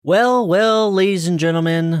Well, well, ladies and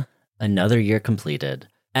gentlemen, another year completed.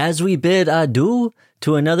 As we bid adieu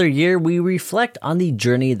to another year, we reflect on the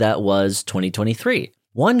journey that was 2023.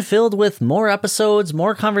 One filled with more episodes,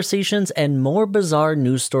 more conversations, and more bizarre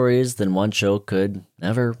news stories than one show could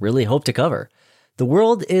ever really hope to cover. The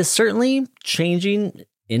world is certainly changing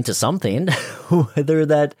into something, whether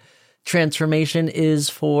that transformation is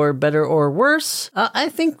for better or worse. I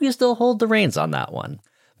think we still hold the reins on that one.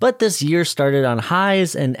 But this year started on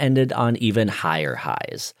highs and ended on even higher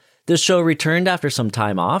highs. This show returned after some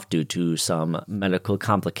time off due to some medical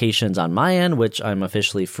complications on my end, which I'm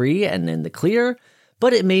officially free and in the clear,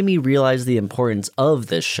 but it made me realize the importance of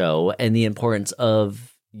this show and the importance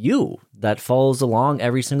of you that follows along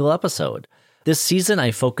every single episode. This season, I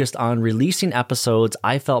focused on releasing episodes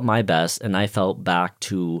I felt my best and I felt back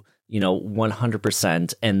to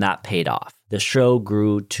 100%, and that paid off. The show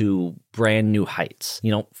grew to brand new heights.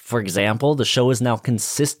 For example, the show is now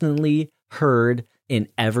consistently heard in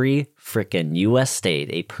every frickin' US state,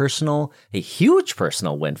 a huge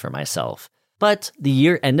personal win for myself. But the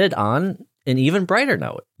year ended on an even brighter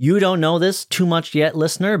note. You don't know this too much yet,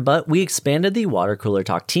 listener, but we expanded the Water Cooler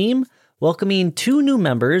Talk team, welcoming 2 new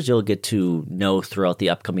members you'll get to know throughout the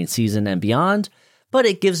upcoming season and beyond. But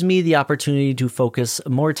it gives me the opportunity to focus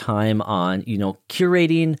more time on,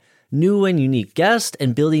 curating new and unique guests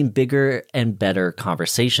and building bigger and better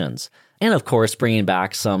conversations. And of course, bringing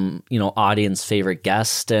back some, audience favorite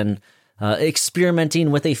guests and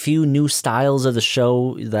experimenting with a few new styles of the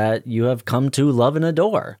show that you have come to love and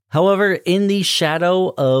adore. However, in the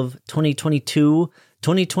shadow of 2022,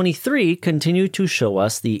 2023 continued to show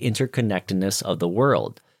us the interconnectedness of the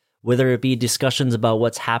world. Whether it be discussions about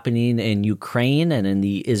what's happening in Ukraine and in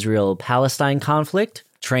the Israel-Palestine conflict,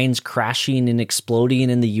 trains crashing and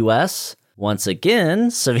exploding in the US, once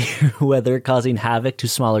again, severe weather causing havoc to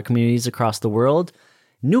smaller communities across the world,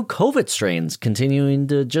 new COVID strains continuing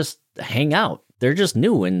to just hang out. They're just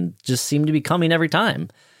new and just seem to be coming every time.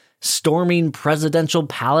 Storming presidential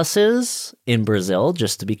palaces in Brazil,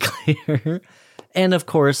 just to be clear, and of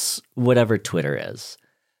course, whatever Twitter is.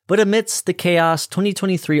 But amidst the chaos,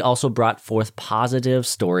 2023 also brought forth positive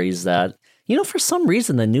stories that, for some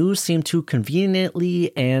reason, the news seemed to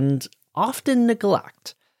conveniently and often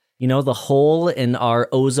neglect. The hole in our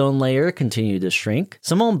ozone layer continued to shrink.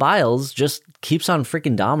 Simone Biles just keeps on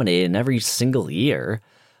freaking dominating every single year.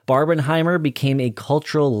 Barbenheimer became a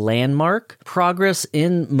cultural landmark. Progress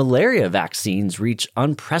in malaria vaccines reached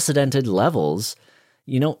unprecedented levels.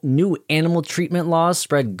 New animal treatment laws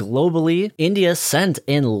spread globally. India sent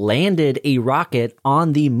and landed a rocket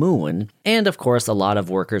on the moon. And of course, a lot of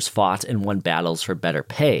workers fought and won battles for better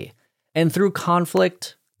pay. And through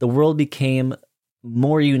conflict, the world became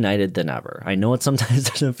more united than ever. I know it sometimes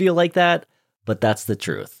doesn't feel like that, but that's the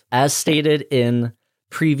truth. As stated in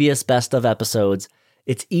previous best of episodes,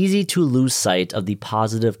 it's easy to lose sight of the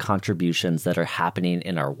positive contributions that are happening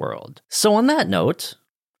in our world. So on that note,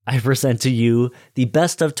 I present to you the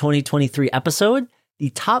best of 2023 episode, the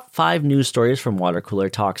top 5 news stories from Water Cooler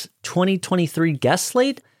Talk's 2023 guest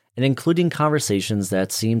slate, and including conversations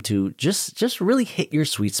that seem to just really hit your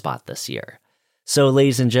sweet spot this year. So,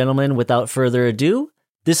 ladies and gentlemen, without further ado,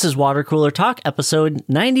 this is Water Cooler Talk episode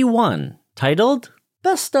 91, titled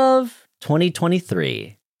Best of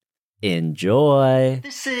 2023. Enjoy.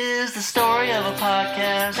 This is the story of a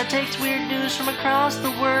podcast that takes weird news from across the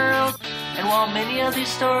world. And while many of these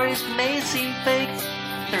stories may seem fake,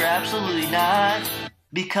 they're absolutely not,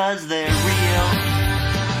 because they're real.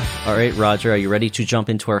 All right, Roger, are you ready to jump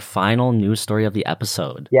into our final news story of the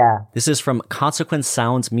episode? Yeah. This is from Consequence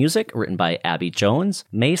Sounds Music, written by Abby Jones,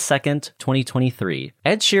 May 2nd, 2023.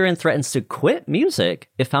 Ed Sheeran threatens to quit music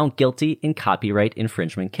if found guilty in copyright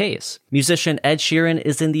infringement case. Musician Ed Sheeran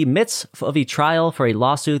is in the midst of a trial for a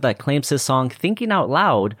lawsuit that claims his song Thinking Out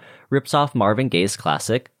Loud rips off Marvin Gaye's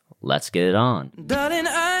classic Let's Get It On. Darling,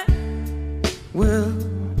 I will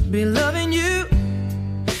be loving you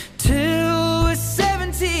till we're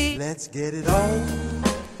 70. Let's get it on.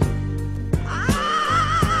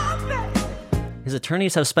 His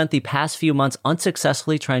attorneys have spent the past few months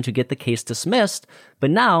unsuccessfully trying to get the case dismissed,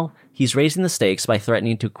 but now he's raising the stakes by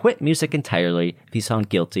threatening to quit music entirely if he's found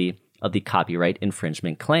guilty of the copyright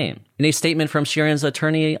infringement claim. In a statement from Sheeran's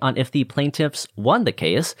attorney on if the plaintiffs won the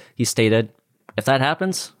case, he stated, "If that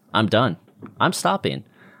happens, I'm done. I'm stopping.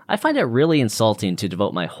 I find it really insulting to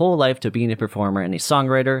devote my whole life to being a performer and a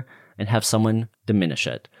songwriter and have someone diminish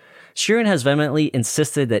it." Sheeran has vehemently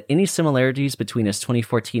insisted that any similarities between his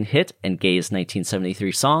 2014 hit and Gaye's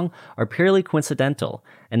 1973 song are purely coincidental,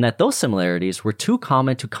 and that those similarities were too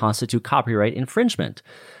common to constitute copyright infringement.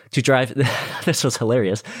 To drive, this was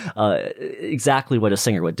hilarious, exactly what a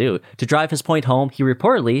singer would do. To drive his point home, he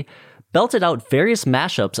reportedly belted out various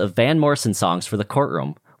mashups of Van Morrison songs for the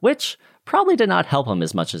courtroom, which probably did not help him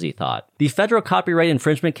as much as he thought. The federal copyright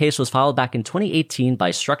infringement case was filed back in 2018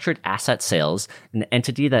 by Structured Asset Sales, an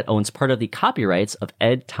entity that owns part of the copyrights of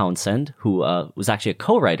Ed Townsend, who was actually a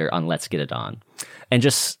co-writer on Let's Get It On. And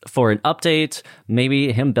just for an update,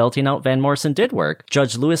 maybe him belting out Van Morrison did work.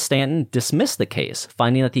 Judge Lewis Stanton dismissed the case,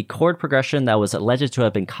 finding that the chord progression that was alleged to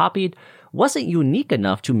have been copied wasn't unique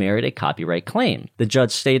enough to merit a copyright claim. The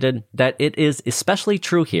judge stated that it is especially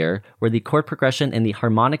true here, where the chord progression and the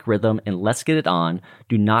harmonic rhythm in Let's Get It On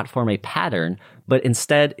do not form a pattern, but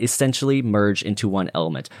instead essentially merge into one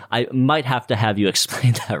element. I might have to have you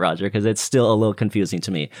explain that, Roger, because it's still a little confusing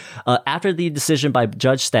to me. After the decision by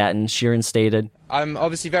Judge Stanton, Sheeran stated, I'm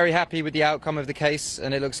obviously very happy with the outcome of the case,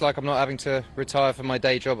 and it looks like I'm not having to retire from my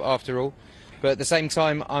day job after all. But at the same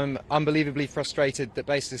time, I'm unbelievably frustrated that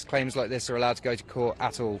baseless claims like this are allowed to go to court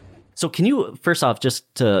at all. So can you, first off,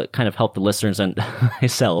 just to kind of help the listeners and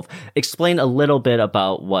myself, explain a little bit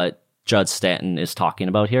about what Judge Stanton is talking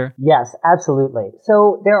about here? Yes, absolutely.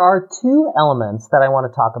 So there are two elements that I want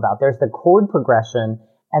to talk about. There's the chord progression,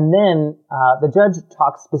 and then the judge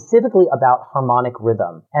talks specifically about harmonic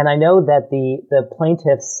rhythm. And I know that the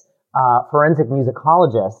plaintiff's forensic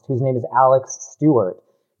musicologist, whose name is Alex Stewart,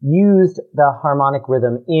 used the harmonic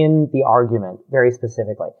rhythm in the argument very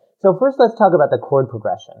specifically. So first let's talk about the chord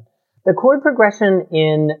progression. The chord progression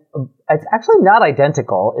it's actually not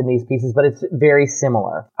identical in these pieces, but it's very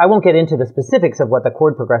similar. I won't get into the specifics of what the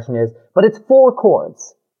chord progression is, but it's 4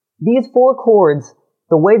 chords. These 4 chords,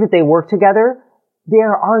 the way that they work together,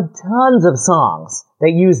 there are tons of songs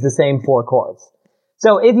that use the same 4 chords.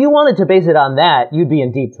 So if you wanted to base it on that, you'd be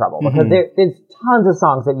in deep trouble because there's tons of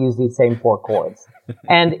songs that use these same 4 chords.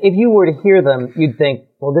 And if you were to hear them, you'd think,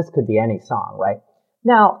 well, this could be any song, right?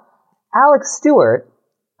 Now, Alex Stewart,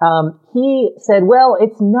 he said, well,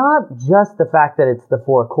 it's not just the fact that it's the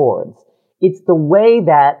 4 chords. It's the way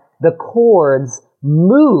that the chords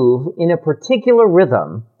move in a particular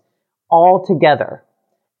rhythm all together.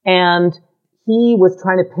 And he was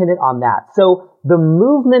trying to pin it on that. So the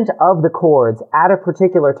movement of the chords at a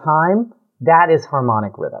particular time, that is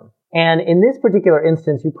harmonic rhythm. And in this particular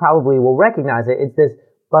instance, you probably will recognize it. It's this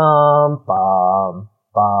bum, bum,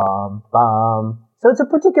 bum, bum. So it's a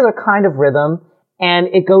particular kind of rhythm, and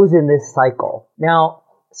it goes in this cycle. Now,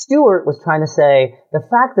 Stewart was trying to say the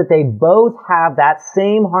fact that they both have that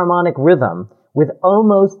same harmonic rhythm with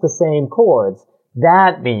almost the same chords,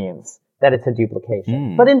 that means that it's a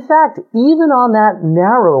duplication. But in fact, even on that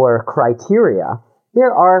narrower criteria,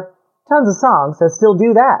 there are tons of songs that still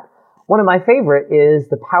do that. One of my favorite is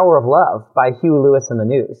The Power of Love by Huey Lewis and the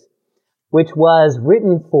News, which was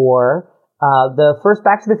written for the first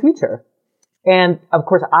Back to the Future. And, of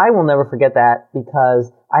course, I will never forget that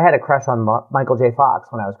because I had a crush on Michael J. Fox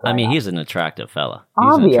when I was growing up. I mean, he's an attractive fella.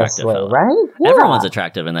 Obviously, right? Yeah. Everyone's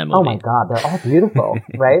attractive in that movie. Oh, my God. They're all beautiful,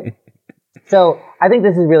 right? So I think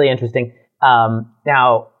this is really interesting.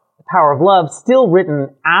 Now, Power of Love, still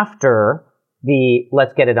written after the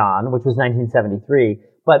Let's Get It On, which was 1973,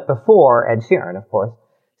 but before Ed Sheeran, of course.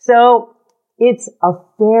 So it's a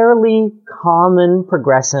fairly common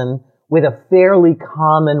progression with a fairly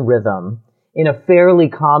common rhythm in a fairly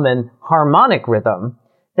common harmonic rhythm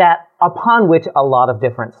that upon which a lot of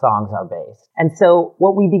different songs are based. And so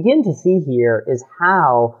what we begin to see here is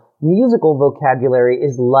how musical vocabulary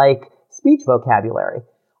is like speech vocabulary.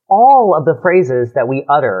 All of the phrases that we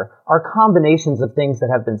utter are combinations of things that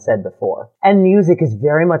have been said before. And music is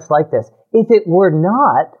very much like this. If it were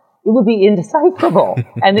not, it would be indecipherable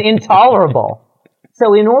and intolerable.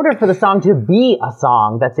 So in order for the song to be a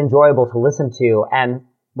song that's enjoyable to listen to and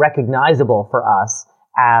recognizable for us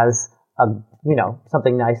as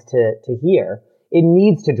something nice to hear, it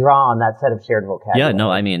needs to draw on that set of shared vocabulary. Yeah,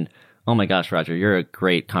 no, I mean, oh my gosh, Roger, you're a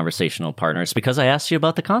great conversational partner. It's because I asked you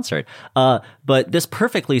about the concert. But this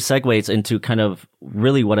perfectly segues into kind of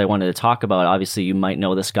really what I wanted to talk about. Obviously, you might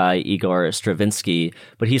know this guy, Igor Stravinsky,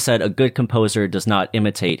 but he said a good composer does not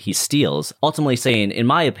imitate, he steals. Ultimately saying, in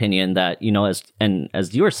my opinion, that,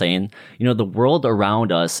 as you were saying, the world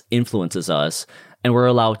around us influences us, and we're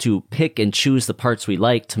allowed to pick and choose the parts we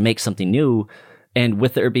like to make something new. And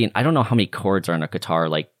with there being, I don't know how many chords are on a guitar,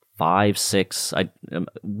 like 5, 6,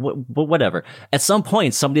 whatever. At some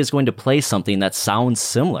point, somebody is going to play something that sounds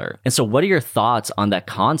similar. And so what are your thoughts on that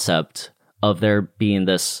concept of there being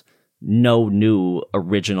this no new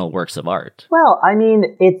original works of art? Well, I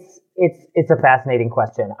mean, it's a fascinating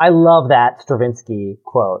question. I love that Stravinsky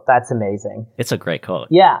quote. That's amazing. It's a great quote.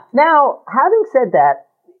 Yeah. Now, having said that,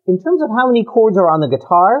 in terms of how many chords are on the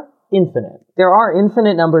guitar, infinite. There are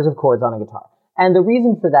infinite numbers of chords on a guitar. And the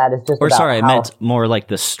reason for that is just I meant more like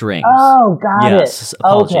the strings. Oh, got yes, it.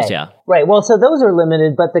 Apologies, okay. yeah. Right. Well, so those are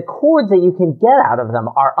limited, but the chords that you can get out of them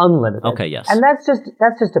are unlimited. Okay, yes. And that's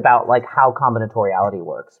just about like how combinatoriality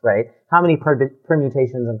works, right? How many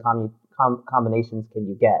permutations and combinations can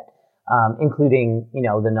you get, including,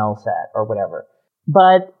 the null set or whatever.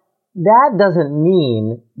 But that doesn't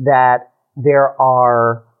mean that there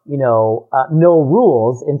are, no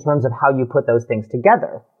rules in terms of how you put those things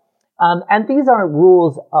together. And these aren't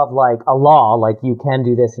rules of like a law, like you can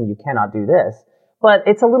do this and you cannot do this, but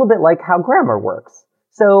it's a little bit like how grammar works.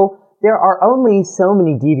 So there are only so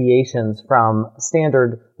many deviations from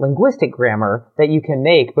standard linguistic grammar that you can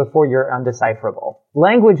make before you're undecipherable.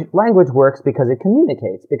 Language works because it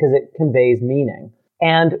communicates, because it conveys meaning.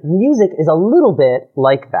 And music is a little bit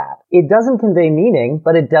like that. It doesn't convey meaning,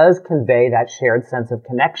 but it does convey that shared sense of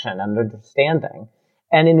connection and understanding.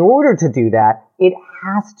 And in order to do that, it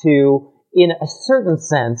has to, in a certain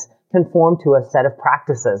sense, conform to a set of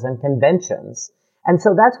practices and conventions. And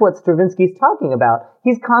so that's what Stravinsky's talking about.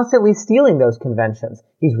 He's constantly stealing those conventions.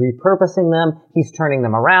 He's repurposing them. He's turning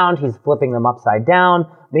them around. He's flipping them upside down.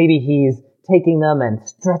 Maybe he's taking them and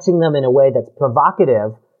stretching them in a way that's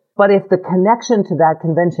provocative. But if the connection to that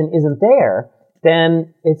convention isn't there,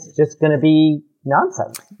 then it's just going to be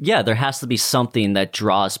nonsense. Yeah, there has to be something that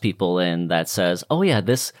draws people in that says, oh yeah,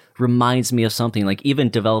 this reminds me of something. Like even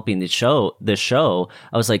developing this show,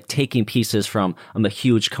 I was like taking pieces from, I'm a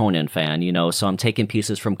huge Conan fan, so I'm taking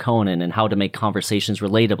pieces from Conan and how to make conversations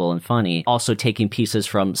relatable and funny. Also taking pieces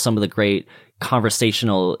from some of the great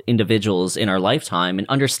conversational individuals in our lifetime and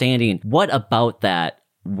understanding what about that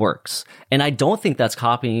works. And I don't think that's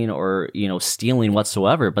copying or, stealing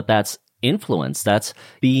whatsoever, but that's influence. That's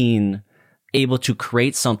being able to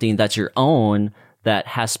create something that's your own, that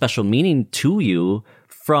has special meaning to you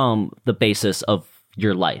from the basis of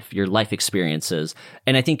your life experiences.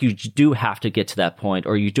 And I think you do have to get to that point,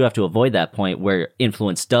 or you do have to avoid that point where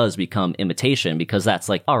influence does become imitation, because that's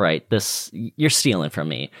like, all right, you're stealing from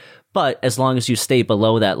me. But as long as you stay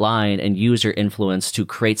below that line and use your influence to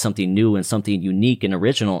create something new and something unique and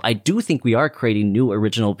original, I do think we are creating new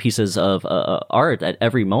original pieces of art at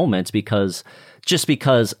every moment, because just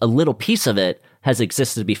because a little piece of it has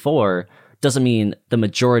existed before doesn't mean the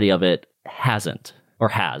majority of it hasn't or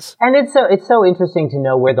has. And it's so interesting to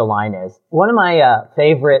know where the line is. One of my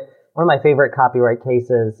favorite copyright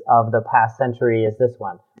cases of the past century is this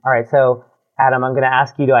one. All right, so Adam, I'm going to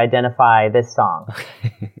ask you to identify this song.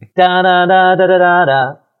 Da da da da da da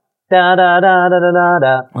da. Da, da, da, da, da, da,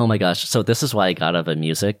 da. Oh my gosh. So this is why I got out of the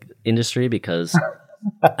music industry, because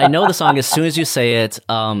I know the song as soon as you say it.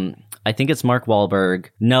 I think it's Mark Wahlberg.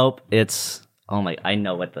 Nope, it's I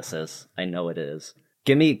know what this is. I know it is.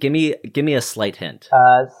 Give me a slight hint.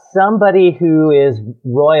 Somebody who is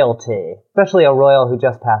royalty, especially a royal who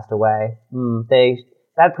just passed away.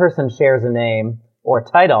 That person shares a name or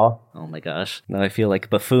title. Oh my gosh. Now I feel like a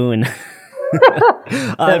buffoon.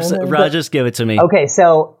 Raj, give it to me. Okay,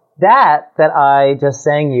 so that I just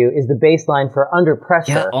sang you is the bass line for Under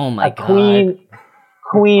Pressure. Yeah, oh my God.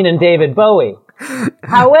 Queen and David Bowie.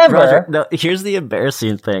 However... Roger, no, here's the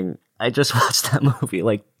embarrassing thing. I just watched that movie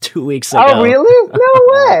like 2 weeks ago. Oh, really? No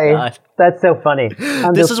way. God. That's so funny.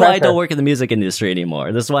 This is why I don't work in the music industry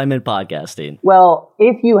anymore. This is why I'm in podcasting. Well,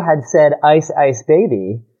 if you had said Ice Ice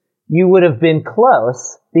Baby, you would have been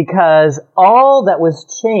close, because all that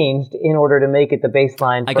was changed in order to make it the bass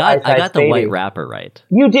line for Ice Ice Baby. I got the white rapper right.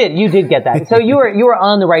 You did get that. So you were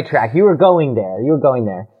on the right track. You were going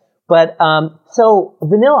there. But so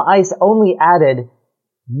Vanilla Ice only added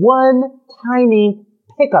one tiny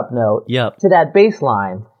pickup note to that bass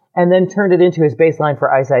line, and then turned it into his bass line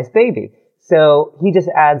for Ice Ice Baby. So he just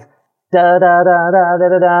adds da da da da da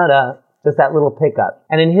da da da, just that little pickup.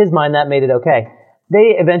 And in his mind, that made it okay.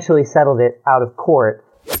 They eventually settled it out of court.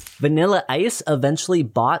 Vanilla Ice eventually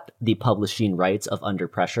bought the publishing rights of Under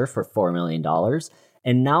Pressure for $4 million,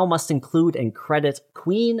 and now must include and credit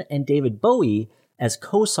Queen and David Bowie as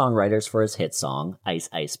co-songwriters for his hit song, Ice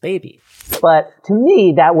Ice Baby. But to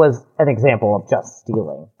me, that was an example of just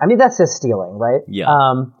stealing. I mean, that's just stealing, right? Yeah.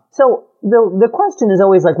 So the question is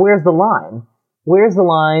always like, where's the line? Where's the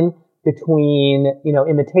line between,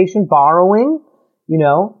 imitation, borrowing,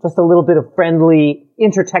 just a little bit of friendly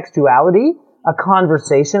intertextuality, a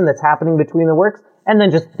conversation that's happening between the works, and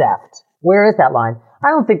then just theft? Where is that line? I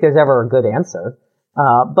don't think there's ever a good answer.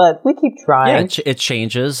 But we keep trying. Yeah, it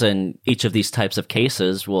changes, and each of these types of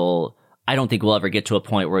cases I don't think we'll ever get to a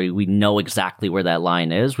point where we know exactly where that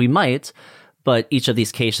line is. We might, but each of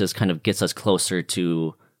these cases kind of gets us closer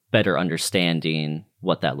to better understanding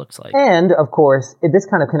what that looks like. And, of course, this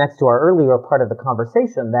kind of connects to our earlier part of the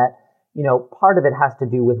conversation that, part of it has to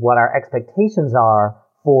do with what our expectations are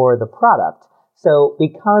for the product. So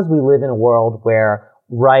because we live in a world where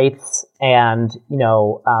rights and,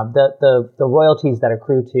 the royalties that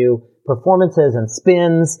accrue to performances and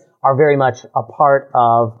spins are very much a part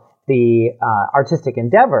of the artistic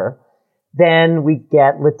endeavor, then we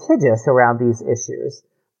get litigious around these issues.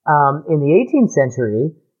 In the 18th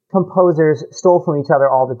century, composers stole from each other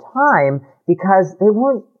all the time because they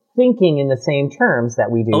weren't thinking in the same terms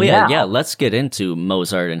that we do now. Yeah. Let's get into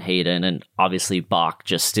Mozart and Haydn, and obviously Bach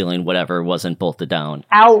just stealing whatever wasn't bolted down.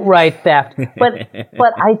 Outright theft. But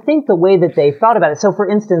I think the way that they thought about it. So, for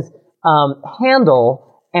instance,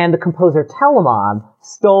 Handel and the composer Telemann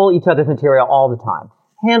stole each other's material all the time.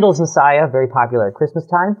 Handel's Messiah, very popular at Christmas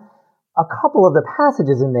time. A couple of the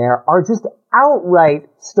passages in there are just outright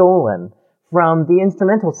stolen from the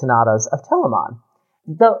instrumental sonatas of Telemann.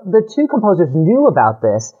 The two composers knew about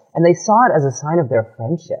this, and they saw it as a sign of their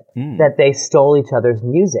friendship, that they stole each other's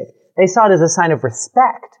music. They saw it as a sign of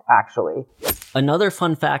respect, actually. Another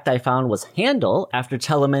fun fact I found was Handel, after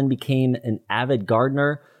Telemann became an avid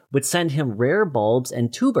gardener, would send him rare bulbs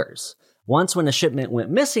and tubers. Once when a shipment went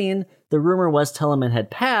missing, the rumor was Telemann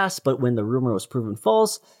had passed, but when the rumor was proven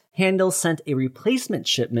false, Handel sent a replacement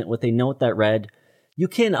shipment with a note that read, "You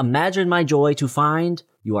can imagine my joy to find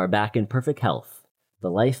you are back in perfect health." The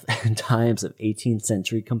life and times of 18th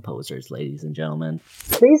century composers, ladies and gentlemen.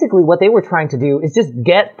 Basically, what they were trying to do is just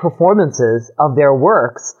get performances of their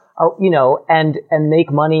works, and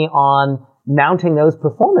make money on mounting those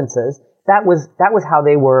performances. That was how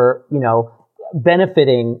they were,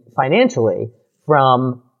 benefiting financially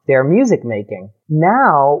from their music making.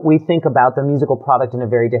 Now we think about the musical product in a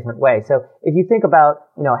very different way. So if you think about,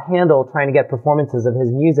 Handel trying to get performances of his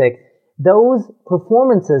music, those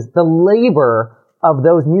performances, the labor of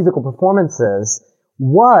those musical performances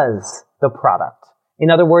was the product.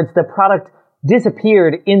 In other words, the product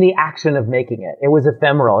disappeared in the action of making it. It was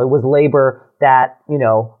ephemeral. It was labor that,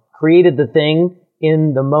 created the thing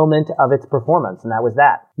in the moment of its performance, and that was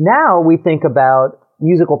that. Now we think about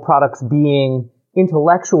musical products being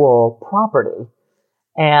intellectual property,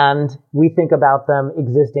 and we think about them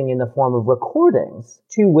existing in the form of recordings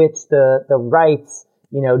to which the rights,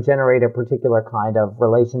 generate a particular kind of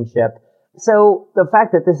relationship. So the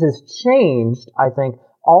fact that this has changed, I think,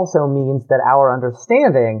 also means that our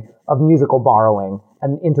understanding of musical borrowing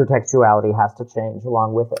and intertextuality has to change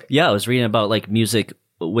along with it. Yeah, I was reading about music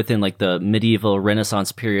within the medieval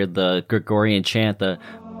Renaissance period, the Gregorian chant,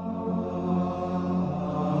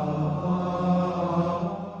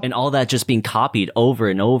 and all that just being copied over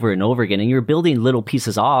and over and over again. And you're building little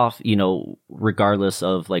pieces off, regardless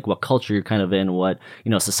of what culture you're kind of in, what,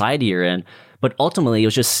 society you're in. But ultimately, it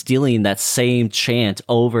was just stealing that same chant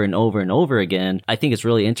over and over and over again. I think it's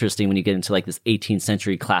really interesting when you get into this 18th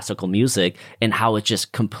century classical music and how it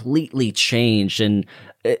just completely changed. And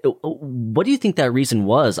what do you think that reason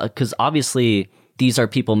was? Because obviously, these are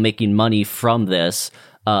people making money from this.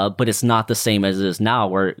 But it's not the same as it is now,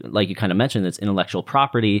 where, like you kind of mentioned, it's intellectual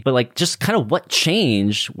property. But just kind of what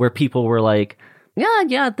changed where people were like,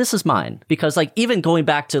 yeah, this is mine. Because even going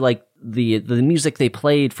back to the music they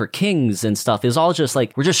played for kings and stuff is all just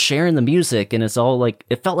we're just sharing the music, and it's all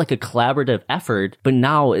it felt like a collaborative effort. But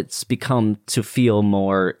now it's become to feel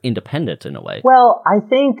more independent in a way. Well, I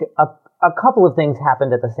think a couple of things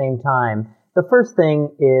happened at the same time. The first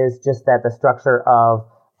thing is just that the structure of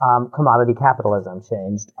commodity capitalism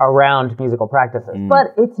changed around musical practices.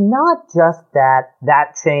 But it's not just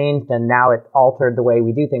that changed and now it altered the way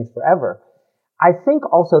we do things forever. I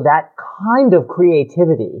think also that kind of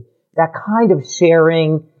creativity, that kind of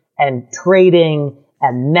sharing and trading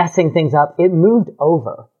and messing things up, it moved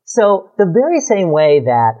over. So the very same way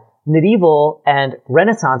that medieval and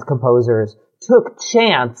Renaissance composers took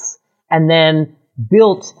chants and then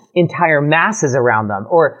built entire masses around them,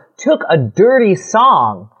 or took a dirty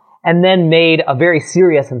song and then made a very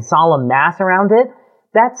serious and solemn mass around it,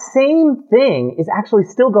 that same thing is actually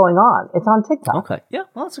still going on. It's on TikTok. Okay. Yeah,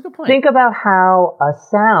 well, that's a good point. Think about how a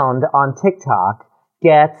sound on TikTok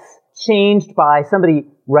gets changed by somebody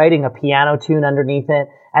writing a piano tune underneath it,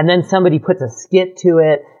 and then somebody puts a skit to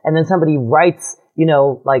it, and then somebody writes,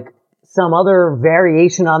 some other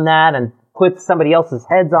variation on that and puts somebody else's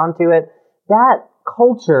heads onto it. That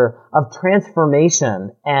culture of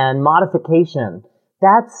transformation and modification,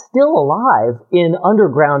 that's still alive in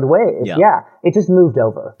underground ways. Yeah, it just moved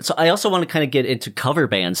over. So I also want to kind of get into cover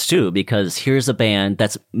bands too, because here's a band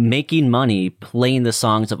that's making money playing the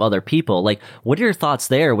songs of other people. What are your thoughts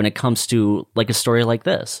there when it comes to a story like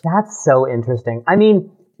this? That's so interesting. I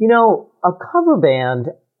mean, a cover band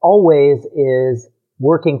always is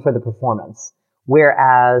working for the performance,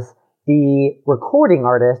 whereas the recording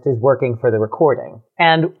artist is working for the recording.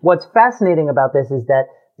 And what's fascinating about this is that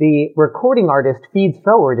the recording artist feeds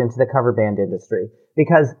forward into the cover band industry,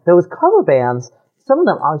 because those cover bands, some of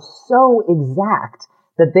them are so exact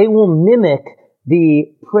that they will mimic the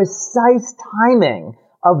precise timing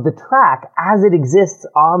of the track as it exists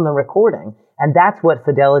on the recording. And that's what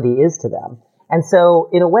fidelity is to them. And so,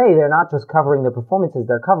 in a way, they're not just covering the performances,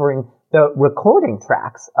 they're covering the recording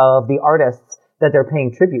tracks of the artists that they're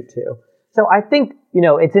paying tribute to. So I think,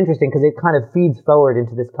 it's interesting because it kind of feeds forward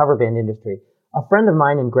into this cover band industry. A friend of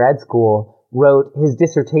mine in grad school wrote his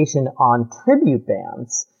dissertation on tribute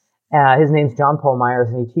bands. His name's John Paul Myers,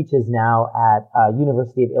 and he teaches now at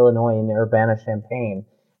University of Illinois in Urbana-Champaign.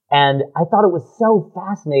 And I thought it was so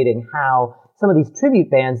fascinating how some of these tribute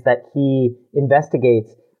bands that he investigates,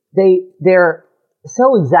 they're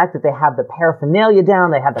so exact that they have the paraphernalia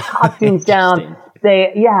down, they have the costumes down.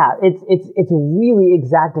 It's a really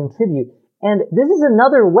exacting tribute. And this is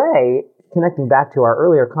another way, connecting back to our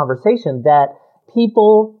earlier conversation, that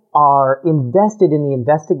people are invested in the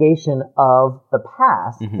investigation of the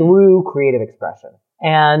past through creative expression.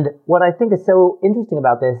 And what I think is so interesting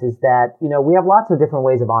about this is that, we have lots of different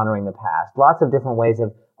ways of honoring the past, lots of different ways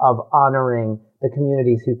of honoring the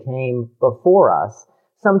communities who came before us.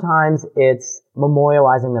 Sometimes it's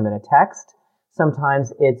memorializing them in a text.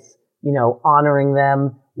 Sometimes it's, honoring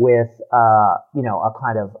them with, a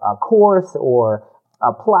kind of a course or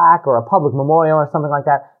a plaque or a public memorial or something like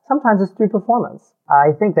that. Sometimes it's through performance.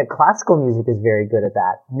 I think that classical music is very good at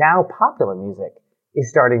that. Now popular music is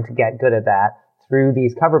starting to get good at that through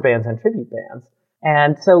these cover bands and tribute bands.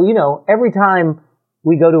 And so, every time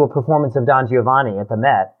we go to a performance of Don Giovanni at the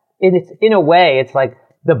Met, it's, in a way, it's like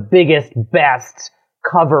the biggest, best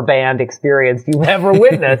cover band experience you've ever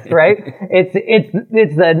witnessed, right? It's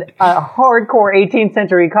a hardcore 18th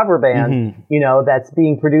century cover band, that's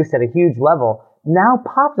being produced at a huge level. Now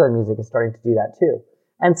popular music is starting to do that too.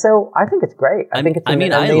 And so I think it's great. I think it's an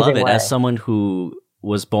amazing I love it way. As someone who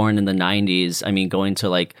was born in the 90s. I mean, going to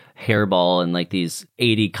like Hairball and like these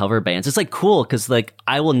 80 cover bands, it's like cool because like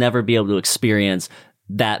I will never be able to experience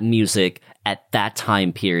that music at that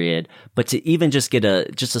time period, but to even just get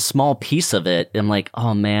a small piece of it, I'm like,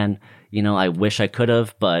 oh man, I wish I could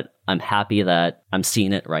have, but I'm happy that I'm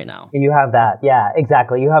seeing it right now. You have that. Yeah,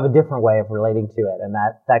 exactly. You have a different way of relating to it, and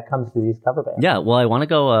that comes through these cover bands. Yeah, well, I want to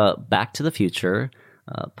go back to the future,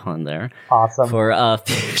 pun there. Awesome. For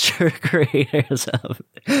future creators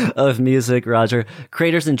of music, Roger,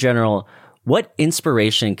 creators in general, what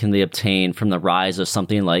inspiration can they obtain from the rise of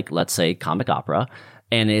something like, let's say, comic opera,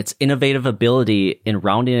 and its innovative ability in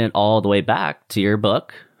rounding it all the way back to your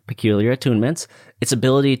book, Peculiar Attunements, its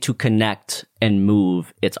ability to connect and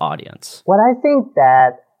move its audience? What I think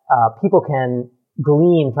that people can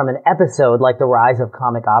glean from an episode like the rise of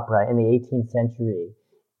comic opera in the 18th century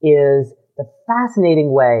is the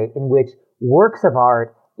fascinating way in which works of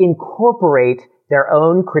art incorporate their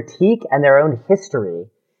own critique and their own history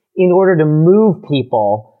in order to move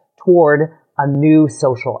people toward a new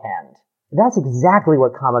social end. That's exactly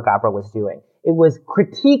what comic opera was doing. It was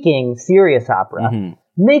critiquing serious opera,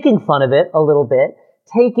 making fun of it a little bit,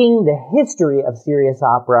 taking the history of serious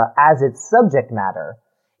opera as its subject matter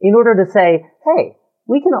in order to say, hey,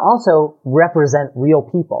 we can also represent real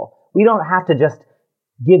people. We don't have to just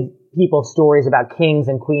give people stories about kings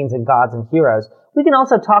and queens and gods and heroes. We can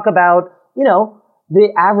also talk about,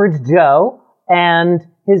 the average Joe and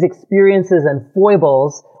his experiences and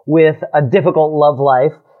foibles with a difficult love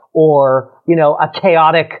life or, a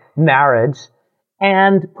chaotic marriage,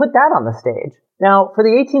 and put that on the stage. Now, for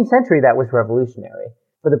the 18th century, that was revolutionary.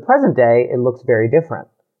 For the present day, it looks very different.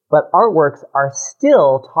 But artworks are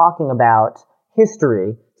still talking about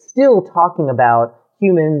history, still talking about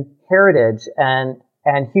human heritage and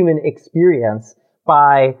human experience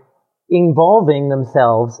by involving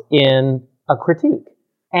themselves in a critique.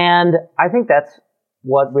 And I think that's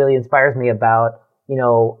what really inspires me about,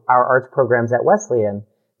 our arts programs at Wesleyan,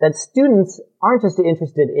 that students aren't just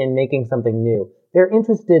interested in making something new. They're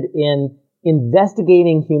interested in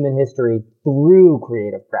investigating human history through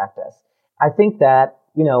creative practice. I think that,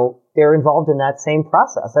 they're involved in that same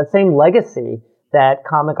process, that same legacy that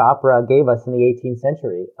comic opera gave us in the 18th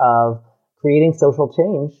century of creating social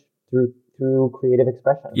change through creative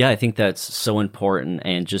expression. Yeah, I think that's so important,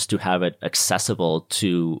 and just to have it accessible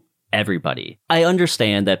to everybody. I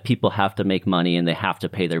understand that people have to make money and they have to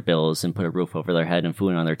pay their bills and put a roof over their head and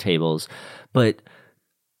food on their tables, but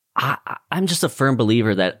I'm just a firm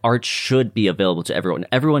believer that art should be available to everyone.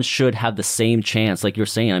 Everyone should have the same chance, like you're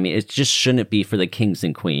saying. I mean, it just shouldn't be for the kings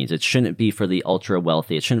and queens. It shouldn't be for the ultra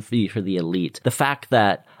wealthy. It shouldn't be for the elite. The fact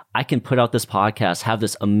that I can put out this podcast, have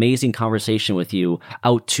this amazing conversation with you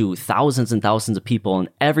out to thousands and thousands of people in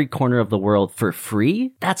every corner of the world for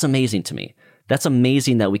free, that's amazing to me. That's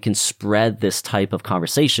amazing that we can spread this type of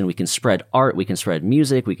conversation. We can spread art, we can spread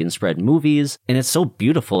music, we can spread movies, and it's so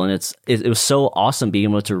beautiful. And it was so awesome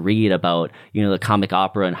being able to read about, the comic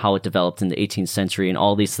opera and how it developed in the 18th century and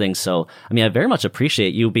all these things. So, I mean, I very much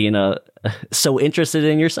appreciate you being so interested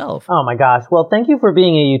in yourself. Oh my gosh. Well, thank you for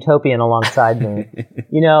being a utopian alongside me.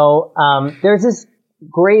 There's this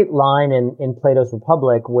great line in Plato's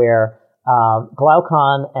Republic where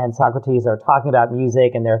Glaucon and Socrates are talking about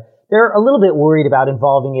music, and they're a little bit worried about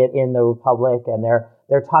involving it in the Republic, and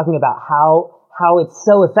they're talking about how it's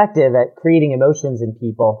so effective at creating emotions in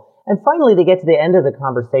people. And finally, they get to the end of the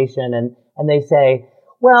conversation, and they say,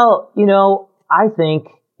 well, I think,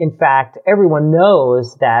 in fact, everyone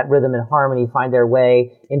knows that rhythm and harmony find their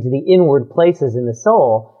way into the inward places in the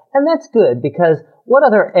soul. And that's good, because what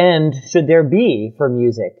other end should there be for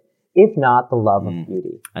music, if not the love of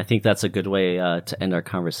beauty? I think that's a good way to end our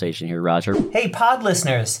conversation here, Roger. Hey, pod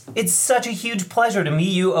listeners. It's such a huge pleasure to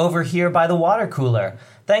meet you over here by the water cooler.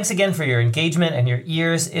 Thanks again for your engagement and your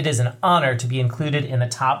ears. It is an honor to be included in the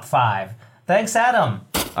top 5. Thanks, Adam.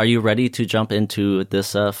 Are you ready to jump into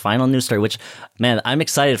this final news story? Which, man, I'm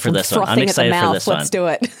excited for this one. I'm excited for this one. Let's do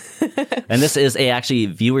it. And this is actually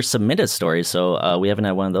viewer submitted story, so we haven't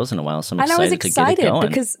had one of those in a while. So I'm excited to get it going.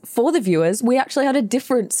 Because for the viewers, we actually had a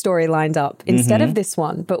different story lined up instead of this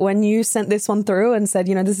one. But when you sent this one through and said,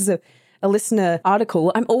 this is a listener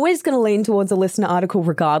article, I'm always going to lean towards a listener article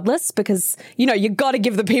regardless, because you got to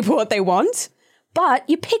give the people what they want. But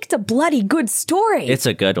you picked a bloody good story. It's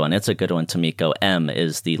a good one. Tomiko M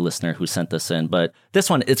is the listener who sent this in. But this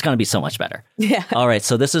one, it's going to be so much better. Yeah. All right.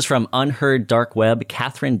 So this is from Unheard Dark Web,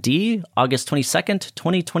 Catherine D., August 22nd,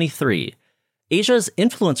 2023. Asia's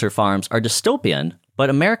influencer farms are dystopian, but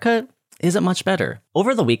America isn't much better.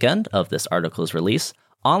 Over the weekend of this article's release,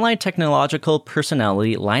 online technological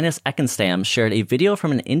personality Linus Ekenstam shared a video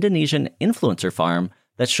from an Indonesian influencer farm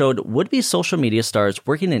that showed would-be social media stars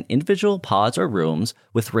working in individual pods or rooms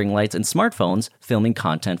with ring lights and smartphones filming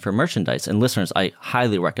content for merchandise. And listeners, I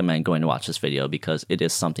highly recommend going to watch this video because it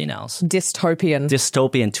is something else.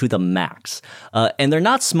 Dystopian to the max. And they're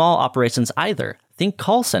not small operations either. Think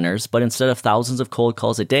call centers, but instead of thousands of cold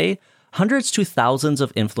calls a day, hundreds to thousands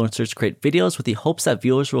of influencers create videos with the hopes that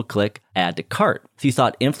viewers will click add to cart. If you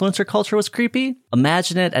thought influencer culture was creepy,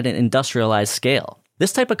 imagine it at an industrialized scale.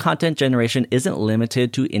 This type of content generation isn't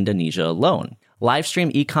limited to Indonesia alone. Livestream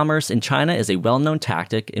e-commerce in China is a well-known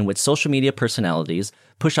tactic in which social media personalities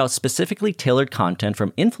push out specifically tailored content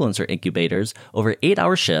from influencer incubators over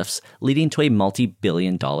 8-hour shifts, leading to a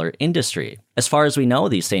multi-billion-dollar industry. As far as we know,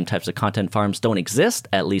 these same types of content farms don't exist,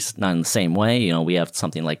 at least not in the same way. We have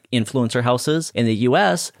something like influencer houses in the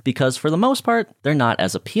US because for the most part, they're not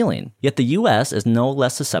as appealing. Yet the US is no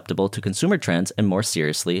less susceptible to consumer trends and more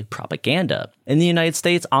seriously, propaganda. In the United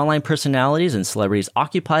States, online personalities and celebrities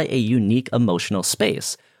occupy a unique emotional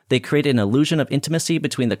space. They create an illusion of intimacy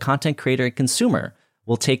between the content creator and consumer.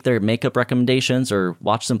 We'll take their makeup recommendations or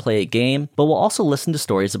watch them play a game, but we'll also listen to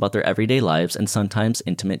stories about their everyday lives and sometimes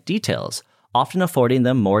intimate details, often affording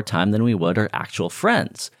them more time than we would our actual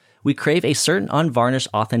friends. We crave a certain unvarnished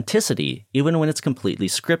authenticity, even when it's completely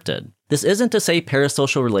scripted. This isn't to say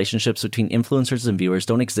parasocial relationships between influencers and viewers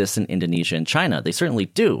don't exist in Indonesia and China. They certainly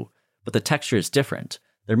do, but the texture is different.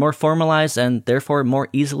 They're more formalized and therefore more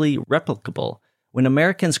easily replicable. When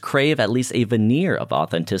Americans crave at least a veneer of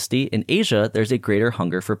authenticity, in Asia, there's a greater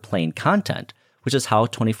hunger for plain content, which is how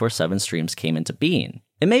 24/7 streams came into being.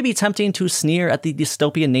 It may be tempting to sneer at the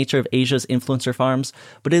dystopian nature of Asia's influencer farms,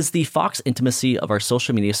 but is the Fox intimacy of our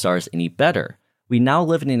social media stars any better? We now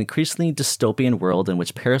live in an increasingly dystopian world in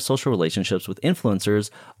which parasocial relationships with influencers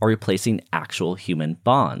are replacing actual human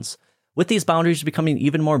bonds. With these boundaries becoming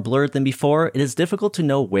even more blurred than before, it is difficult to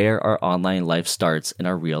know where our online life starts and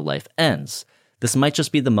our real life ends. This might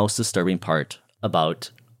just be the most disturbing part about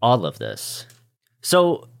all of this.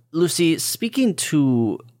 So, Lucy, speaking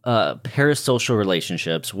to parasocial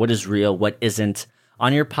relationships, what is real, what isn't,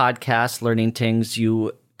 on your podcast, Learning Things,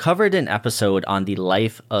 you covered an episode on the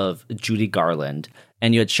life of Judy Garland,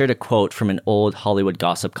 and you had shared a quote from an old Hollywood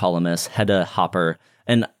gossip columnist, Hedda Hopper,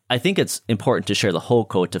 and I think it's important to share the whole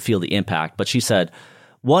quote to feel the impact, but she said,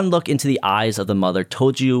 "One look into the eyes of the mother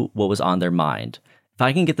told you what was on their mind. If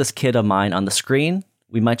I can get this kid of mine on the screen,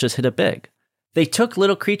 we might just hit it big. They took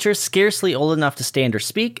little creatures scarcely old enough to stand or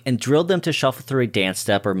speak and drilled them to shuffle through a dance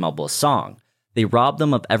step or mumble a song. They robbed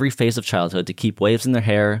them of every phase of childhood to keep waves in their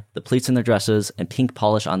hair, the pleats in their dresses, and pink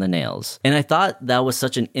polish on the nails. And I thought that was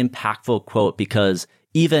such an impactful quote because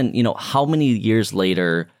even, how many years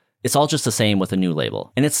later, it's all just the same with a new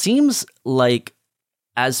label. And it seems like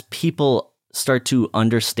as people start to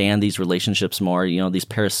understand these relationships more, these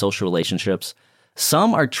parasocial relationships,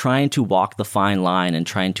 some are trying to walk the fine line and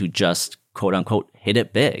trying to just, quote unquote, hit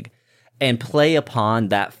it big and play upon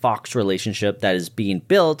that Fox relationship that is being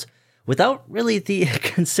built without really the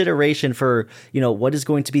consideration for, what is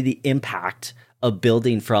going to be the impact of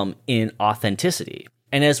building from inauthenticity.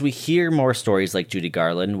 And as we hear more stories like Judy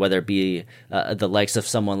Garland, whether it be the likes of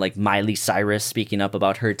someone like Miley Cyrus speaking up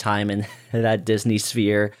about her time in that Disney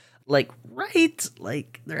sphere,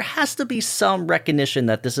 there has to be some recognition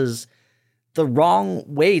that this is the wrong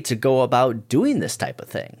way to go about doing this type of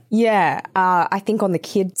thing. Yeah, I think on the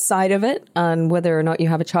kid side of it, and whether or not you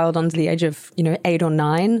have a child under the age of, 8 or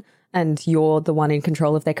 9, and you're the one in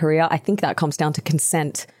control of their career, I think that comes down to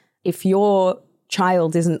consent. If your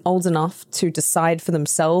child isn't old enough to decide for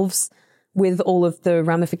themselves with all of the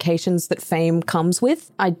ramifications that fame comes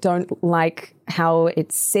with, I don't like how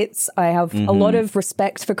it sits. I have a lot of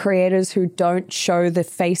respect for creators who don't show the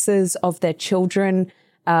faces of their children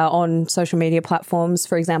on social media platforms.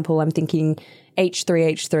 For example, I'm thinking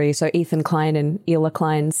H3H3, so Ethan Klein and Ela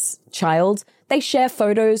Klein's child. They share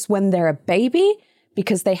photos when they're a baby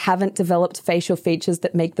because they haven't developed facial features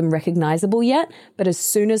that make them recognizable yet. But as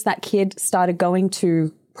soon as that kid started going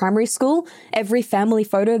to primary school, every family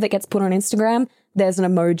photo that gets put on Instagram, there's an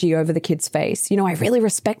emoji over the kid's face. I really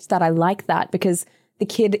respect that. I like that because the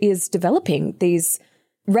kid is developing these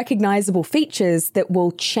recognizable features that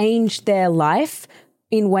will change their life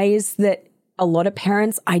in ways that a lot of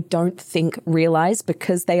parents, I don't think, realize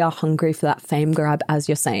because they are hungry for that fame grab, as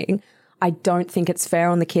you're saying. I don't think it's fair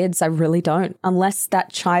on the kids. I really don't. Unless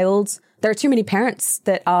that child, there are too many parents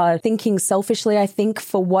that are thinking selfishly, I think,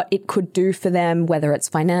 for what it could do for them, whether it's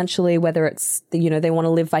financially, whether it's, they want to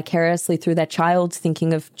live vicariously through their child.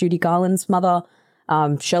 Thinking of Judy Garland's mother,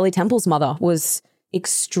 Shirley Temple's mother was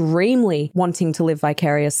extremely wanting to live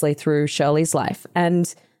vicariously through Shirley's life.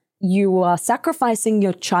 And you are sacrificing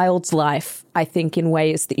your child's life, I think, in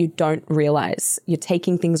ways that you don't realize. You're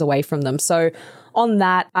taking things away from them. So on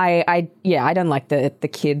that, I don't like the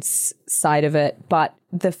kids side of it, but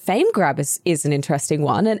the fame grab is an interesting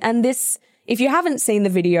one. And this, if you haven't seen the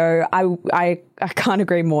video, I can't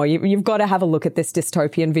agree more. You've got to have a look at this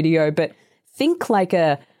dystopian video, but think like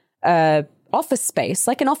a office space,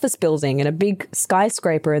 like an office building and a big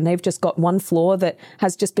skyscraper, and they've just got one floor that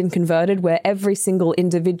has just been converted where every single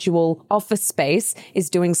individual office space is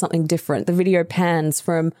doing something different. The video pans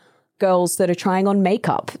from girls that are trying on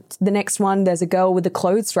makeup. The next one, there's a girl with a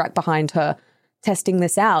clothes rack behind her testing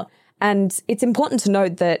this out. And it's important to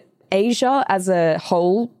note that Asia as a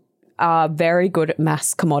whole are very good at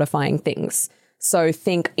mass commodifying things. So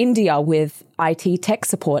think India with IT tech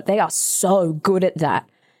support. They are so good at that.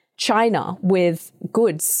 China with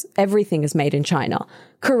goods. Everything is made in China.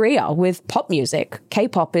 Korea with pop music.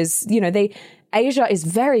 K-pop is, Asia is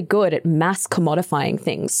very good at mass commodifying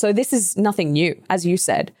things. So this is nothing new, as you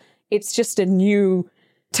said. It's just a new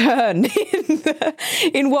turn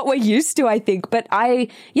in what we're used to, I think. But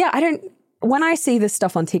when I see this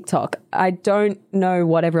stuff on TikTok, I don't know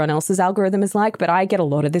what everyone else's algorithm is like, but I get a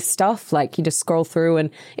lot of this stuff. Like you just scroll through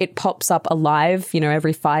and it pops up a live,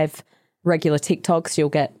 every 5 regular TikToks, you'll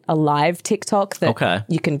get a live TikTok that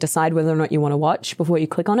you can decide whether or not you want to watch before you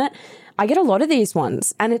click on it. I get a lot of these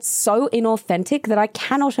ones and it's so inauthentic that I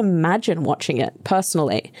cannot imagine watching it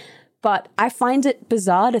personally. But I find it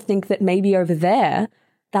bizarre to think that maybe over there,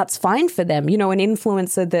 that's fine for them. An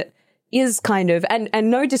influencer that is kind of,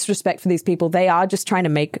 and no disrespect for these people, they are just trying to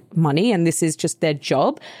make money and this is just their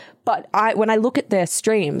job. But when I look at their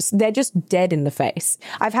streams, they're just dead in the face.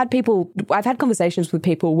 I've had conversations with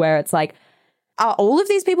people where it's like, are all of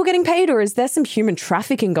these people getting paid or is there some human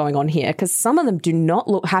trafficking going on here? Because some of them do not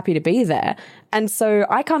look happy to be there. And so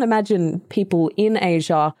I can't imagine people in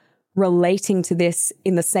Asia relating to this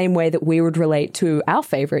in the same way that we would relate to our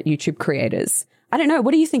favorite YouTube creators. I don't know.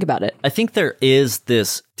 What do you think about it? I think there is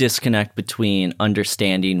this disconnect between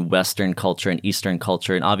understanding Western culture and Eastern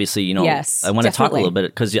culture. And obviously, yes, I want to talk a little bit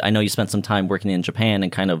because I know you spent some time working in Japan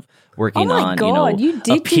and kind of working on,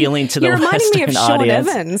 appealing to the Western audience. You're reminding me of Sean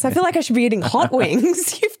Evans. I feel like I should be eating hot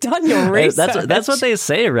wings. You've done your research. That's what they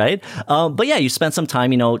say, right? But yeah, you spent some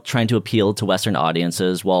time, trying to appeal to Western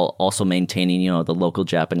audiences while also maintaining, the local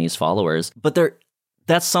Japanese followers. But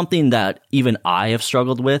that's something that even I have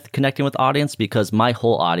struggled with connecting with audience, because my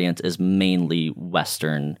whole audience is mainly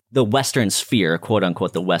Western, the Western sphere, quote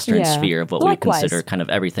unquote, the Western sphere of what Likewise. we consider kind of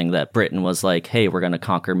everything that Britain was like, hey, we're going to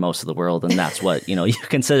conquer most of the world. And that's what, you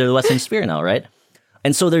consider the Western sphere now, right?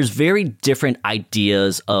 And so there's very different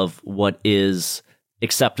ideas of what is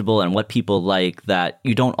acceptable and what people like that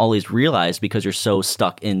you don't always realize because you're so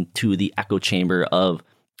stuck into the echo chamber of,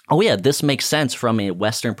 oh yeah, this makes sense from a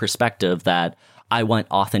Western perspective that I want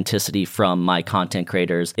authenticity from my content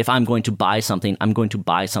creators. If I'm going to buy something, I'm going to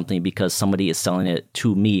buy something because somebody is selling it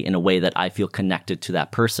to me in a way that I feel connected to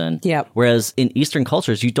that person. Yep. Whereas in Eastern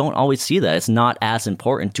cultures, you don't always see that. It's not as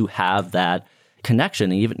important to have that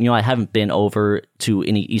connection. Even, I haven't been over to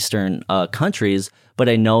any Eastern countries, but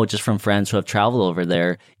I know just from friends who have traveled over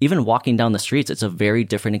there, even walking down the streets, it's a very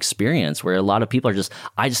different experience where a lot of people are just,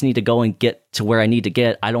 I just need to go and get to where I need to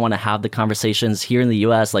get. I don't want to have the conversations here in the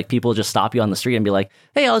US. Like people just stop you on the street and be like,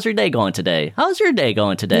 hey, how's your day going today? How's your day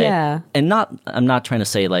going today? Yeah. And I'm not trying to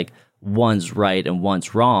say like one's right and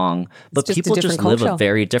one's wrong, but people just live a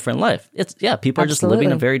very different life. People are just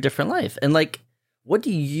living a very different life. And like, what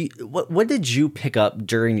did you pick up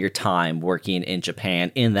during your time working in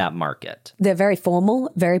Japan in that market? They're very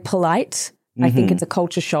formal, very polite. I think it's a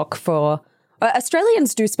culture shock for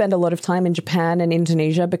Australians do spend a lot of time in Japan and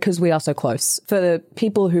Indonesia because we are so close. For the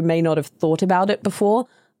people who may not have thought about it before,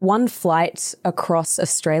 one flight across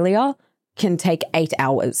Australia can take 8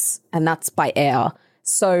 hours, and that's by air.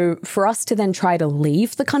 So for us to then try to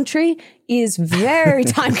leave the country is very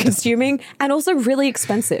time consuming and also really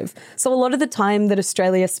expensive. So a lot of the time that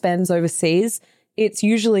Australia spends overseas, it's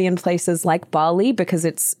usually in places like Bali because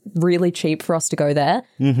it's really cheap for us to go there.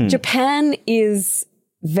 Japan is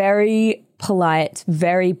very polite,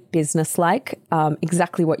 very businesslike,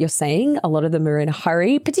 exactly what you're saying. A lot of them are in a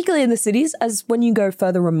hurry, particularly in the cities, as when you go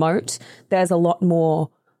further remote, there's a lot more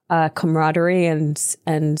camaraderie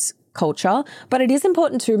and culture. But it is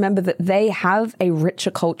important to remember that they have a richer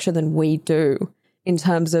culture than we do in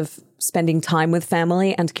terms of spending time with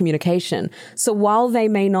family and communication. So while they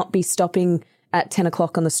may not be stopping at 10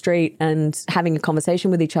 o'clock on the street and having a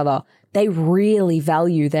conversation with each other, they really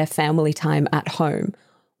value their family time at home,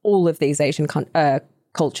 all of these Asian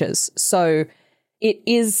cultures. So it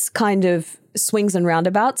is kind of swings and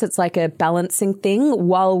roundabouts. It's like a balancing thing.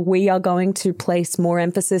 While we are going to place more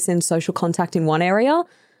emphasis in social contact in one area,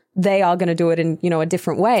 they are going to do it in, a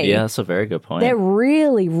different way. Yeah, that's a very good point. They're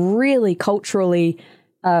really, really culturally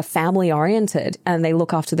family oriented, and they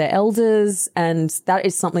look after their elders. And that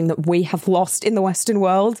is something that we have lost in the Western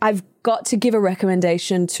world. I've got to give a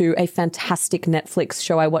recommendation to a fantastic Netflix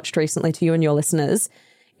show I watched recently to you and your listeners.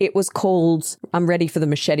 It was called, I'm ready for the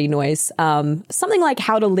machete noise, something like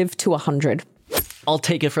How to Live to 100. I'll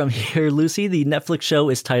take it from here, Lucy. The Netflix show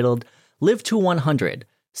is titled Live to 100,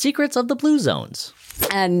 Secrets of the Blue Zones.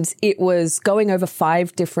 And it was going over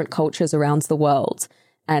 5 different cultures around the world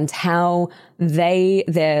and how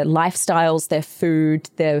their lifestyles, their food,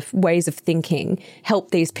 their ways of thinking help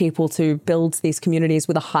these people to build these communities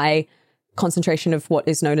with a high concentration of what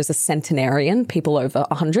is known as a centenarian, people over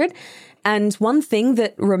 100. And one thing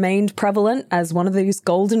that remained prevalent as one of these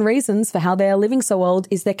golden reasons for how they are living so old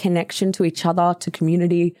is their connection to each other, to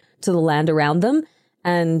community, to the land around them,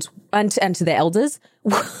 and to their elders.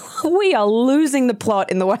 We are losing the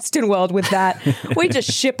plot in the Western world with that. We just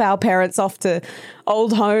ship our parents off to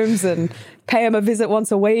old homes and pay them a visit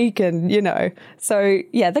once a week. And, so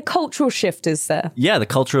yeah, the cultural shift is there. Yeah, the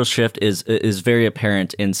cultural shift is very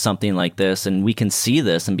apparent in something like this. And we can see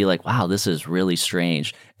this and be like, wow, this is really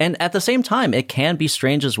strange. And at the same time, it can be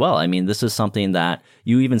strange as well. I mean, this is something that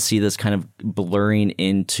you even see this kind of blurring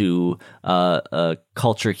into a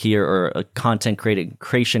culture here, or a content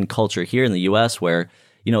creation culture here in the US, where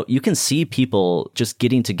you can see people just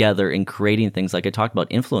getting together and creating things like I talked about,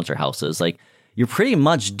 influencer houses. Like, you're pretty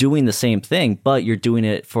much doing the same thing, but you're doing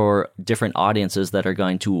it for different audiences that are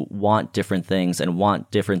going to want different things and want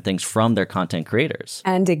different things from their content creators.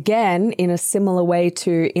 And again, in a similar way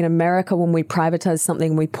to in America, when we privatize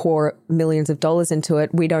something, we pour millions of dollars into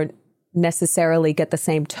it, we don't necessarily get the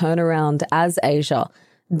same turnaround as Asia.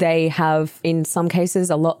 They have, in some cases,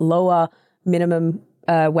 a lot lower minimum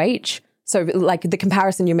wage. So like the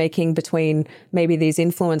comparison you're making between maybe these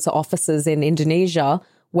influencer offices in Indonesia,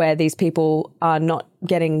 where these people are not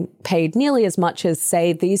getting paid nearly as much as,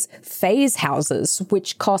 say, these phase houses,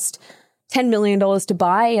 which cost $10 million to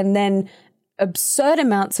buy and then absurd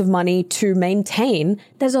amounts of money to maintain.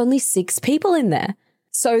 There's only 6 people in there.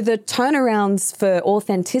 So the turnarounds for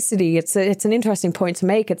authenticity, it's an interesting point to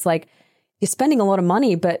make. It's like, you're spending a lot of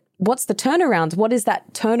money, but what's the turnaround? What is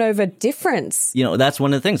that turnover difference? You know, that's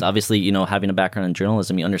one of the things. Obviously, you know, having a background in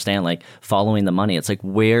journalism, you understand like following the money. It's like,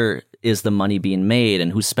 where is the money being made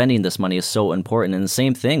and who's spending this money is so important. And the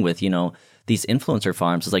same thing with, you know, these influencer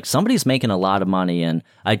farms is like somebody's making a lot of money. And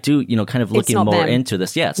I do, you know, kind of looking more into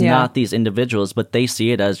this. Yeah, it's not these individuals, but they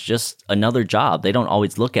see it as just another job. They don't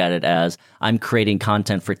always look at it as I'm creating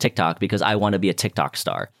content for TikTok because I want to be a TikTok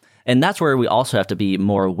star. And that's where we also have to be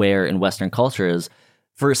more aware in Western culture is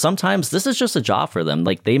for sometimes this is just a job for them.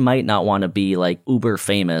 Like they might not want to be like uber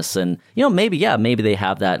famous and, you know, maybe they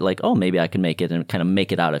have that like, oh, maybe I can make it and kind of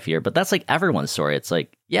make it out of here. But that's like everyone's story. It's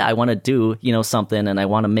like, yeah, I want to do, you know, something and I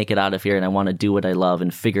want to make it out of here and I want to do what I love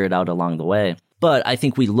and figure it out along the way. But I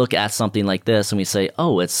think we look at something like this and we say,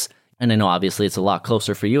 oh, and I know obviously it's a lot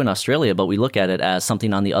closer for you in Australia, but we look at it as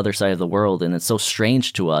something on the other side of the world and it's so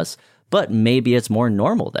strange to us. But maybe it's more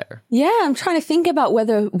normal there. Yeah, I'm trying to think about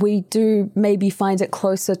whether we do maybe find it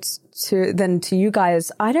closer than to you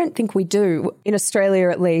guys. I don't think we do. In Australia,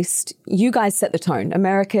 at least, you guys set the tone.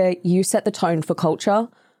 America, you set the tone for culture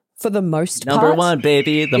for the most part. Number one,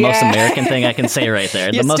 baby. The most American thing I can say right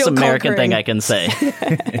there. The most American thing I can say.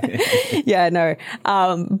 Yeah, no.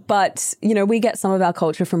 But, you know, we get some of our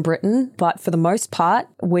culture from Britain. But for the most part,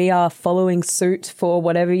 we are following suit for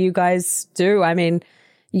whatever you guys do. I mean,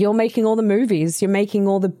 you're making all the movies. You're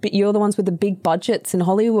the ones with the big budgets in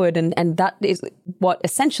Hollywood. And that is what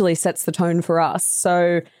essentially sets the tone for us.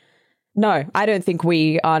 So no, I don't think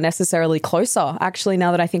we are necessarily closer. Actually,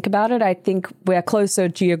 now that I think about it, I think we're closer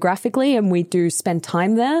geographically and we do spend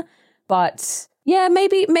time there. But yeah,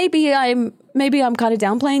 maybe I'm kind of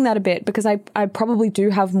downplaying that a bit because I probably do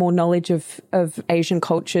have more knowledge of Asian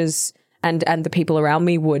cultures and the people around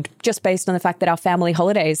me would, just based on the fact that our family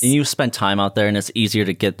holidays. And you spent time out there and it's easier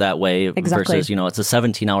to get that way versus, you know, it's a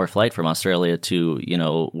 17-hour flight from Australia to, you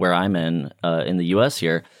know, where I'm in the US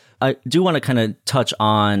here. I do want to kind of touch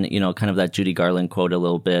on, you know, kind of that Judy Garland quote a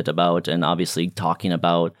little bit about, and obviously talking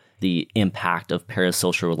about the impact of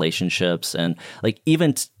parasocial relationships. And like,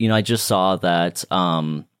 even, you know, I just saw that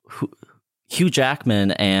Hugh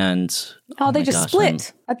Jackman and... Oh, they just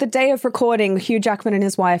split. At the day of recording, Hugh Jackman and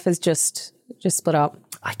his wife has just split up.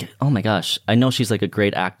 Oh my gosh. I know she's like a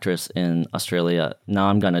great actress in Australia. Now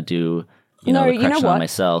I'm going to do... the correction on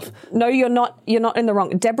myself. No, you're not in the wrong.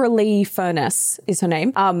 Deborah Lee Furness is her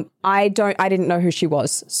name. I didn't know who she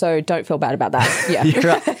was, so don't feel bad about that.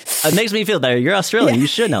 Yeah. It makes me feel better. You're Australian. Yeah. You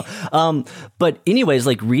should know. But anyways,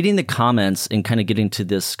 like reading the comments and kind of getting to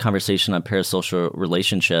this conversation on parasocial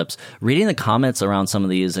relationships, reading the comments around some of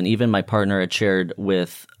these, and even my partner had shared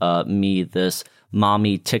with me this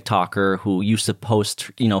mommy TikToker who used to post,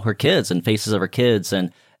 you know, her kids and faces of her kids,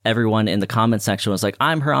 and everyone in the comment section was like,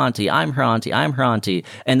 I'm her auntie, I'm her auntie, I'm her auntie.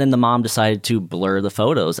 And then the mom decided to blur the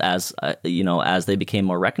photos as, as they became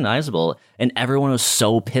more recognizable. And everyone was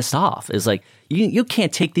so pissed off. It's like, you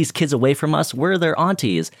can't take these kids away from us. We're their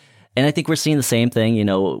aunties. And I think we're seeing the same thing, you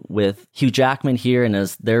know, with Hugh Jackman here. And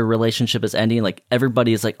as their relationship is ending, like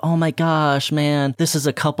everybody is like, oh my gosh, man, this is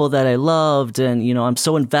a couple that I loved. And, you know, I'm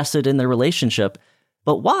so invested in their relationship.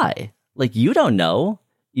 But why? Like, you don't know.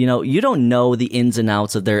 You know, you don't know the ins and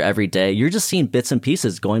outs of their everyday. You're just seeing bits and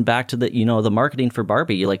pieces. Going back to the, you know, the marketing for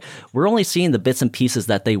Barbie, you're like, we're only seeing the bits and pieces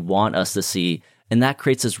that they want us to see. And that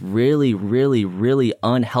creates this really, really, really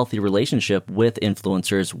unhealthy relationship with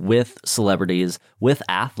influencers, with celebrities, with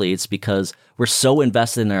athletes, because we're so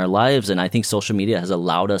invested in their lives. And I think social media has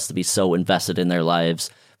allowed us to be so invested in their lives.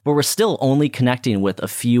 But we're still only connecting with a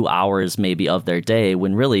few hours maybe of their day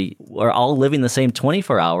when really we're all living the same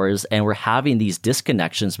 24 hours and we're having these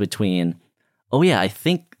disconnections between, oh yeah, I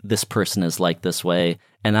think this person is like this way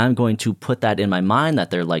and I'm going to put that in my mind that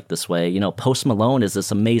they're like this way. You know, Post Malone is this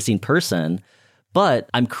amazing person, but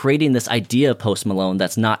I'm creating this idea of Post Malone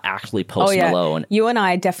that's not actually Post Malone. You and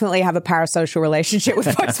I definitely have a parasocial relationship with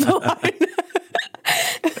Post Malone.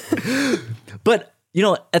 But you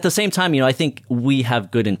know, at the same time, you know, I think we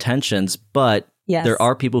have good intentions, but there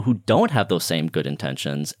are people who don't have those same good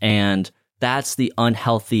intentions. And that's the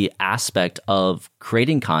unhealthy aspect of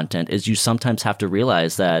creating content is you sometimes have to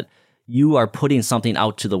realize that you are putting something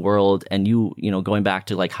out to the world and you know, going back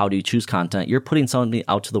to like, how do you choose content? You're putting something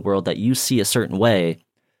out to the world that you see a certain way.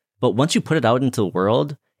 But once you put it out into the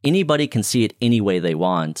world, anybody can see it any way they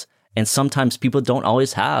want. And sometimes people don't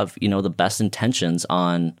always have, you know, the best intentions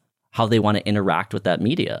on how they want to interact with that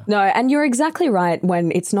media. No, and you're exactly right when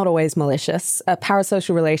it's not always malicious. A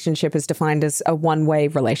parasocial relationship is defined as a one-way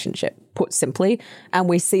relationship, put simply. And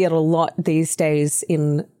we see it a lot these days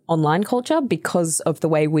in online culture because of the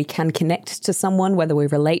way we can connect to someone, whether we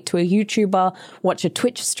relate to a YouTuber, watch a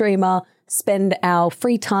Twitch streamer, spend our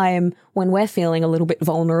free time when we're feeling a little bit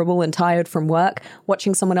vulnerable and tired from work,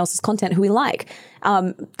 watching someone else's content who we like.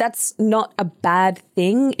 That's not a bad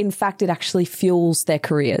thing. In fact, it actually fuels their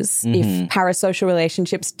careers. If parasocial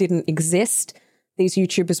relationships didn't exist, these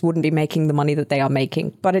YouTubers wouldn't be making the money that they are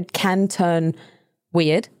making. But it can turn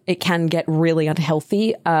weird. It can get really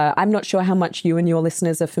unhealthy. I'm not sure how much you and your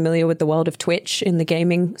listeners are familiar with the world of Twitch in the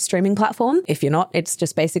gaming streaming platform. If you're not, it's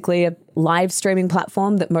just basically a live streaming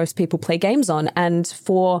platform that most people play games on. And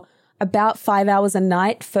for about 5 hours a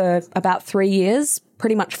night for about 3 years,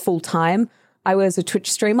 pretty much full time, I was a Twitch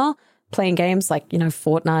streamer playing games like,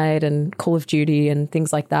 Fortnite and Call of Duty and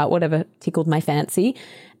things like that, whatever tickled my fancy.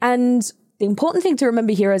 And the important thing to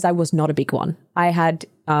remember here is I was not a big one. I had,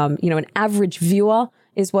 an average viewer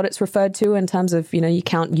is what it's referred to in terms of, you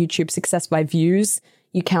count YouTube success by views.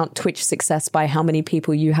 You count Twitch success by how many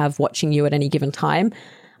people you have watching you at any given time.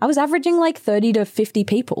 I was averaging like 30 to 50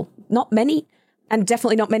 people. Not many. And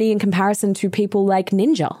definitely not many in comparison to people like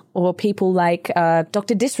Ninja or people like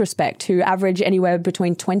Dr. Disrespect, who average anywhere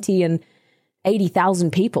between 20 and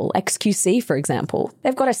 80,000 people. XQC, for example.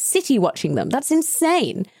 They've got a city watching them. That's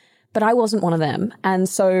insane. But I wasn't one of them. And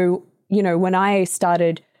so, when I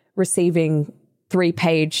started receiving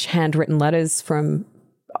 3-page handwritten letters from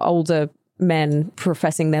older men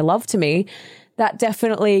professing their love to me, that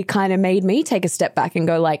definitely kind of made me take a step back and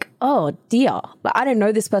go like, oh dear, I don't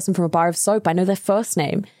know this person from a bar of soap. I know their first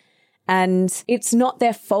name. And it's not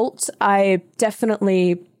their fault. I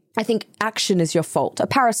think action is your fault. A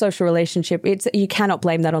parasocial relationship, you cannot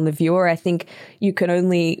blame that on the viewer. I think you can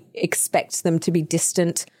only expect them to be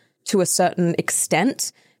distant to a certain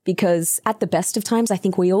extent, because at the best of times, I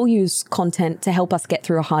think we all use content to help us get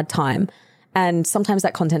through a hard time. And sometimes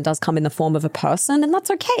that content does come in the form of a person, and that's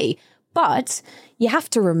okay. But you have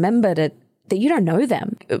to remember that you don't know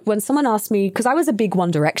them. When someone asked me, because I was a big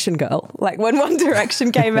One Direction girl, like when One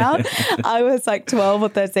Direction came out, I was like 12 or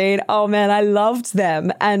 13. Oh man, I loved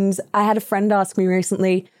them. And I had a friend ask me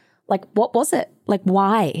recently, like, what was it? Like,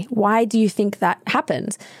 why? Why do you think that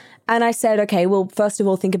happened? And I said, okay, well, first of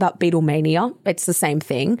all, think about Beatlemania. It's the same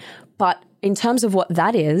thing. But in terms of what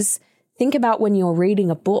that is, think about when you're reading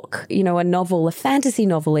a book, a novel, a fantasy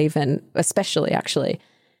novel even, especially actually,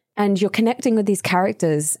 and you're connecting with these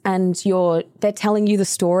characters and they're telling you the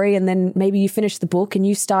story, and then maybe you finish the book and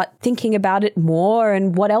you start thinking about it more,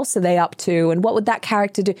 and what else are they up to, and what would that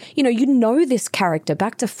character do? You know this character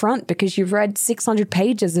back to front because you've read 600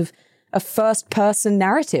 pages of a first-person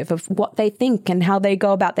narrative of what they think and how they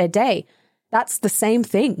go about their day. That's the same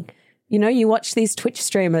thing. You watch these Twitch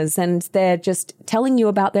streamers and they're just telling you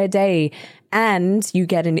about their day, and you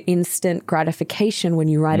get an instant gratification when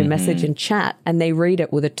you write a message in chat and they read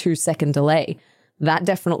it with a 2-second delay. That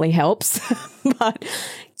definitely helps. But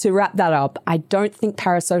to wrap that up, I don't think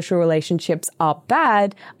parasocial relationships are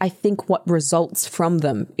bad. I think what results from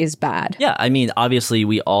them is bad. Yeah, I mean, obviously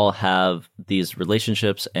we all have these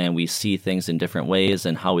relationships and we see things in different ways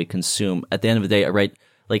and how we consume. At the end of the day, right?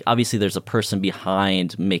 Like, obviously there's a person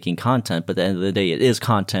behind making content, but at the end of the day, it is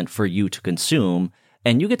content for you to consume.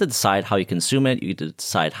 And you get to decide how you consume it. You get to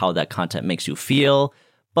decide how that content makes you feel.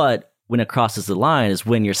 But when it crosses the line is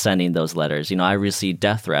when you're sending those letters. I receive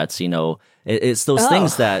death threats. It's those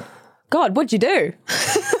things that... God, what'd you do?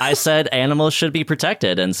 I said animals should be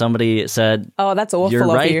protected, and somebody said, "Oh, that's awful. You're of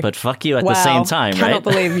right, you. But fuck you at the same time." Cannot right?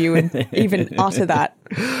 believe you would even utter that.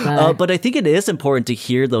 No. But I think it is important to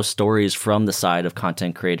hear those stories from the side of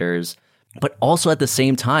content creators, but also at the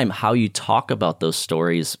same time, how you talk about those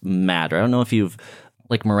stories matter. I don't know if you've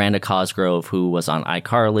like Miranda Cosgrove, who was on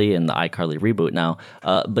iCarly and the iCarly reboot now,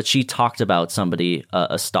 but she talked about somebody,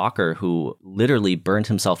 a stalker, who literally burned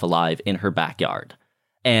himself alive in her backyard.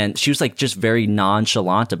 And she was like just very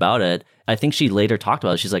nonchalant about it. I think she later talked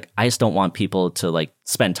about it. She's like, I just don't want people to like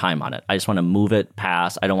spend time on it. I just want to move it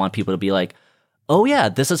past. I don't want people to be like, oh yeah,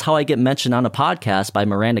 this is how I get mentioned on a podcast by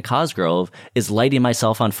Miranda Cosgrove, is lighting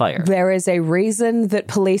myself on fire. There is a reason that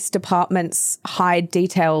police departments hide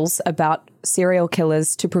details about serial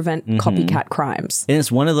killers to prevent copycat crimes. And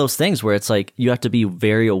it's one of those things where it's like, you have to be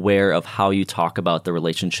very aware of how you talk about the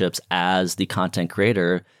relationships as the content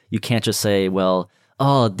creator. You can't just say, well,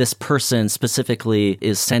 oh, this person specifically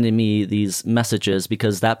is sending me these messages,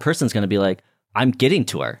 because that person's going to be like, I'm getting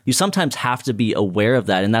to her. You sometimes have to be aware of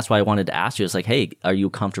that. And that's why I wanted to ask you, it's like, hey, are you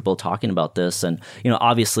comfortable talking about this? And,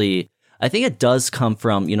 obviously, I think it does come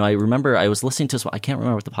from, I remember I was listening to, I can't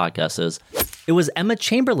remember what the podcast is. It was Emma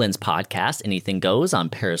Chamberlain's podcast, Anything Goes, on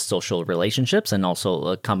parasocial relationships, and also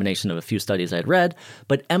a combination of a few studies I'd read.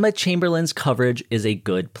 But Emma Chamberlain's coverage is a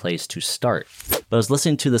good place to start. But I was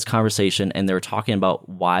listening to this conversation, and they were talking about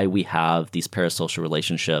why we have these parasocial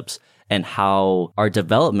relationships. and how our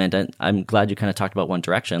development, and I'm glad you kind of talked about One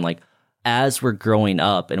Direction, like as we're growing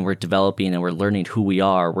up and we're developing and we're learning who we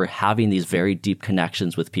are, we're having these very deep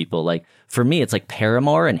connections with people. Like for me, it's like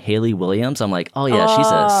Paramore and Hayley Williams. I'm like, oh yeah, she's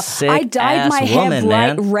a sick I dyed my woman, hair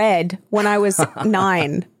bright man. red when I was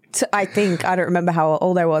 9. I think, I don't remember how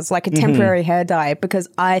old I was, like a temporary hair dye, because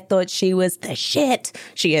I thought she was the shit.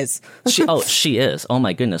 She is. She is. Oh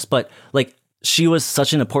my goodness. But like, she was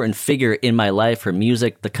such an important figure in my life. Her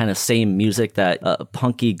music, the kind of same music that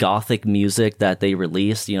punky gothic music that they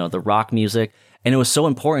released, you know, the rock music. And it was so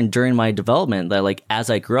important during my development that like,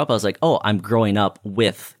 as I grew up, I was like, oh, I'm growing up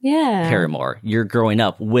with Paramore. You're growing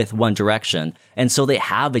up with One Direction. And so they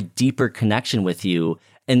have a deeper connection with you.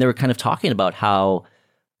 And they were kind of talking about how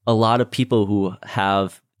a lot of people who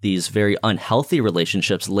have these very unhealthy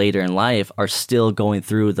relationships later in life are still going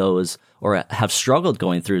through those, or have struggled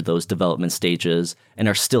going through those development stages and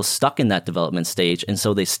are still stuck in that development stage. And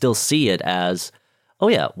so they still see it as, oh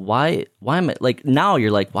yeah, why am I, like, now you're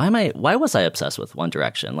like, why was I obsessed with One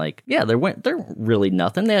Direction? Like, yeah, they're really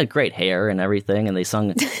nothing. They had great hair and everything, and they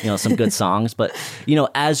sung, you know, some good songs. But, you know,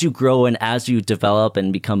 as you grow and as you develop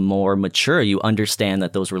and become more mature, you understand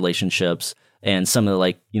that those relationships and some of the,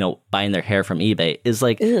 like, you know, buying their hair from eBay is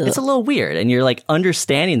like, it's a little weird. And you're like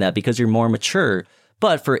understanding that because you're more mature.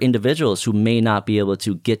 But for individuals who may not be able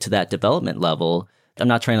to get to that development level, I'm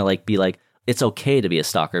not trying to like be like, it's okay to be a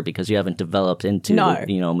stalker because you haven't developed into,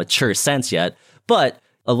 you know, mature sense yet. But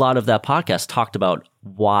a lot of that podcast talked about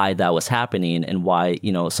why that was happening and why,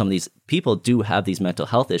 you know, some of these people do have these mental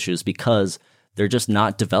health issues because they're just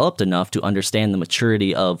not developed enough to understand the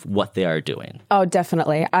maturity of what they are doing. Oh,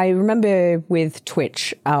 definitely. I remember with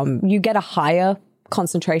Twitch, you get a higher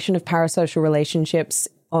concentration of parasocial relationships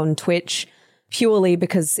on Twitch purely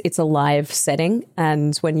because it's a live setting.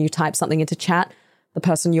 And when you type something into chat, the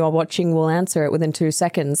person you are watching will answer it within 2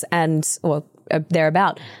 seconds or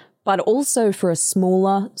thereabout. But also for a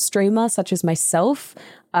smaller streamer such as myself,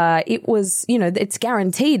 it was, you know, it's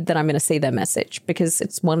guaranteed that I'm going to see their message because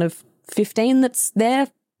it's one of 15 that's there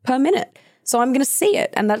per minute. So I'm going to see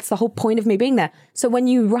it. And that's the whole point of me being there. So when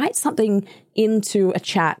you write something into a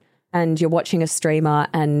chat and you're watching a streamer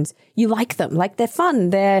and you like them, like they're fun,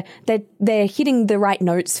 they're hitting the right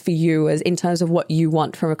notes for you as in terms of what you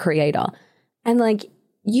want from a creator. And like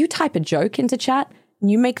you type a joke into chat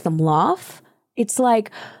and you make them laugh. It's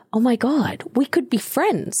like, oh my God, we could be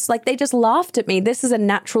friends. Like they just laughed at me. This is a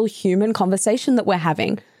natural human conversation that we're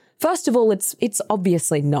having. First of all, it's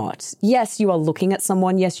obviously not. Yes, you are looking at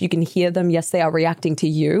someone. Yes, you can hear them. Yes, they are reacting to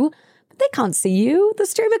you. But they can't see you. The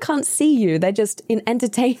streamer can't see you. They're just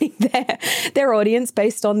entertaining their audience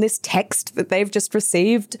based on this text that they've just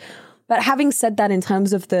received. But having said that, in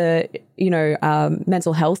terms of the, you know,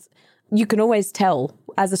 mental health, you can always tell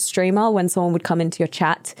as a streamer when someone would come into your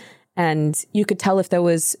chat and you could tell if there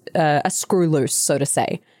was a screw loose, so to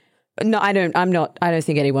say. No, I don't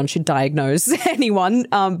think anyone should diagnose anyone.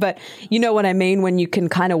 But you know what I mean? When you can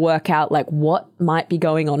kind of work out like what might be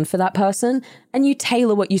going on for that person and you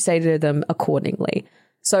tailor what you say to them accordingly.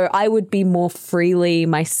 So I would be more freely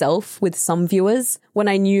myself with some viewers when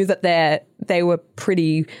I knew that they were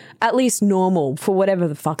pretty, at least normal for whatever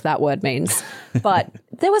the fuck that word means. But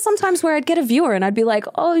there were some times where I'd get a viewer and I'd be like,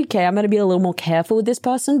 oh, okay, I'm going to be a little more careful with this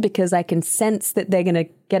person because I can sense that they're going to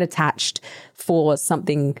get attached for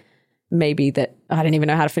something maybe that I don't even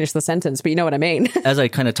know how to finish the sentence, but you know what I mean. As I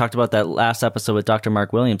kind of talked about that last episode with Dr.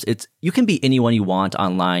 Mark Williams, you can be anyone you want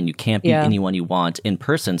online. You can't be anyone you want in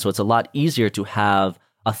person. So it's a lot easier to have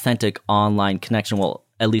authentic online connection. Well,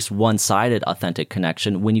 at least one-sided authentic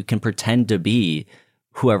connection when you can pretend to be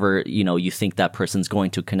whoever, you know, you think that person's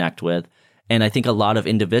going to connect with. And I think a lot of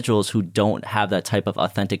individuals who don't have that type of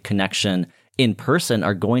authentic connection in person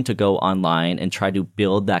are going to go online and try to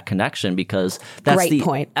build that connection because that's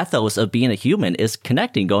the ethos of being a human is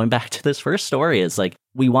connecting. Going back to this first story, is like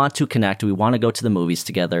we want to connect, we want to go to the movies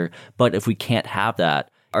together, but if we can't have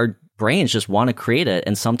that, our brains just want to create it,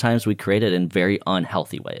 and sometimes we create it in very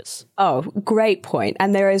unhealthy ways. Oh, great point.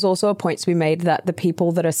 And there is also a point to be made that the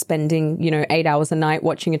people that are spending, 8 hours a night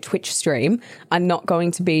watching a Twitch stream are not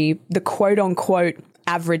going to be the quote-unquote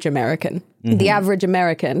average American. Mm-hmm. The average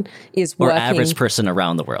American is working... Or average person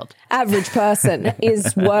around the world. Average person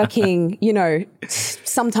is working,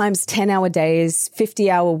 sometimes 10-hour days,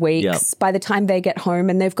 50-hour weeks. Yep. By the time they get home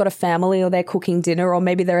and they've got a family or they're cooking dinner or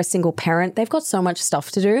maybe they're a single parent, they've got so much stuff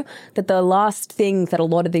to do that the last thing that a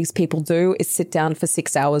lot of these people do is sit down for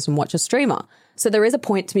 6 hours and watch a streamer. So there is a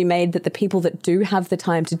point to be made that the people that do have the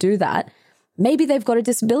time to do that, maybe they've got a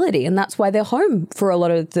disability and that's why they're home for a lot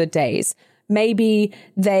of the days. Maybe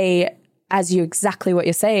they as you exactly what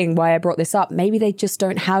you're saying, why I brought this up, maybe they just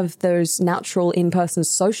don't have those natural in-person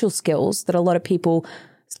social skills that a lot of people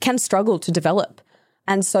can struggle to develop.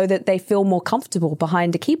 And so that they feel more comfortable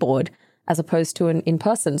behind a keyboard as opposed to in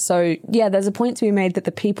person. So yeah, there's a point to be made that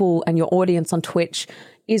the people and your audience on Twitch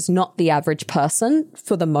is not the average person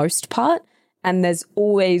for the most part. And there's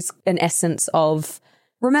always an essence of,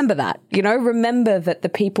 remember that, remember that the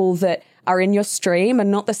people that are in your stream are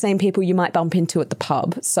not the same people you might bump into at the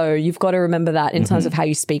pub. So you've got to remember that in terms of how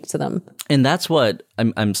you speak to them. And that's what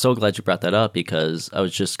I'm so glad you brought that up, because I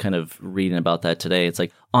was just kind of reading about that today. It's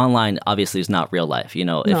like online obviously is not real life. If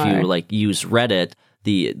you like use Reddit,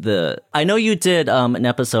 I know you did an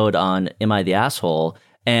episode on Am I the Asshole?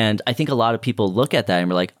 And I think a lot of people look at that and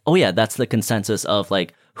we're like, oh yeah, that's the consensus of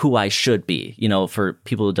like who I should be. For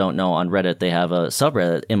people who don't know, on Reddit, they have a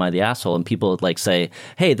subreddit, Am I the Asshole? And people like say,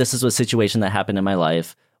 hey, this is a situation that happened in my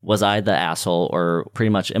life. Was I the asshole? Or pretty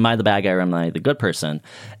much, am I the bad guy or am I the good person?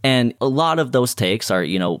 And a lot of those takes are,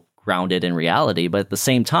 grounded in reality. But at the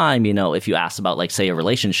same time, if you ask about like, say, a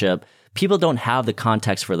relationship, people don't have the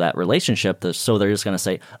context for that relationship, so they're just going to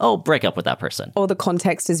say, oh, break up with that person. Or the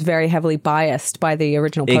context is very heavily biased by the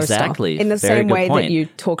original poster. Exactly. In the Very same good way point. that you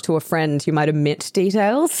talk to a friend, you might omit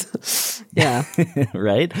details. Yeah.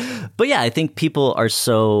 Right? But yeah, I think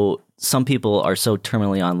some people are so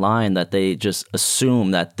terminally online that they just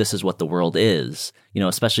assume that this is what the world is,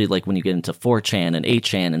 especially like when you get into 4chan and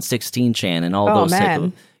 8chan and 16chan and all those type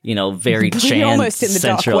of, very Chan almost in the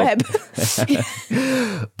central. dark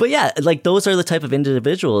web. But yeah, like those are the type of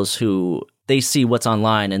individuals who they see what's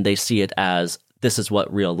online and they see it as this is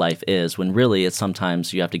what real life is, when really it's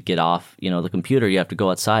sometimes you have to get off, the computer, you have to go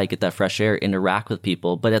outside, get that fresh air, interact with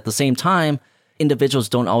people. But at the same time, individuals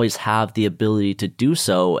don't always have the ability to do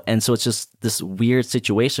so. And so it's just this weird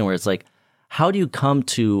situation where it's like, how do you come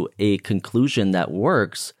to a conclusion that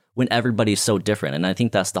works when everybody's so different? And I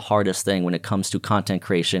think that's the hardest thing when it comes to content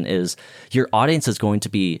creation, is your audience is going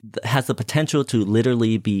to has the potential to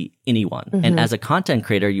literally be anyone. And as a content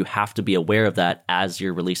creator, you have to be aware of that as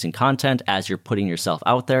you're releasing content, as you're putting yourself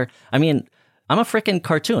out there. I mean, I'm a freaking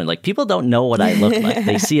cartoon. Like, people don't know what I look like.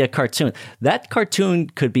 They see a cartoon. That cartoon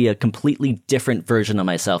could be a completely different version of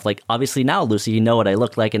myself. Like, obviously now, Lucy, you know what I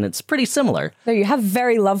look like, and it's pretty similar. No, you have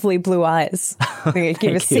very lovely blue eyes. I'm going to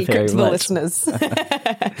give a secret to the listeners.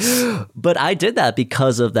 But I did that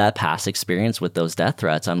because of that past experience with those death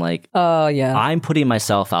threats. I'm like, oh, yeah. I'm putting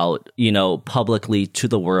myself out, publicly to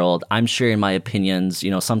the world. I'm sharing my opinions.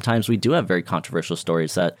 Sometimes we do have very controversial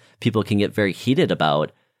stories that people can get very heated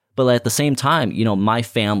about. But at the same time, my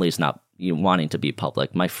family's not wanting to be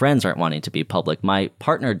public. My friends aren't wanting to be public. My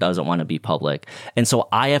partner doesn't want to be public. And so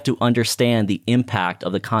I have to understand the impact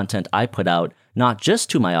of the content I put out, not just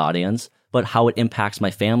to my audience, but how it impacts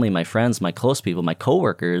my family, my friends, my close people, my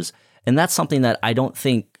coworkers. And that's something that I don't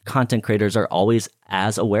think content creators are always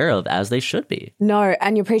as aware of as they should be. No,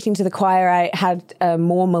 and you're preaching to the choir. I had a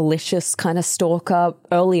more malicious kind of stalker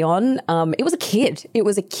early on. It was a kid. It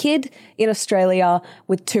was a kid in Australia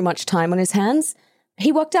with too much time on his hands.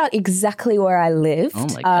 He worked out exactly where I lived. Oh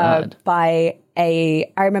my God. I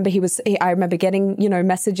remember getting,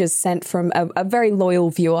 messages sent from a very loyal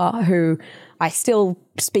viewer who I still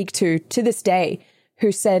speak to this day,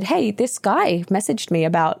 who said, hey, this guy messaged me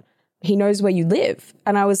about he knows where you live.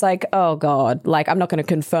 And I was like, oh God, like, I'm not going to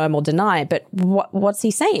confirm or deny, but what's he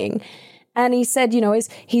saying? And he said,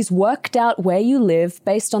 he's worked out where you live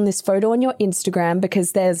based on this photo on your Instagram,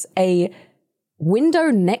 because there's a window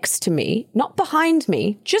next to me, not behind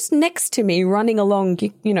me, just next to me, running along,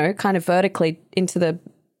 kind of vertically into the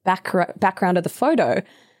background of the photo.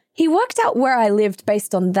 He worked out where I lived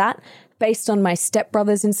based on that, based on my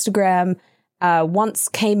stepbrother's Instagram. Once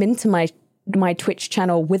came into my Twitch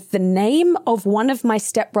channel with the name of one of my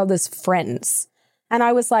stepbrother's friends. And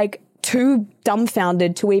I was like too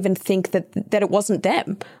dumbfounded to even think that it wasn't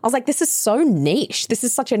them. I was like, this is so niche. This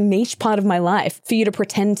is such a niche part of my life for you to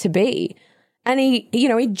pretend to be. And he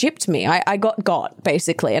gypped me. I got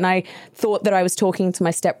basically. And I thought that I was talking to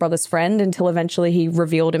my stepbrother's friend until eventually he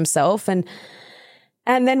revealed himself. And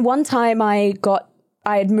then one time I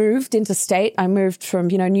had moved interstate. I moved from,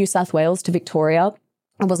 New South Wales to Victoria.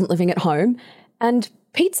 I wasn't living at home, and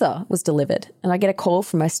pizza was delivered. And I get a call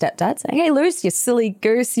from my stepdad saying, hey, Luce, you silly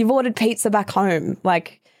goose, you've ordered pizza back home.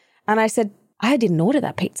 And I said, I didn't order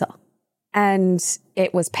that pizza. And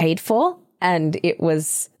it was paid for, and it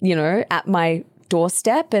was, at my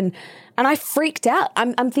doorstep. And I freaked out.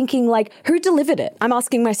 I'm thinking, like, who delivered it? I'm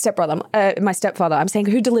asking my stepfather. I'm saying,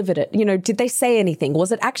 who delivered it? Did they say anything?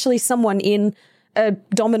 Was it actually someone in a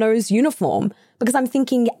Domino's uniform? Because I'm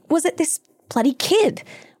thinking, was it this bloody kid?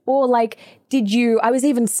 Or like, I was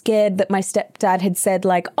even scared that my stepdad had said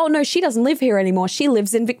like, oh no, she doesn't live here anymore. She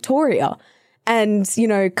lives in Victoria. And,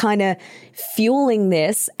 kind of fueling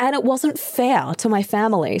this. And it wasn't fair to my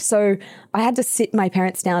family. So I had to sit my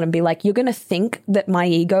parents down and be like, you're going to think that my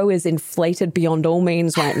ego is inflated beyond all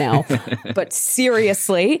means right now. But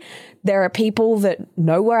seriously, there are people that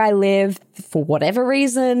know where I live for whatever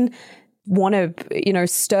reason, want to,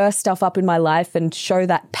 stir stuff up in my life and show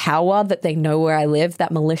that power that they know where I live,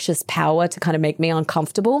 that malicious power to kind of make me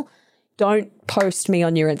uncomfortable. Don't post me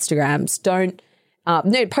on your Instagrams. Don't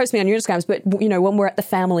post me on your Instagrams, but, when we're at the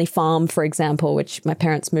family farm, for example, which my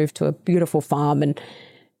parents moved to a beautiful farm, and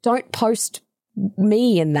don't post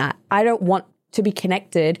me in that. I don't want to be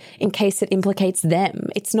connected in case it implicates them.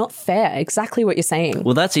 It's not fair. Exactly what you're saying.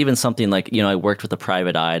 Well, that's even something like, I worked with a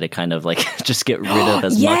private eye to kind of like just get rid of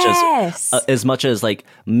as much as like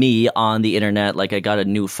me on the internet. Like I got a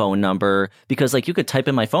new phone number because like you could type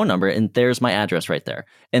in my phone number and there's my address right there.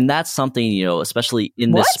 And that's something, especially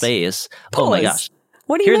in this space. Pause. Oh my gosh.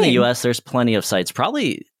 What do you mean? Here in the US, there's plenty of sites,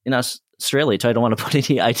 probably in Australia too. I don't want to put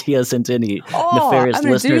any ideas into any nefarious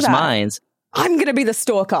listeners' minds. I'm going to be the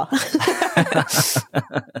stalker.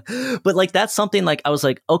 But like, that's something like, I was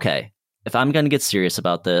like, okay, if I'm going to get serious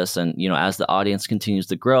about this and, as the audience continues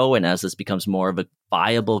to grow and as this becomes more of a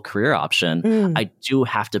viable career option, I do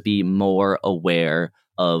have to be more aware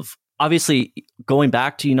of, obviously, going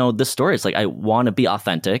back to, this story. It's like, I want to be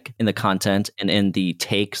authentic in the content and in the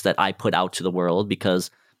takes that I put out to the world,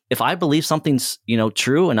 because if I believe something's,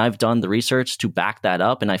 true and I've done the research to back that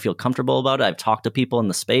up and I feel comfortable about it, I've talked to people in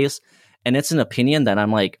the space, and it's an opinion that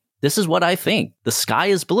I'm like, this is what I think. The sky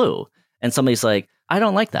is blue. And somebody's like, I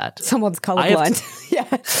don't like that. Someone's colorblind.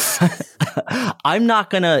 Yeah. I'm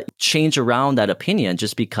not going to change around that opinion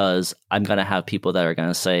just because I'm going to have people that are going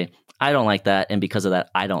to say, I don't like that. And because of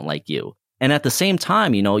that, I don't like you. And at the same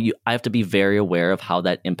time, I have to be very aware of how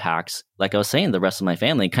that impacts, like I was saying, the rest of my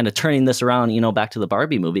family, kind of turning this around, back to the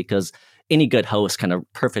Barbie movie, because any good host kind of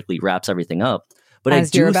perfectly wraps everything up. But I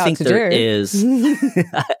do think there is,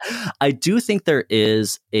 I do think there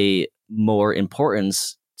is a more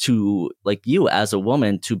importance to like you as a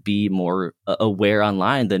woman to be more aware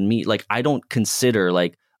online than me. Like, I don't consider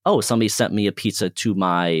like, oh, somebody sent me a pizza to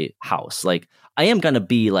my house. Like, I am going to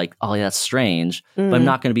be like, oh, yeah, that's strange, but I'm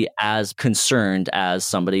not going to be as concerned as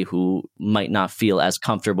somebody who might not feel as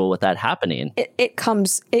comfortable with that happening. It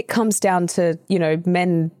comes down to,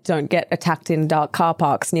 men don't get attacked in dark car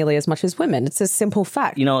parks nearly as much as women. It's a simple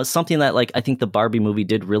fact. It's something that like I think the Barbie movie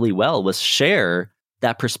did really well was share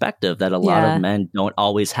that perspective that a lot of men don't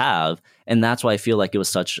always have. And that's why I feel like it was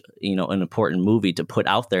such, an important movie to put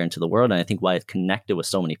out there into the world. And I think why it connected with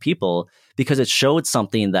so many people, because it showed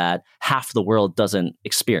something that half the world doesn't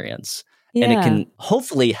experience. Yeah. And it can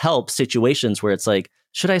hopefully help situations where it's like,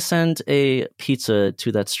 should I send a pizza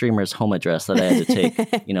to that streamer's home address that I had to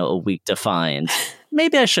take, a week to find?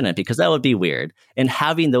 Maybe I shouldn't, because that would be weird. And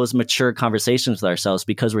having those mature conversations with ourselves,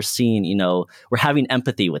 because we're seeing, we're having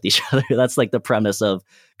empathy with each other. That's like the premise of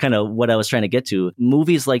kind of what I was trying to get to.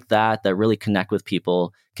 Movies like that really connect with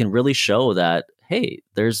people can really show that, hey,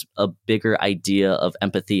 there's a bigger idea of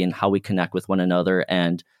empathy and how we connect with one another.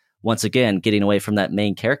 And once again, getting away from that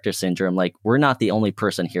main character syndrome, like we're not the only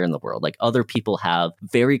person here in the world. Like other people have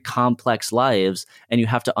very complex lives, and you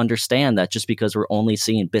have to understand that just because we're only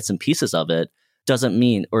seeing bits and pieces of it doesn't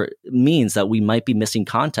mean, or means that we might be missing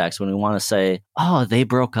context when we want to say, oh, they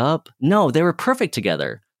broke up. No, they were perfect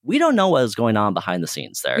together. We don't know what is going on behind the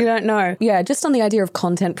scenes there. You don't know. Yeah, just on the idea of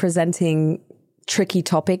content presenting tricky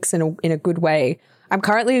topics in a good way. I'm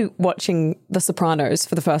currently watching The Sopranos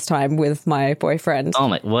for the first time with my boyfriend. Oh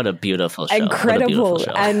my, what a beautiful show. Incredible. Beautiful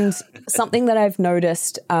show. And something that I've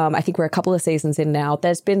noticed, I think we're a couple of seasons in now,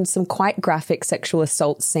 there's been some quite graphic sexual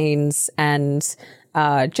assault scenes, and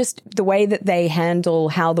just the way that they handle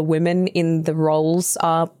how the women in the roles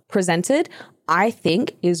are presented, I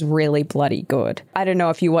think is really bloody good. I don't know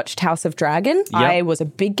if you watched House of Dragon. Yep. I was a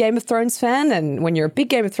big Game of Thrones fan, and when you're a big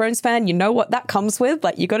Game of Thrones fan, you know what that comes with.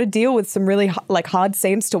 Like, you got to deal with some really hard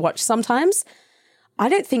scenes to watch sometimes. I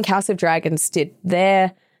don't think House of Dragons did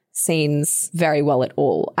their scenes very well at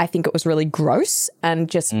all. I think it was really gross, and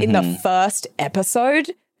just in the first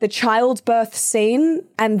episode, the childbirth scene,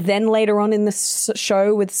 and then later on in the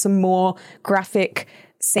show with some more graphic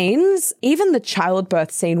scenes, even the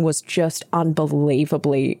childbirth scene was just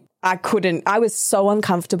unbelievably, I was so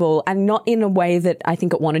uncomfortable, and not in a way that I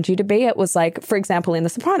think it wanted you to be. It was like, for example, in The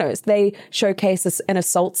Sopranos, they showcase an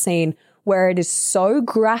assault scene where it is so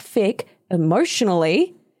graphic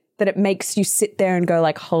emotionally that it makes you sit there and go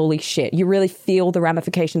like, holy shit, you really feel the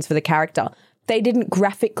ramifications for the character. They didn't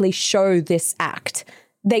graphically show this act.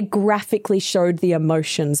 they graphically showed the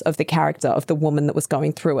emotions of the character, of the woman that was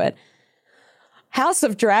going through it. House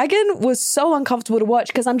of Dragon was so uncomfortable to watch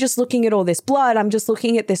because I'm just looking at all this blood. I'm just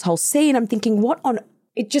looking at this whole scene. I'm thinking,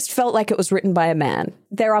 it just felt like it was written by a man.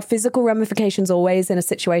 There are physical ramifications always in a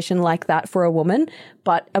situation like that for a woman,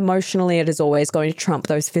 but emotionally it is always going to trump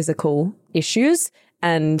those physical issues.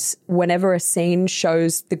 And whenever a scene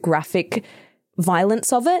shows the graphic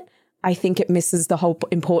violence of it, I think it misses the whole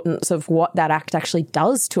importance of what that act actually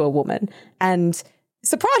does to a woman. And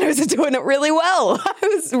Sopranos are doing it really well. I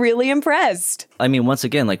was really impressed. I mean, once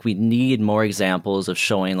again, like, we need more examples of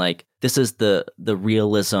showing, like, this is the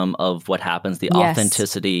realism of what happens, the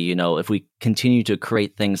authenticity. You know, if we continue to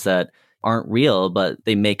create things that aren't real, but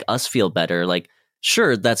they make us feel better, like,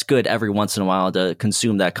 sure, that's good every once in a while to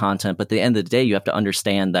consume that content. But at the end of the day, you have to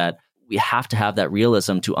understand that we have to have that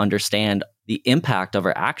realism to understand the impact of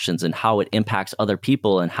our actions and how it impacts other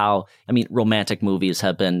people, and how, I mean, romantic movies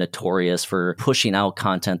have been notorious for pushing out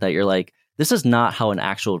content that you're like, this is not how an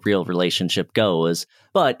actual real relationship goes.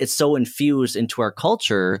 But it's so infused into our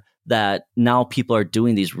culture that now people are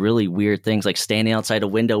doing these really weird things, like standing outside a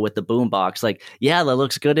window with the boombox. Like, yeah, that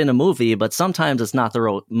looks good in a movie, but sometimes it's not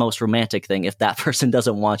the most romantic thing if that person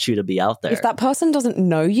doesn't want you to be out there. If that person doesn't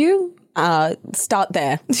know you, start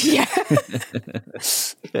there. Yeah.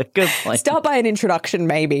 Good point. Start by an introduction,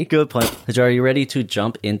 maybe. Good point. Hajar, are you ready to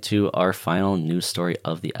jump into our final news story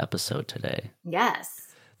of the episode today?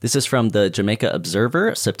 Yes. This is from the Jamaica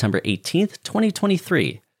Observer, September 18th,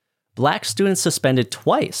 2023. Black students suspended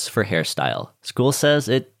twice for hairstyle. School says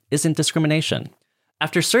it isn't discrimination.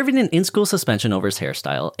 After serving an in-school suspension over his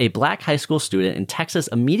hairstyle, a black high school student in Texas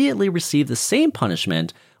immediately received the same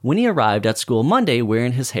punishment when he arrived at school Monday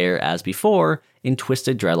wearing his hair as before in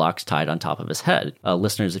twisted dreadlocks tied on top of his head.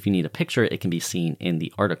 Listeners, if you need a picture, it can be seen in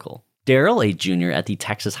the article. Daryl, a junior at the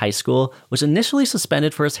Texas high school, was initially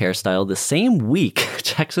suspended for his hairstyle the same week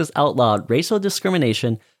Texas outlawed racial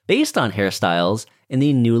discrimination based on hairstyles in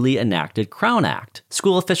the newly enacted Crown Act.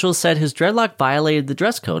 School officials said his dreadlock violated the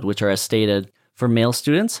dress code, which are as stated: for male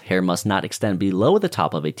students, hair must not extend below the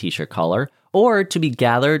top of a t-shirt collar, or to be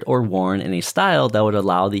gathered or worn in a style that would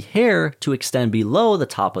allow the hair to extend below the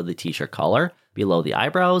top of the t-shirt collar, below the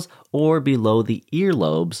eyebrows, or below the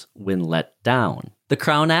earlobes when let down. The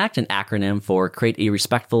Crown Act, an acronym for Create a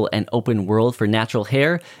Respectful and Open World for Natural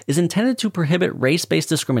Hair, is intended to prohibit race-based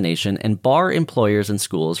discrimination and bar employers and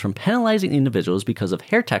schools from penalizing individuals because of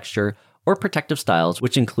hair texture or protective styles,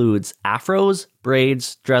 which includes afros,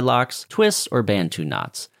 braids, dreadlocks, twists, or Bantu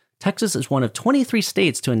knots. Texas is one of 23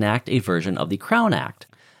 states to enact a version of the Crown Act.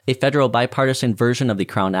 A federal bipartisan version of the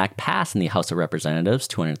Crown Act passed in the House of Representatives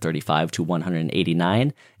 235 to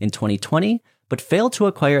 189 in 2020, but failed to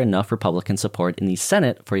acquire enough Republican support in the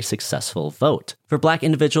Senate for a successful vote. For Black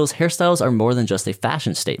individuals, hairstyles are more than just a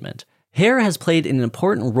fashion statement. Hair has played an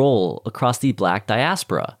important role across the Black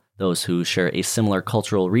diaspora, those who share a similar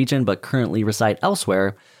cultural region but currently reside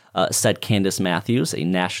elsewhere, said Candace Matthews, a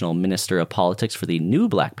national minister of politics for the New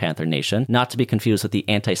Black Panther Nation, not to be confused with the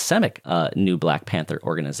anti-Semitic New Black Panther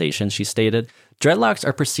organization. She stated, "Dreadlocks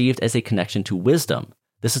are perceived as a connection to wisdom.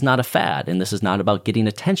 This is not a fad, and this is not about getting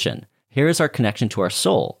attention. Here is our connection to our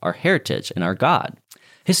soul, our heritage, and our God."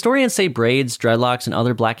 Historians say braids, dreadlocks, and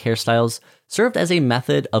other Black hairstyles served as a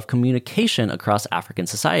method of communication across African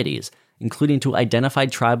societies, including to identify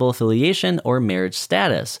tribal affiliation or marriage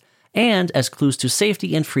status, and as clues to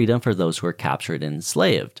safety and freedom for those who were captured and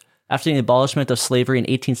enslaved. After the abolishment of slavery in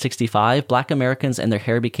 1865, Black Americans and their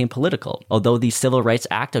hair became political. Although the Civil Rights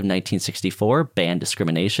Act of 1964 banned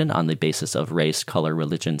discrimination on the basis of race, color,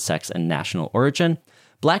 religion, sex, and national origin,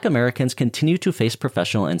 Black Americans continue to face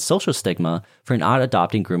professional and social stigma for not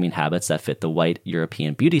adopting grooming habits that fit the white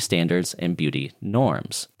European beauty standards and beauty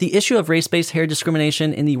norms. The issue of race-based hair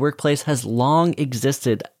discrimination in the workplace has long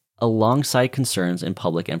existed alongside concerns in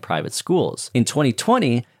public and private schools. In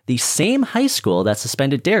 2020, the same high school that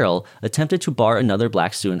suspended Daryl attempted to bar another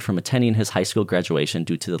Black student from attending his high school graduation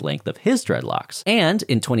due to the length of his dreadlocks. And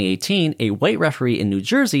in 2018, a white referee in New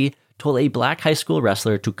Jersey told a Black high school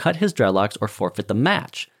wrestler to cut his dreadlocks or forfeit the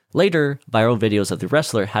match. Later, viral videos of the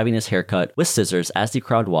wrestler having his hair cut with scissors as the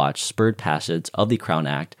crowd watched spurred passage of the Crown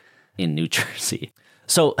Act in New Jersey.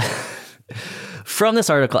 So, from this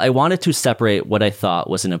article, I wanted to separate what I thought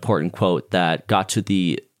was an important quote that got to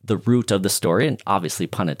the root of the story, and obviously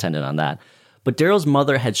pun intended on that. But Daryl's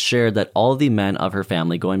mother had shared that all the men of her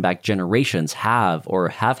family going back generations have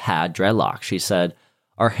had dreadlocks. She said,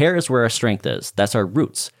 "Our hair is where our strength is. That's our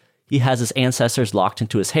roots. He has his ancestors locked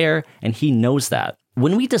into his hair, and he knows that."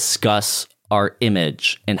 When we discuss our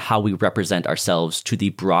image and how we represent ourselves to the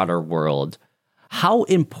broader world, how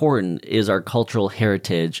important is our cultural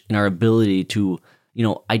heritage and our ability to,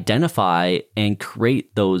 identify and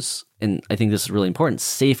create those, and I think this is really important,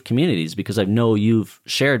 safe communities? Because I know you've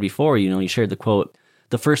shared before, you shared the quote,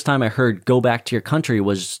 "The first time I heard 'Go back to your country'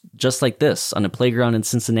 was just like this on a playground in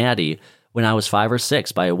Cincinnati when I was 5 or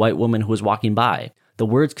 6 by a white woman who was walking by. The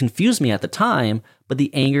words confused me at the time, but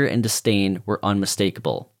the anger and disdain were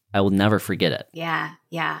unmistakable. I will never forget it." Yeah.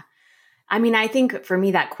 I mean, I think for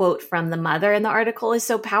me, that quote from the mother in the article is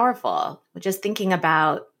so powerful. Just thinking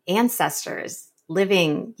about ancestors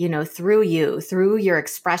living, through you, through your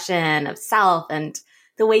expression of self and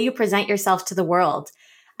the way you present yourself to the world.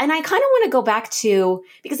 And I kind of want to go back to,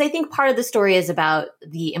 because I think part of the story is about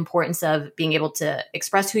the importance of being able to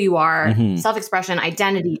express who you are, self-expression,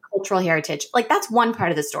 identity, cultural heritage. Like, that's one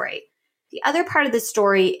part of the story. The other part of the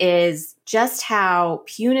story is just how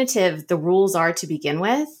punitive the rules are to begin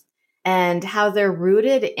with and how they're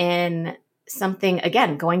rooted in something,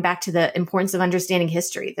 again, going back to the importance of understanding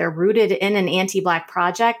history. They're rooted in an anti-Black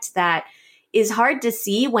project that is hard to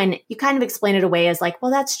see when you kind of explain it away as like,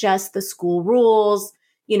 well, that's just the school rules.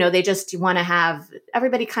 They just want to have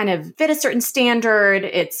everybody kind of fit a certain standard.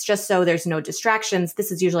 It's just so there's no distractions. This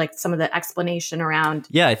is usually like some of the explanation around.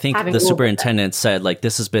 Yeah, I think the superintendent said like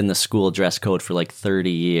this has been the school dress code for like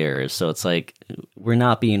 30 years. So it's like, we're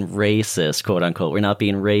not being racist, quote unquote. We're not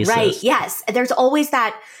being racist. Right. Yes. There's always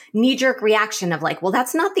that knee-jerk reaction of like, well,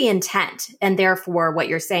 that's not the intent. And therefore what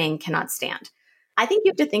you're saying cannot stand. I think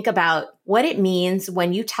you have to think about what it means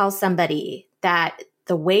when you tell somebody that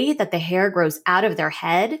the way that the hair grows out of their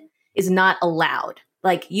head is not allowed.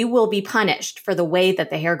 Like, you will be punished for the way that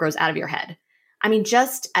the hair grows out of your head. I mean,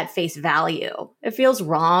 just at face value, it feels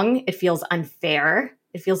wrong. It feels unfair.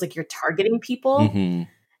 It feels like you're targeting people. Mm-hmm.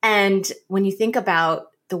 And when you think about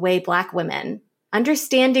the way Black women,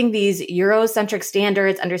 understanding these Eurocentric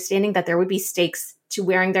standards, understanding that there would be stakes to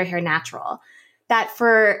wearing their hair natural, that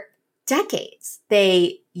for decades,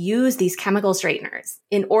 they use these chemical straighteners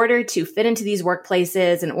in order to fit into these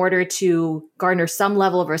workplaces, in order to garner some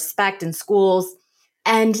level of respect in schools,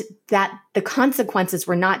 and that the consequences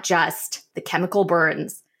were not just the chemical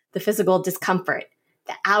burns, the physical discomfort,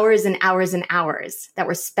 the hours and hours and hours that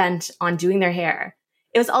were spent on doing their hair.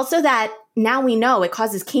 It was also that now we know it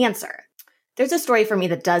causes cancer. There's a story for me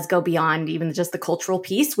that does go beyond even just the cultural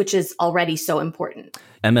piece, which is already so important.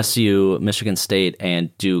 MSU, Michigan State,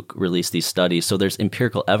 and Duke released these studies. So there's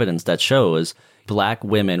empirical evidence that shows Black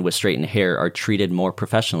women with straightened hair are treated more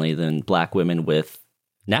professionally than Black women with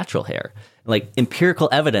natural hair. Like, empirical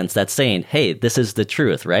evidence that's saying, hey, this is the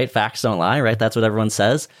truth, right? Facts don't lie, right? That's what everyone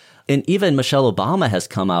says. And even Michelle Obama has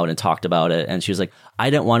come out and talked about it. And she was like,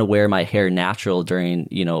 I didn't want to wear my hair natural during,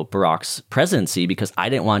 Barack's presidency because I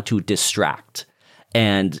didn't want to distract.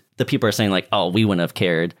 And the people are saying like, oh, we wouldn't have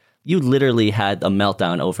cared. You literally had a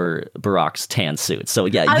meltdown over Barack's tan suit. So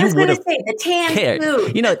yeah, I was you would have say the tan cared.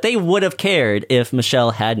 suit. They would have cared if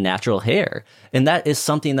Michelle had natural hair. And that is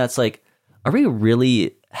something that's like, are we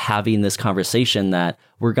really having this conversation that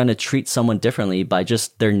we're going to treat someone differently by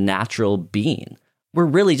just their natural being? We're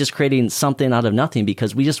really just creating something out of nothing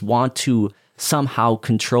because we just want to somehow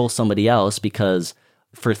control somebody else because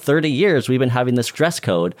for 30 years we've been having this dress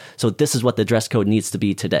code. So this is what the dress code needs to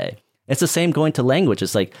be today. It's the same going to language.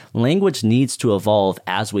 It's like language needs to evolve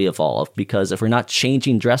as we evolve, because if we're not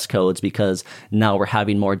changing dress codes because now we're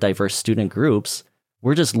having more diverse student groups,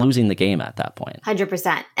 we're just losing the game at that point.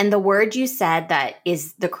 100%. And the word you said that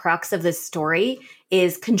is the crux of this story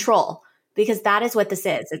is control, because that is what this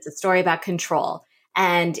is. It's a story about control.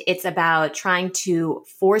 And it's about trying to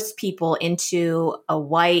force people into a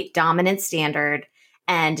white dominant standard.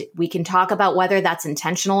 And we can talk about whether that's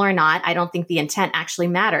intentional or not. I don't think the intent actually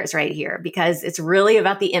matters right here, because it's really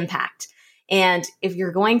about the impact. And if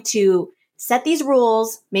you're going to set these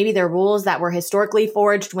rules, maybe they're rules that were historically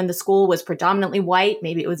forged when the school was predominantly white,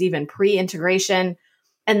 maybe it was even pre-integration,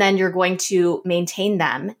 and then you're going to maintain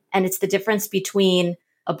them. And it's the difference between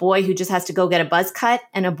a boy who just has to go get a buzz cut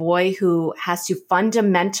and a boy who has to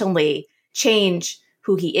fundamentally change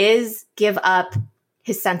who he is, give up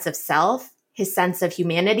his sense of self, his sense of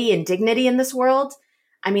humanity and dignity in this world.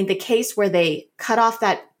 I mean, the case where they cut off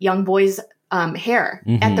that young boy's hair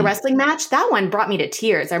at the wrestling match, that one brought me to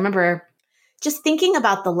tears. I remember just thinking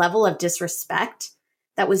about the level of disrespect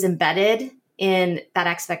that was embedded in that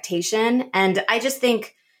expectation. And I just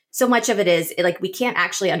think so much of it is like, we can't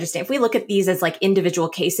actually understand. If we look at these as like individual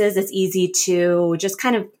cases, it's easy to just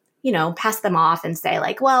kind of, pass them off and say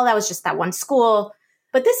like, well, that was just that one school.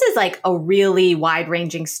 But this is like a really wide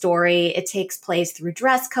ranging story. It takes place through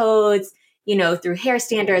dress codes, through hair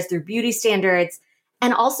standards, through beauty standards,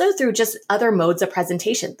 and also through just other modes of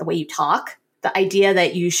presentation, the way you talk, the idea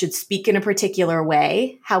that you should speak in a particular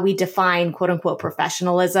way, how we define quote unquote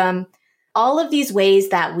professionalism, all of these ways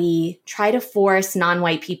that we try to force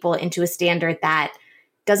non-white people into a standard that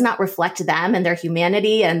does not reflect them and their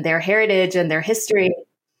humanity and their heritage and their history.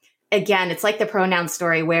 Again, it's like the pronoun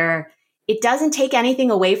story where it doesn't take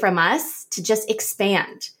anything away from us to just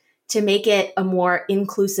expand, to make it a more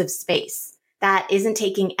inclusive space that isn't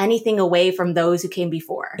taking anything away from those who came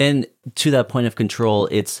before. And to that point of control,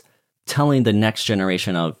 it's telling the next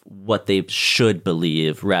generation of what they should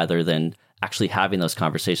believe rather than actually having those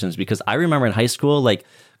conversations. Because I remember in high school, like,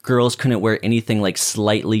 girls couldn't wear anything like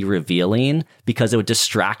slightly revealing because it would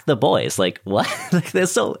distract the boys. Like, what? Like,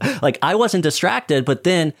 this, so like, I wasn't distracted, but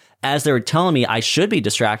then as they were telling me I should be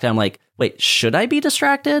distracted, I'm like, wait, should I be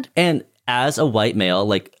distracted? And as a white male,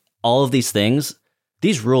 like, all of these things,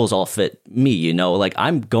 these rules all fit me, you know, like,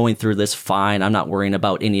 I'm going through this fine. I'm not worrying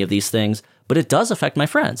about any of these things, but it does affect my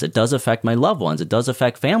friends. It does affect my loved ones. It does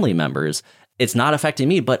affect family members. It's not affecting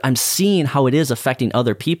me, but I'm seeing how it is affecting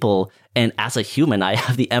other people. And as a human, I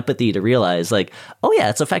have the empathy to realize, like, oh yeah,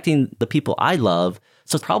 it's affecting the people I love.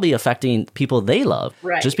 So it's probably affecting people they love.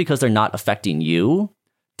 Right. Just because they're not affecting you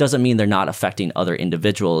doesn't mean they're not affecting other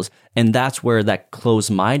individuals. And that's where that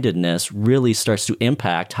closed-mindedness really starts to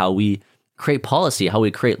impact how we create policy, how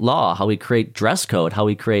we create law, how we create dress code, how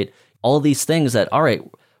we create all these things that, all right,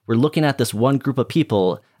 we're looking at this one group of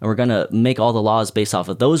people and we're going to make all the laws based off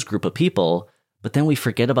of those group of people. But then we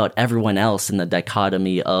forget about everyone else in the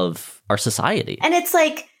dichotomy of our society. And it's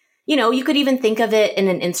like, you know, you could even think of it in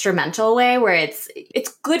an instrumental way where it's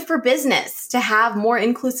good for business to have more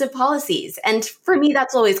inclusive policies. And for me,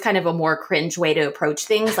 that's always kind of a more cringe way to approach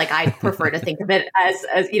things. Like, I prefer to think of it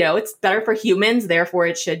as, you know, it's better for humans. Therefore,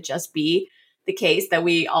 it should just be the case that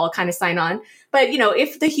we all kind of sign on. But, you know,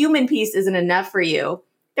 if the human piece isn't enough for you,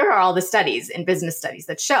 there are all the studies and business studies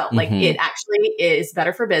that show like it actually is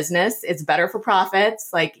better for business. It's better for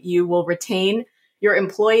profits. Like, you will retain your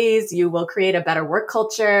employees. You will create a better work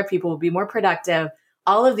culture. People will be more productive.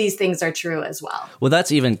 All of these things are true as well. Well,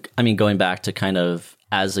 that's even, I mean, going back to kind of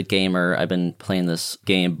as a gamer, I've been playing this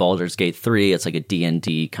game, Baldur's Gate 3. It's like a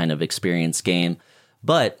D&D kind of experience game.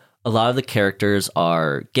 But a lot of the characters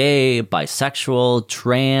are gay, bisexual,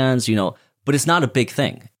 trans, you know, but it's not a big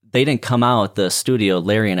thing. They didn't come out, the studio,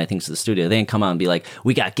 Larian, I think is the studio, they didn't come out and be like,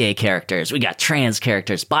 we got gay characters, we got trans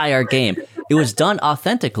characters, buy our game. It was done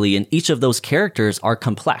authentically, and each of those characters are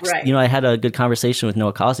complex. Right. You know, I had a good conversation with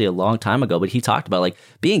Noah Kazi a long time ago, but he talked about, like,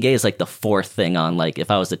 being gay is like the fourth thing on, like,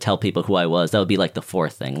 if I was to tell people who I was, that would be like the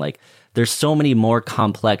fourth thing. Like, there's so many more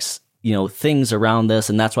complex, you know, things around this,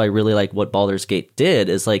 and that's why I really like what Baldur's Gate did,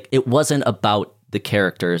 is like, it wasn't about the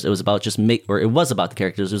characters, it was about it was about the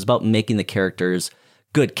characters, it was about making the characters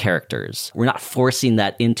good characters. We're not forcing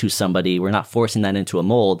that into somebody. We're not forcing that into a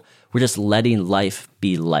mold. We're just letting life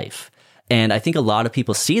be life. And I think a lot of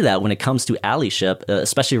people see that when it comes to allyship,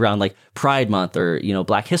 especially around like Pride Month or, you know,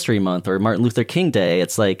 Black History Month or Martin Luther King Day.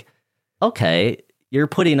 It's like, okay, you're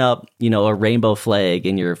putting up, you know, a rainbow flag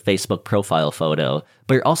in your Facebook profile photo,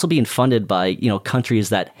 but you're also being funded by, you know, countries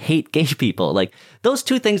that hate gay people. Like, those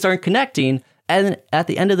two things aren't connecting. And at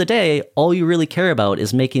the end of the day, all you really care about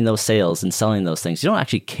is making those sales and selling those things. You don't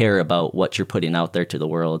actually care about what you're putting out there to the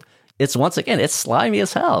world. It's, once again, it's slimy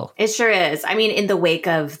as hell. It sure is. I mean, in the wake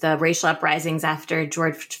of the racial uprisings after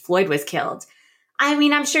George Floyd was killed, I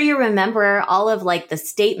mean, I'm sure you remember all of like the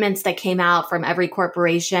statements that came out from every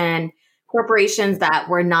corporations that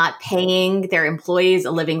were not paying their employees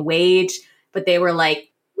a living wage, but they were like,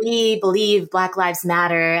 we believe Black Lives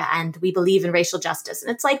Matter and we believe in racial justice.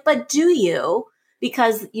 And it's like, but do you?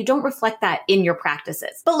 Because you don't reflect that in your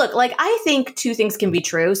practices. But look, like, I think two things can be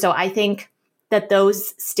true. So I think that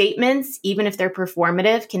those statements, even if they're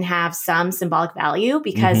performative, can have some symbolic value,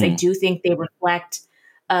 because I do think they reflect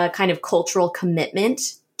a kind of cultural commitment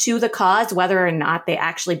to the cause, whether or not they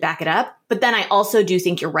actually back it up. But then I also do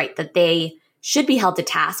think you're right that they should be held to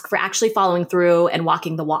task for actually following through and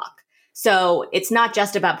walking the walk. So it's not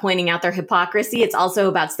just about pointing out their hypocrisy. It's also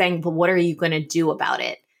about saying, well, what are you going to do about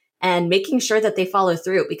it? And making sure that they follow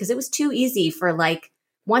through, because it was too easy for, like,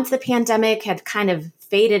 once the pandemic had kind of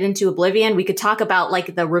faded into oblivion, we could talk about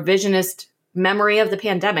like the revisionist memory of the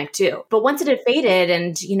pandemic too. But once it had faded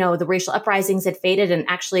and, you know, the racial uprisings had faded and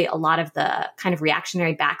actually a lot of the kind of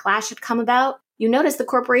reactionary backlash had come about, you notice the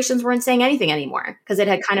corporations weren't saying anything anymore because it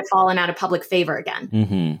had kind of fallen out of public favor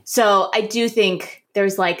again. So I do think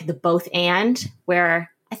there's like the both and,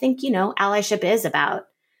 where I think, you know, allyship is about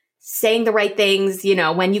saying the right things, you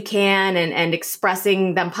know, when you can and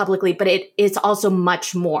expressing them publicly. But it's also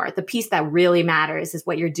much more. The piece that really matters is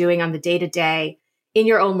what you're doing on the day-to-day in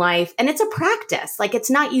your own life. And it's a practice. Like, it's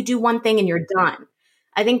not you do one thing and you're done.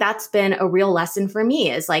 I think that's been a real lesson for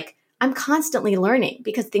me, is like, I'm constantly learning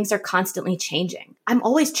because things are constantly changing. I'm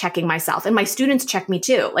always checking myself, and my students check me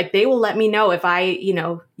too. Like, they will let me know if I,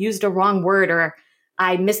 used a wrong word, or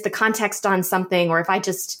I missed the context on something, or if I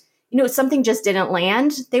just, something just didn't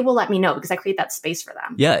land. They will let me know because I create that space for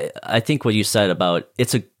them. Yeah, I think what you said about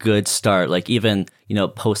it's a good start, like even,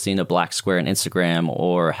 posting a black square on Instagram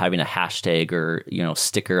or having a hashtag or,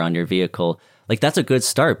 sticker on your vehicle, like that's a good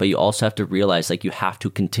start. But you also have to realize, like, you have to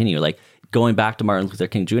continue. Like, going back to Martin Luther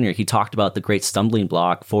King Jr., he talked about the great stumbling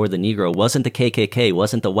block for the Negro wasn't the KKK,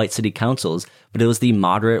 wasn't the white city councils, but it was the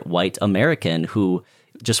moderate white American who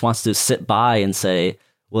just wants to sit by and say,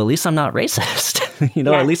 well, at least I'm not racist,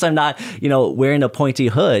 At least I'm not, wearing a pointy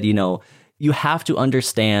hood. You have to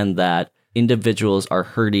understand that individuals are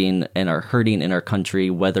hurting in our country,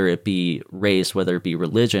 whether it be race, whether it be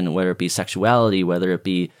religion, whether it be sexuality, whether it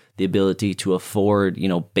be the ability to afford,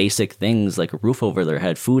 basic things like a roof over their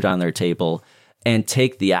head, food on their table, and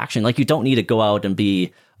take the action. Like, you don't need to go out and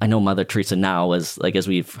be, I know Mother Teresa now as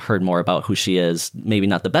we've heard more about who she is, maybe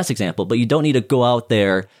not the best example, but you don't need to go out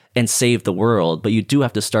there and save the world. But you do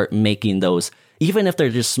have to start making those, even if they're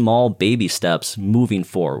just small baby steps moving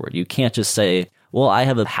forward. You can't just say, well, I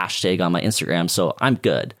have a hashtag on my Instagram, so I'm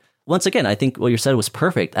good. Once again, I think what you said was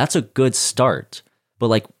perfect. That's a good start. But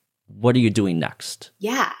like, what are you doing next?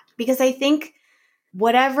 Yeah, because I think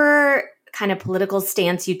whatever kind of political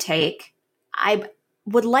stance you take, I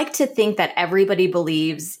would like to think that everybody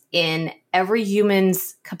believes in every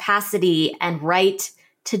human's capacity and right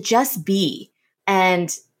to just be.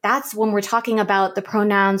 And that's when we're talking about the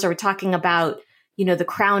pronouns, or we're talking about, the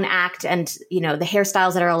Crown Act and, the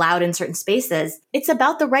hairstyles that are allowed in certain spaces. It's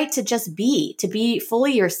about the right to just be, to be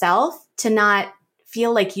fully yourself, to not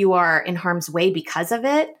feel like you are in harm's way because of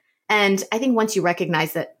it. And I think once you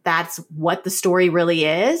recognize that that's what the story really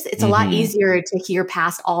is, it's a lot easier to hear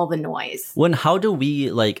past all the noise. When, how do we,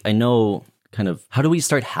 how do we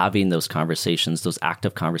start having those conversations, those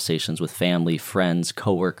active conversations with family, friends,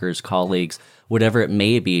 coworkers, colleagues, whatever it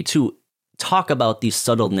may be, to talk about the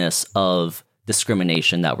subtleness of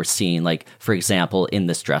discrimination that we're seeing? Like, for example, in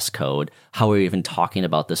this dress code, how are we even talking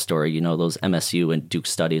about this story? Those MSU and Duke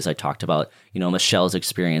studies I talked about, Michelle's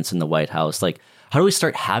experience in the White House. Like, how do we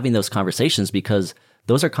start having those conversations? Because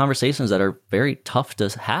those are conversations that are very tough to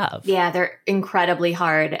have. Yeah, they're incredibly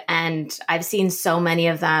hard. And I've seen so many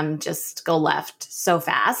of them just go left so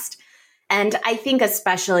fast. And I think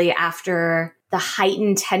especially after the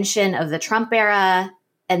heightened tension of the Trump era,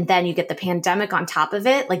 and then you get the pandemic on top of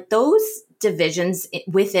it, like those divisions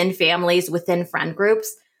within families, within friend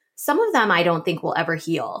groups, some of them I don't think will ever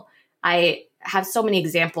heal. I have so many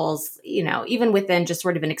examples, even within just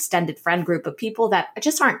sort of an extended friend group of people that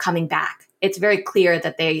just aren't coming back. It's very clear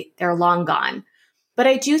that they're long gone. But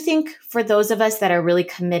I do think for those of us that are really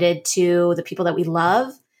committed to the people that we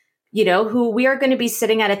love, who we are going to be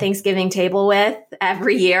sitting at a Thanksgiving table with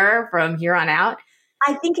every year from here on out,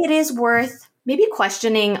 I think it is worth maybe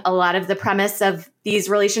questioning a lot of the premise of these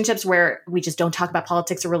relationships where we just don't talk about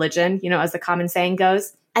politics or religion, as the common saying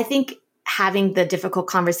goes. I think having the difficult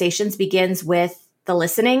conversations begins with the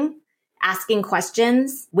listening, asking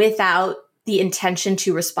questions without the intention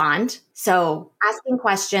to respond. So asking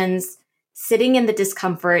questions, sitting in the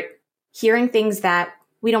discomfort, hearing things that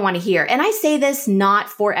we don't want to hear. And I say this not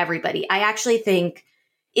for everybody. I actually think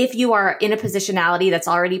if you are in a positionality that's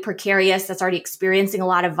already precarious, that's already experiencing a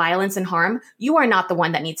lot of violence and harm, you are not the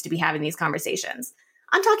one that needs to be having these conversations.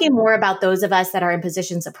 I'm talking more about those of us that are in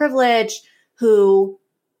positions of privilege, who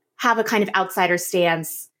have a kind of outsider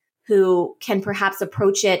stance, who can perhaps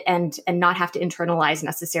approach it and not have to internalize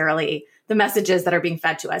necessarily the messages that are being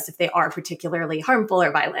fed to us if they are particularly harmful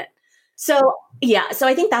or violent. So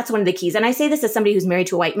I think that's one of the keys. And I say this as somebody who's married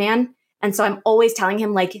to a white man. And so I'm always telling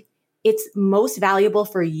him, like, it's most valuable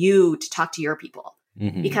for you to talk to your people.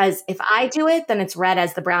 Because if I do it, then it's read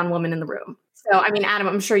as the brown woman in the room. So, I mean, Adam,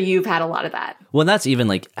 I'm sure you've had a lot of that. Well, that's even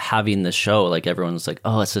like having the show, like everyone's like,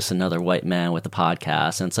 oh, it's just another white man with a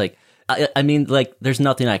podcast. And it's like, I mean, like, there's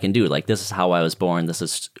nothing I can do. Like, this is how I was born. This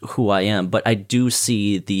is who I am. But I do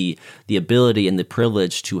see the ability and the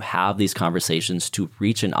privilege to have these conversations, to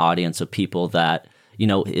reach an audience of people that,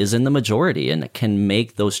 is in the majority and can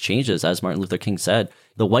make those changes. As Martin Luther King said,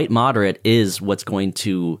 the white moderate is what's going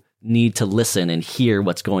to need to listen and hear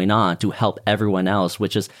what's going on to help everyone else,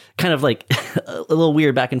 which is kind of like a little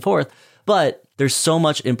weird back and forth. But there's so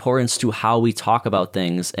much importance to how we talk about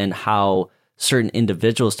things and how certain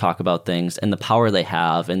individuals talk about things and the power they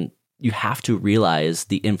have. And you have to realize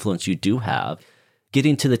the influence you do have.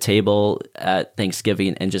 getting to the table at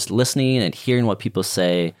Thanksgiving and just listening and hearing what people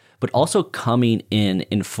say, but also coming in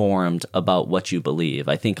informed about what you believe.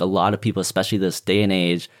 I think a lot of people, especially this day and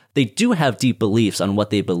age, they do have deep beliefs on what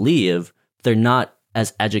they believe. They're not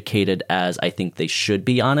as educated as I think they should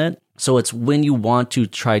be on it. So it's when you want to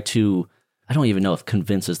try to, I don't even know if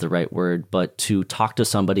convince is the right word, but to talk to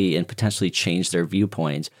somebody and potentially change their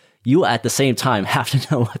viewpoint, you at the same time have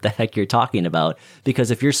to know what the heck you're talking about.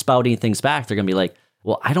 Because if you're spouting things back, they're going to be like,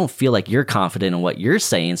 well, I don't feel like you're confident in what you're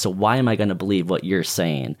saying, so why am I going to believe what you're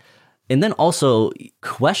saying? And then also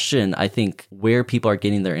question, I think, where people are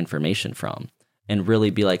getting their information from and really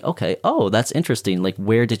be like, okay, oh, that's interesting. Like,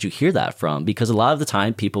 where did you hear that from? Because a lot of the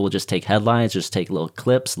time people will just take headlines, just take little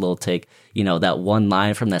clips, take, that one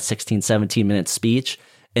line from that 16, 17 minute speech.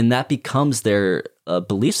 And that becomes their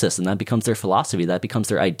belief system. That becomes their philosophy. That becomes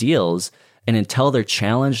their ideals. And until they're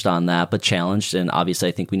challenged on that, but challenged, and obviously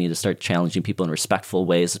I think we need to start challenging people in respectful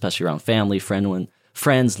ways, especially around family,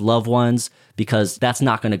 friends, loved ones, because that's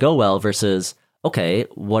not going to go well versus, okay,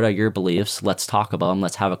 what are your beliefs? Let's talk about them.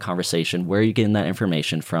 Let's have a conversation. Where are you getting that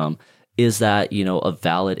information from? Is that, a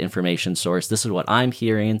valid information source? This is what I'm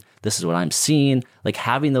hearing. This is what I'm seeing. Like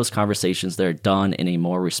having those conversations that are done in a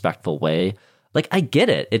more respectful way. Like, I get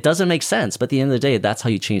it. It doesn't make sense. But at the end of the day, that's how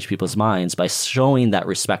you change people's minds, by showing that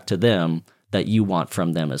respect to them that you want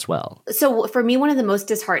from them as well. So for me, one of the most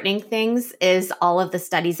disheartening things is all of the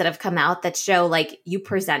studies that have come out that show like you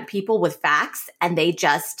present people with facts and they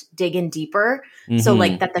just dig in deeper. Mm-hmm. So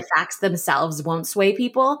like that the facts themselves won't sway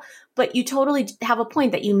people. But you totally have a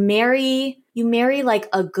point that you marry like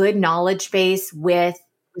a good knowledge base with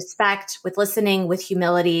respect, with listening, with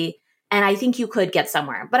humility. And I think you could get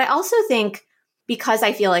somewhere. But I also think, because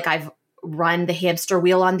I feel like I've run the hamster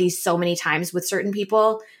wheel on these so many times with certain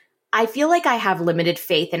people, I feel like I have limited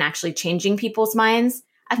faith in actually changing people's minds.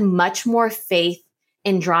 I have much more faith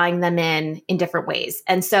in drawing them in different ways.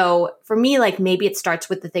 And so for me, like maybe it starts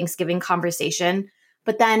with the Thanksgiving conversation,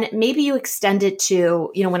 but then maybe you extend it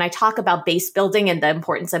to, when I talk about base building and the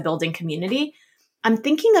importance of building community, I'm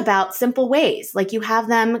thinking about simple ways. Like you have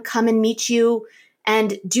them come and meet you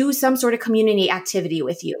and do some sort of community activity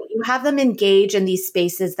with you. You have them engage in these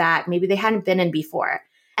spaces that maybe they hadn't been in before.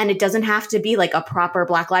 And it doesn't have to be like a proper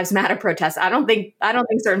Black Lives Matter protest. I don't think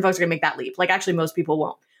certain folks are gonna make that leap. Like actually most people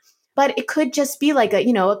won't. But it could just be like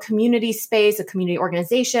a community space, a community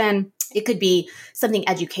organization. It could be something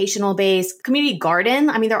educational based, community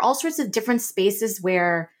garden. I mean, there are all sorts of different spaces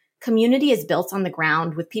where community is built on the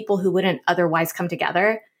ground with people who wouldn't otherwise come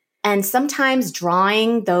together. And sometimes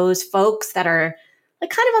drawing those folks that are like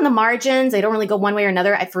kind of on the margins, they don't really go one way or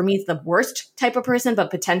another. For me, it's the worst type of person, but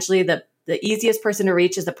potentially the easiest person to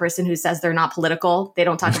reach is the person who says they're not political. They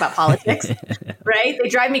don't talk about politics, right? They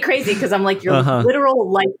drive me crazy because I'm like, your literal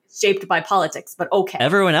life is shaped by politics, but okay.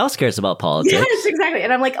 Everyone else cares about politics. Yes, exactly.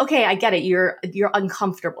 And I'm like, okay, I get it. You're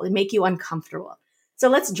uncomfortable. They make you uncomfortable. So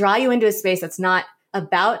let's draw you into a space that's not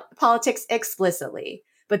about politics explicitly,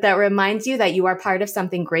 but that reminds you that you are part of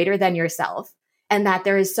something greater than yourself. And that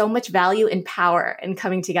there is so much value and power in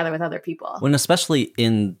coming together with other people. When especially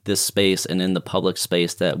in this space and in the public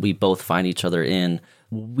space that we both find each other in,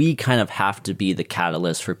 we kind of have to be the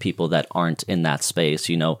catalyst for people that aren't in that space,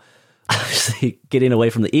 obviously getting away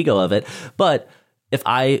from the ego of it. But if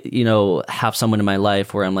I, have someone in my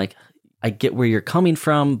life where I'm like, I get where you're coming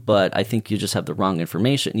from, but I think you just have the wrong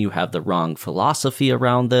information. You have the wrong philosophy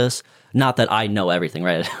around this. Not that I know everything,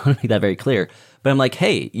 right? I want to make that very clear. But I'm like,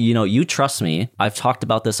 hey, you trust me. I've talked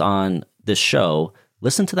about this on this show.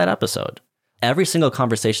 Listen to that episode. Every single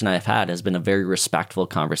conversation I've had has been a very respectful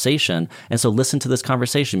conversation. And so listen to this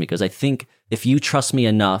conversation, because I think if you trust me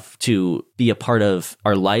enough to be a part of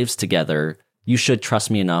our lives together, you should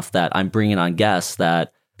trust me enough that I'm bringing on guests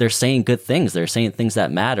that they're saying good things. They're saying things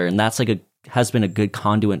that matter. And that's has been a good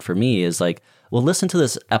conduit for me, is like, well, listen to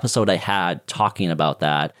this episode I had talking about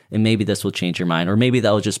that, and maybe this will change your mind, or maybe that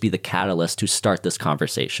will just be the catalyst to start this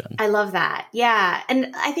conversation. I love that. Yeah.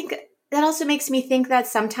 And I think that also makes me think that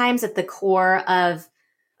sometimes at the core of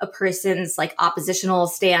a person's like oppositional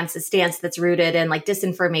stance, a stance that's rooted in like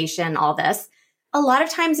disinformation, all this, a lot of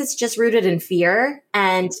times it's just rooted in fear,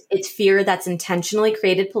 and it's fear that's intentionally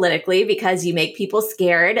created politically because you make people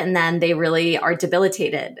scared and then they really are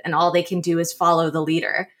debilitated and all they can do is follow the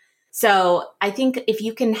leader. So I think if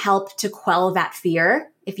you can help to quell that fear,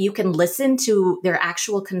 if you can listen to their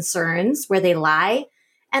actual concerns where they lie,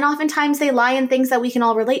 and oftentimes they lie in things that we can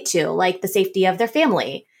all relate to, like the safety of their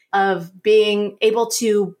family, of being able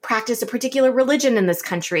to practice a particular religion in this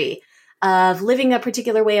country, of living a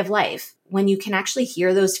particular way of life. When you can actually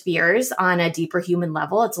hear those fears on a deeper human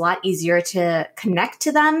level, it's a lot easier to connect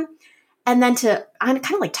to them and then to kind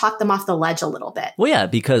of like talk them off the ledge a little bit. Well, yeah,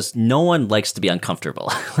 because no one likes to be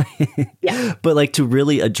uncomfortable. Yeah. But like to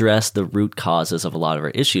really address the root causes of a lot of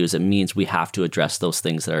our issues, it means we have to address those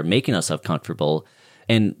things that are making us uncomfortable.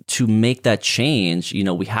 And to make that change,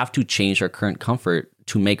 we have to change our current comfort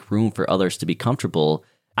to make room for others to be comfortable.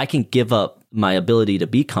 I can give up my ability to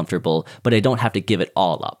be comfortable, but I don't have to give it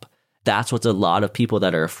all up. That's what a lot of people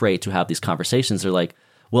that are afraid to have these conversations are like,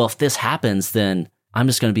 well, if this happens, then I'm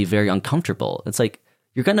just going to be very uncomfortable. It's like,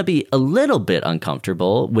 you're going to be a little bit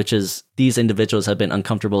uncomfortable, which is these individuals have been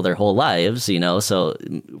uncomfortable their whole lives, so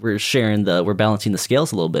we're balancing the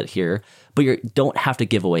scales a little bit here, but you don't have to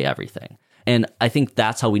give away everything. And I think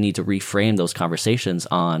that's how we need to reframe those conversations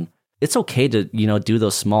on, it's okay to, do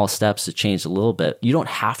those small steps to change a little bit. You don't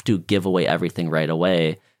have to give away everything right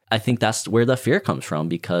away. I think that's where the fear comes from,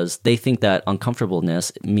 because they think that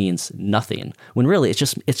uncomfortableness means nothing, when really it's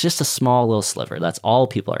just a small little sliver. That's all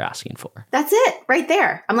people are asking for. That's it right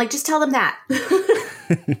there. I'm like, just tell them that.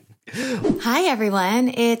 Hi, everyone.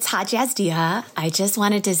 It's Hot Jazz Diha. I just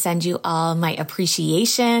wanted to send you all my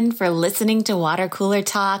appreciation for listening to Water Cooler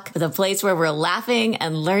Talk, the place where we're laughing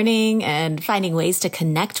and learning and finding ways to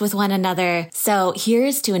connect with one another. So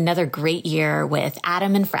here's to another great year with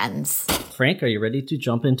Adam and friends. Frank, are you ready to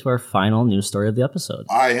jump into our final news story of the episode?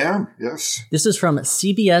 I am, yes. This is from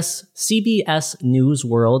CBS News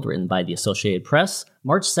World, written by the Associated Press,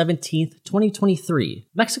 March 17th, 2023.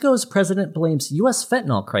 Mexico's president blames U.S.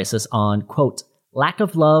 fentanyl crisis on, quote, lack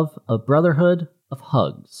of love, of brotherhood, of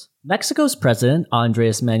hugs. Mexico's president,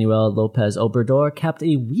 Andres Manuel Lopez Obrador, capped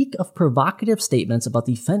a week of provocative statements about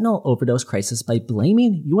the fentanyl overdose crisis by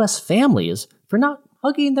blaming U.S. families for not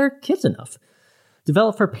hugging their kids enough.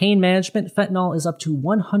 Developed for pain management, fentanyl is up to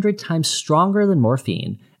 100 times stronger than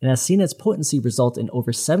morphine and has seen its potency result in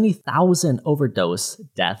over 70,000 overdose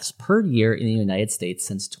deaths per year in the United States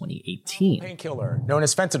since 2018. Painkiller known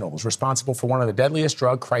as fentanyl is responsible for one of the deadliest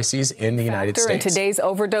drug crises in the United States. In today's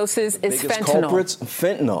overdoses is fentanyl. Culprits,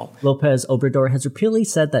 fentanyl. Lopez Obrador has repeatedly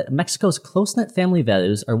said that Mexico's close-knit family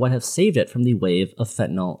values are what have saved it from the wave of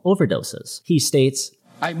fentanyl overdoses. He states,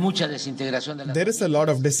 there is a lot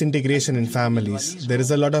of disintegration in families. There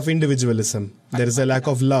is a lot of individualism. There is a lack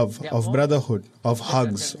of love, of brotherhood, of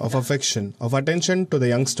hugs, of affection, of attention to the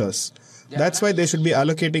youngsters. That's why they should be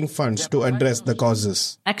allocating funds to address the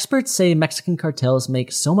causes. Experts say Mexican cartels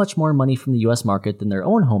make so much more money from the U.S. market than their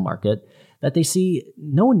own home market that they see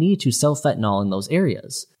no need to sell fentanyl in those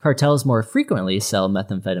areas. Cartels more frequently sell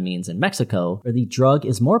methamphetamines in Mexico, where the drug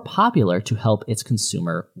is more popular to help its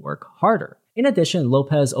consumer work harder. In addition,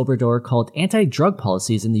 Lopez Obrador called anti-drug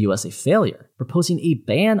policies in the U.S. a failure, proposing a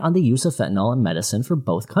ban on the use of fentanyl in medicine for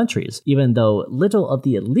both countries. Even though little of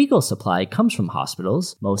the illegal supply comes from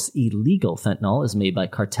hospitals, most illegal fentanyl is made by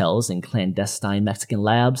cartels in clandestine Mexican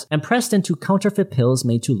labs and pressed into counterfeit pills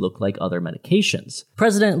made to look like other medications.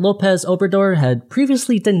 President Lopez Obrador had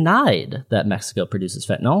previously denied that Mexico produces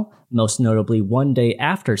fentanyl, most notably one day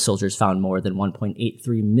after soldiers found more than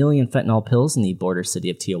 1.83 million fentanyl pills in the border city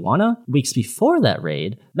of Tijuana. Weeks before that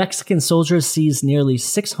raid, Mexican soldiers seized nearly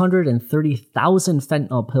 630,000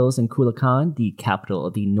 fentanyl pills in Culiacan, the capital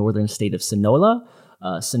of the northern state of Sinaloa.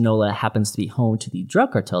 Sinaloa happens to be home to the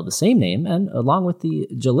drug cartel of the same name, and along with the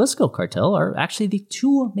Jalisco cartel are actually the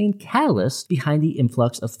two main catalysts behind the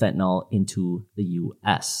influx of fentanyl into the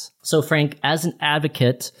U.S. So Frank, as an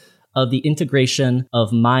advocate of the integration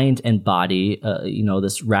of mind and body,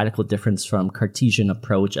 this radical difference from Cartesian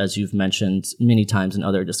approach, as you've mentioned many times in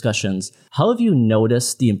other discussions, how have you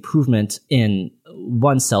noticed the improvement in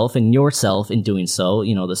oneself and yourself in doing so,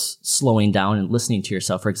 this slowing down and listening to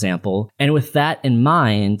yourself, for example? And with that in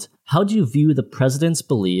mind, how do you view the president's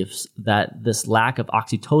beliefs that this lack of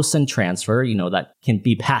oxytocin transfer, that can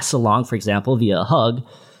be passed along, for example, via a hug,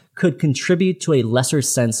 could contribute to a lesser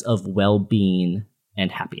sense of well-being and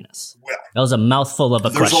happiness? Well, that was a mouthful of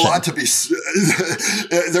a question.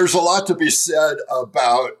 There's a lot to be said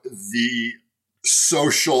about the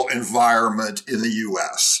social environment in the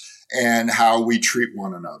U.S. and how we treat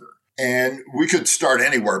one another. And we could start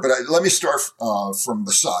anywhere, but let me start from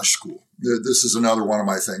massage school. This is another one of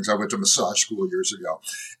my things. I went to massage school years ago.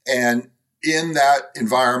 And in that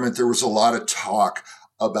environment, there was a lot of talk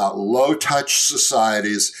about low-touch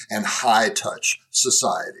societies and high-touch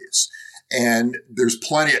societies. And there's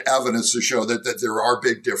plenty of evidence to show that there are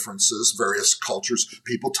big differences. Various cultures,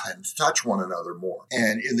 people tend to touch one another more.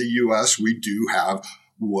 And in the U.S., we do have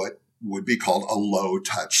what would be called a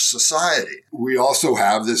low-touch society. We also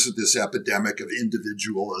have this epidemic of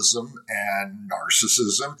individualism and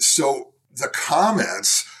narcissism. So the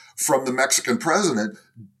comments from the Mexican president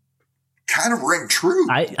kind of ring true.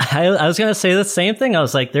 I was going to say the same thing. I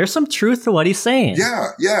was like, there's some truth to what he's saying.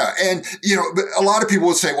 Yeah. And, but a lot of people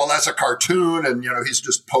would say, well, that's a cartoon and, he's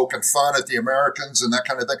just poking fun at the Americans and that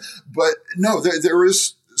kind of thing. But no, there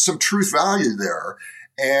is some truth value there.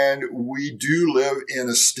 And we do live in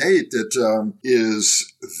a state that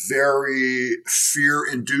is very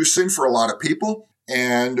fear-inducing for a lot of people.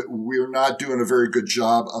 And we're not doing a very good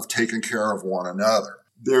job of taking care of one another.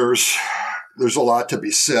 There's a lot to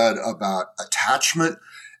be said about attachment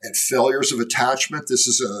and failures of attachment. This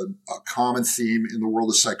is a common theme in the world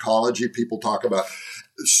of psychology. People talk about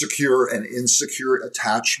secure and insecure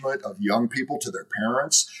attachment of young people to their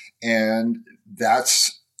parents. And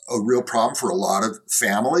that's a real problem for a lot of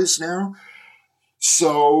families now.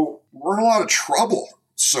 So we're in a lot of trouble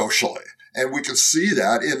socially. And we can see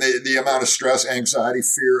that in the amount of stress, anxiety,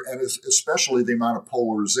 fear, and especially the amount of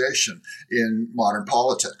polarization in modern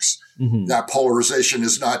politics. Mm-hmm. That polarization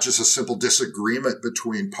is not just a simple disagreement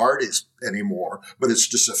between parties anymore, but it's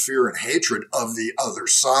just a fear and hatred of the other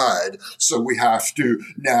side. So we have to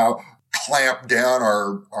now clamp down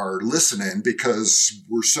our listening because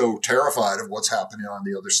we're so terrified of what's happening on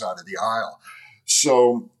the other side of the aisle.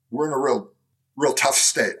 So we're in a real tough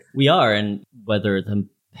state. We are, and whether the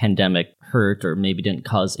pandemic hurt or maybe didn't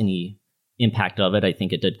cause any impact of it, I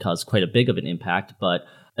think it did cause quite a big of an impact. But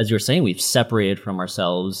as you were saying, we've separated from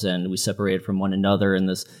ourselves and we separated from one another. And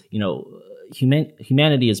this,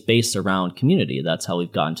 humanity is based around community. That's how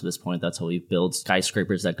we've gotten to this point. That's how we've built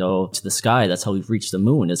skyscrapers that go to the sky. That's how we've reached the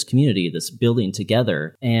moon as community, this building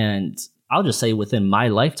together. And I'll just say within my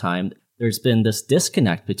lifetime, there's been this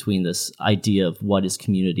disconnect between this idea of what is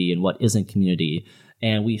community and what isn't community.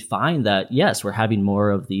 And we find that, yes, we're having more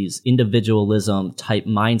of these individualism type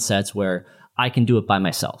mindsets where I can do it by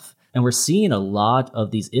myself. And we're seeing a lot of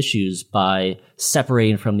these issues by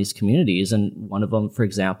separating from these communities. And one of them, for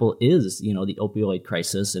example, is, the opioid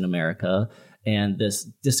crisis in America and this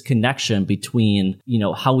disconnection between,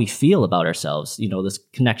 how we feel about ourselves, this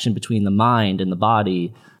connection between the mind and the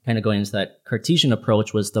body, kind of going into that Cartesian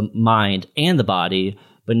approach was the mind and the body.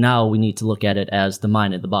 But now we need to look at it as the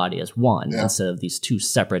mind and the body as one instead of these two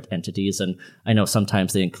separate entities. And I know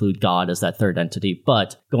sometimes they include God as that third entity.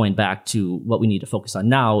 But going back to what we need to focus on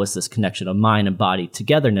now is this connection of mind and body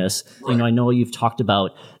togetherness. Right. I know you've talked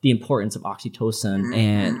about the importance of oxytocin.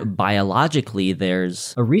 And biologically,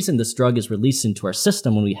 there's a reason this drug is released into our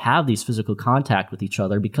system when we have these physical contact with each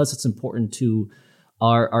other, because it's important to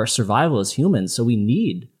our survival as humans. So we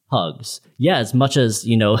need hugs. Yeah, as much as,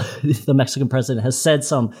 the Mexican president has said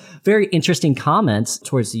some very interesting comments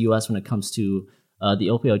towards the U.S. when it comes to the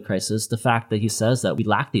opioid crisis, the fact that he says that we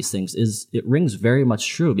lack these things it rings very much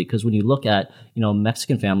true, because when you look at,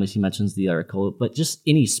 Mexican families, he mentions the article, but just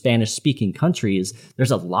any Spanish-speaking countries,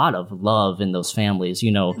 there's a lot of love in those families.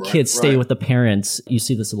 Kids stay with the parents. You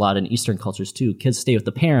see this a lot in Eastern cultures too. Kids stay with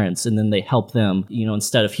the parents and then they help them,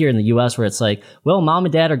 instead of here in the U.S. where it's like, well, mom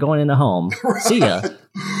and dad are going into home. See ya.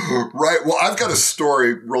 Right. Well, I've got a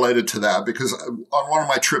story related to that, because on one of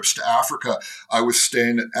my trips to Africa, I was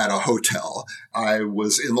staying at a hotel. I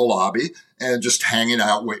was in the lobby and just hanging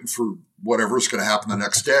out, waiting for whatever's going to happen the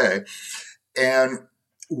next day. And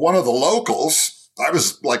one of the locals, I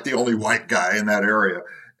was like the only white guy in that area.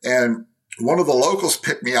 And one of the locals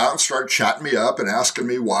picked me out and started chatting me up and asking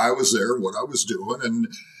me why I was there, what I was doing. And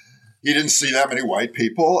he didn't see that many white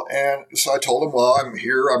people. And so I told him, well, I'm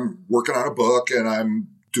here, I'm working on a book and I'm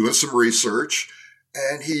doing some research.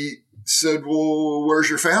 And he said, well, where's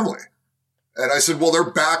your family? And I said, well,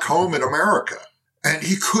 they're back home in America. And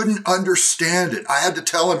he couldn't understand it. I had to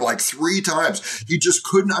tell him like 3 times. He just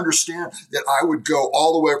couldn't understand that I would go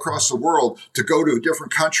all the way across the world to go to a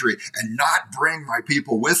different country and not bring my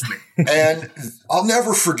people with me. And I'll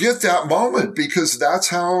never forget that moment, because that's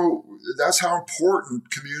how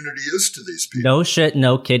important community is to these people. No shit,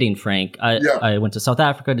 no kidding, Frank. I went to South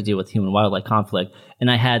Africa to deal with human wildlife conflict,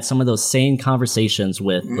 and I had some of those same conversations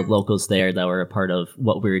with the locals there that were a part of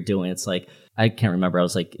what we were doing. It's like, I can't remember. I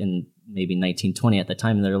was like in maybe 1920 at the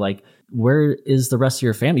time, and they're like, where is the rest of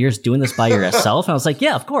your family? You're just doing this by yourself? And I was like,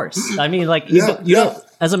 yeah, of course. I mean, like, you know,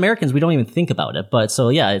 as Americans, we don't even think about it. But so,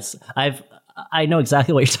 yeah, I know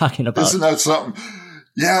exactly what you're talking about. Isn't that something?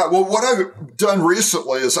 Yeah, well, what I've done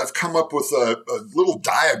recently is I've come up with a little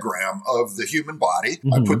diagram of the human body.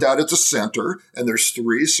 Mm-hmm. I put that at the center, and there's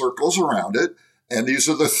 3 circles around it. And these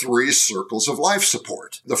are the 3 circles of life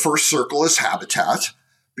support. The first circle is habitat,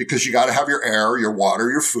 because you got to have your air, your water,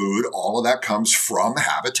 your food. All of that comes from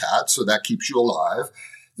habitat, so that keeps you alive.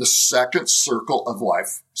 The second circle of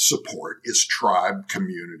life support is tribe,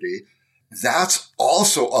 community. that's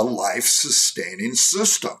also a life-sustaining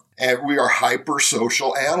system. And we are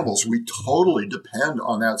hypersocial animals. We totally depend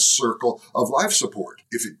on that circle of life support.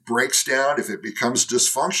 If it breaks down, if it becomes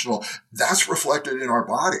dysfunctional, that's reflected in our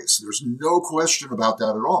bodies. There's no question about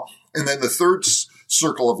that at all. And then the third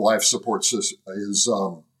circle of life support is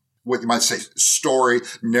what you might say story,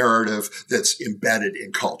 narrative that's embedded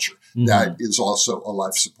in culture. Mm-hmm. That is also a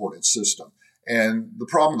life-supporting system. And the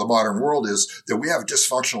problem in the modern world is that we have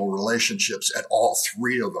dysfunctional relationships at all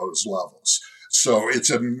three of those levels. So it's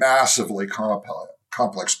a massively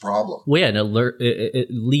complex problem. Well, yeah, and it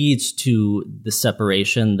leads to the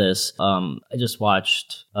separation. I just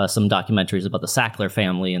watched some documentaries about the Sackler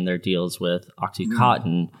family and their deals with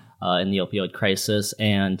OxyContin in the opioid crisis.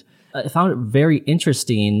 And I found it very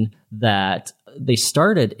interesting that they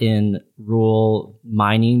started in rural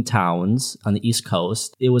mining towns on the East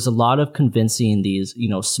Coast. It was a lot of convincing these,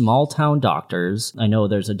 small town doctors. I know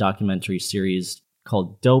there's a documentary series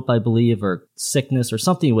called Dope, I believe, or Sickness or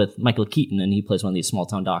something with Michael Keaton, and he plays one of these small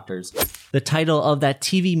town doctors. The title of that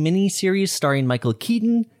TV miniseries starring Michael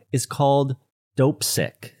Keaton is called Dope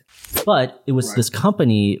Sick. But it was this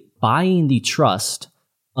company buying the trust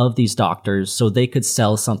of these doctors so they could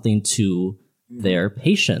sell something to their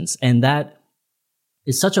patients. And that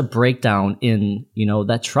is such a breakdown in,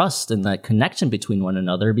 that trust and that connection between one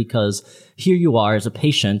another, because here you are as a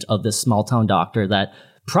patient of this small town doctor that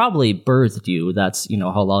probably birthed you. That's,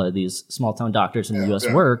 how a lot of these small town doctors in the U.S.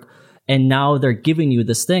 work. And now they're giving you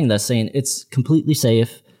this thing that's saying it's completely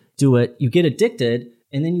safe. Do it. You get addicted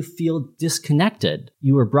and then you feel disconnected.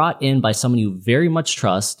 You were brought in by someone you very much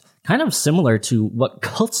trust, kind of similar to what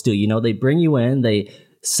cults do. They bring you in, they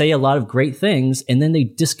say a lot of great things, and then they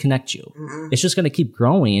disconnect you. Mm-hmm. It's just going to keep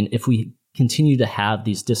growing if we continue to have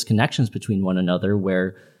these disconnections between one another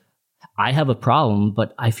where I have a problem,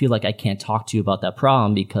 but I feel like I can't talk to you about that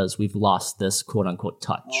problem because we've lost this quote unquote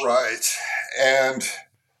touch. Right. And,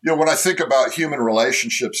 when I think about human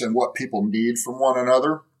relationships and what people need from one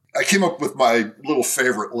another, I came up with my little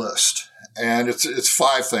favorite list. And it's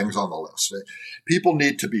 5 things on the list. People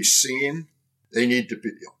need to be seen. They need to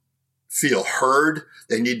feel heard.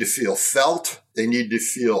 They need to feel felt. They need to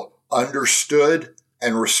feel understood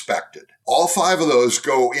and respected. All 5 of those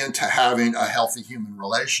go into having a healthy human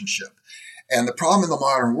relationship. And the problem in the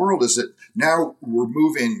modern world is that now we're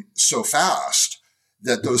moving so fast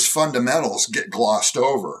that those fundamentals get glossed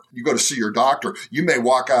over. You go to see your doctor, you may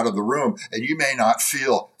walk out of the room and you may not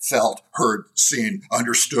feel felt, heard, seen,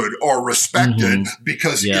 understood, or respected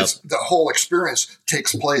because the whole experience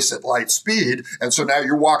takes place at light speed. And so now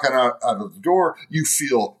you're walking out of the door, you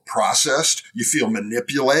feel processed, you feel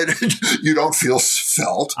manipulated, you don't feel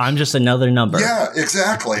felt. I'm just another number. Yeah,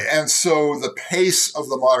 exactly. And so the pace of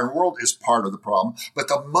the modern world is part of the problem, but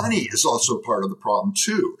the money is also part of the problem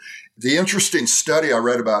too. The interesting study I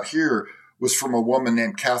read about here was from a woman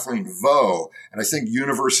named Kathleen Vo, and I think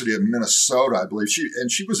University of Minnesota, I believe.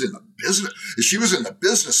 She was in the business. She was in the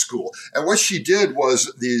business school, and what she did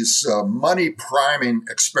was these money priming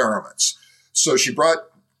experiments. So she brought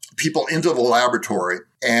people into the laboratory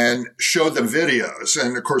and showed them videos.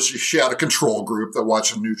 And of course, she had a control group that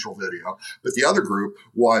watched a neutral video, but the other group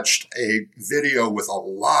watched a video with a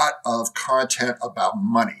lot of content about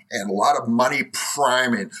money and a lot of money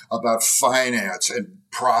priming about finance and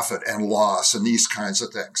profit and loss and these kinds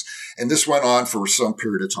of things. And this went on for some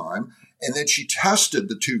period of time. And then she tested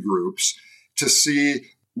the 2 groups to see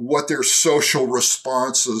what their social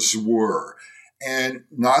responses were. And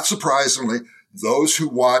not surprisingly, those who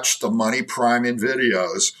watched the money priming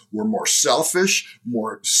videos were more selfish,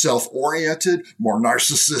 more self-oriented, more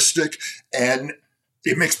narcissistic, and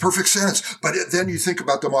it makes perfect sense. But then you think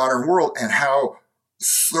about the modern world and how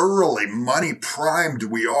thoroughly money primed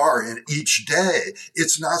we are in each day.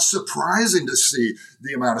 It's not surprising to see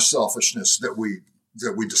the amount of selfishness that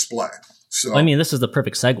we display. So, I mean, this is the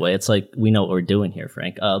perfect segue. It's like we know what we're doing here,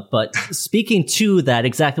 Frank. But speaking to that,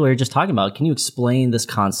 exactly what you're just talking about, can you explain this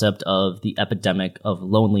concept of the epidemic of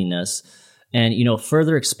loneliness and,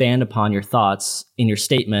 further expand upon your thoughts in your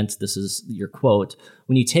statement? This is your quote.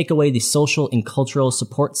 When you take away the social and cultural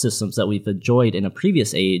support systems that we've enjoyed in a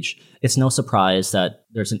previous age, it's no surprise that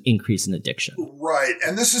there's an increase in addiction. Right.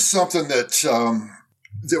 And this is something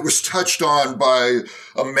that was touched on by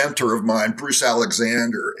a mentor of mine, Bruce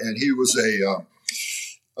Alexander, and he was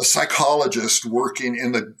a psychologist working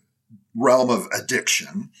in the realm of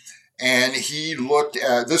addiction. And he looked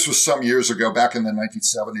at, this was some years ago, back in the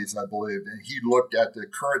 1970s, I believe, and he looked at the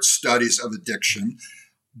current studies of addiction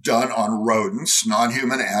done on rodents,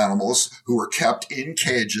 non-human animals, who were kept in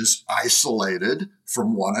cages, isolated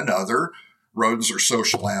from one another, rodents are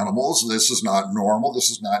social animals. This is not normal. This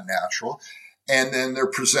is not natural. And then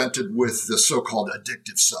they're presented with the so-called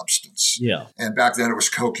addictive substance. Yeah. And back then it was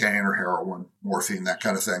cocaine or heroin, morphine, that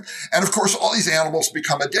kind of thing. And of course, all these animals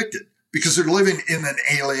become addicted because they're living in an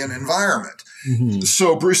alien environment. Mm-hmm.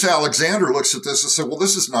 So Bruce Alexander looks at this and said, well,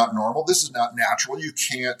 this is not normal. This is not natural. You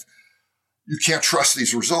can't trust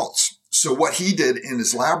these results. So what he did in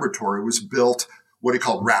his laboratory was built what he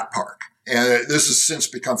called Rat Park. And this has since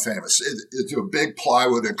become famous. It's a big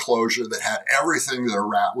plywood enclosure that had everything that a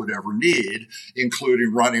rat would ever need,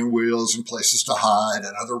 including running wheels and places to hide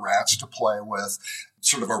and other rats to play with,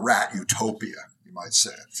 sort of a rat utopia, you might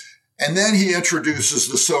say. And then he introduces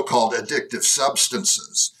the so-called addictive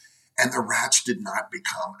substances, and the rats did not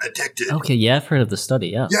become addicted. Okay, yeah, I've heard of the study,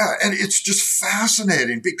 yeah. Yeah, and it's just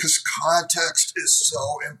fascinating because context is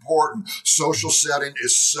so important. Social setting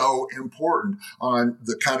is so important on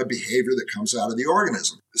the kind of behavior that comes out of the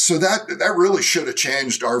organism. So that really should have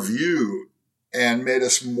changed our view and made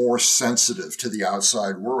us more sensitive to the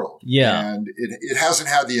outside world. Yeah. And it hasn't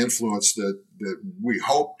had the influence that we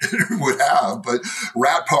hoped it would have, but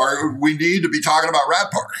Rat Park, we need to be talking about Rat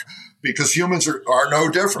Park. Because humans are no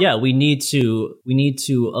different. Yeah, we need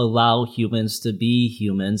to allow humans to be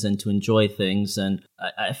humans and to enjoy things. And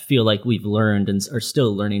I feel like we've learned and are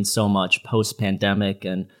still learning so much post-pandemic.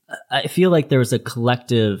 And I feel like there was a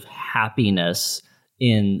collective happiness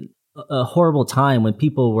in a horrible time when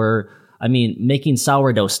people were, making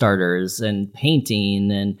sourdough starters and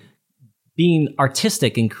painting and being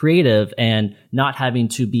artistic and creative and not having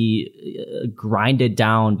to be grinded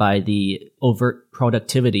down by the overt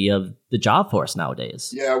productivity of the job force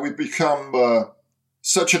nowadays. Yeah, we've become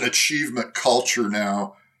such an achievement culture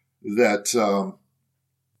now that,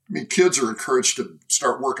 kids are encouraged to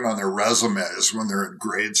start working on their resumes when they're in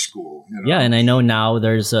grade school. You know? Yeah, and I know now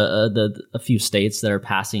there's a few states that are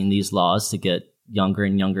passing these laws to get younger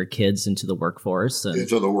and younger kids into the workforce.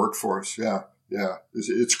 Into the workforce, yeah. Yeah,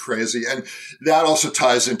 it's crazy. And that also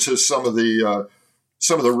ties into some of the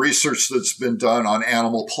research that's been done on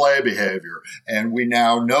animal play behavior. And we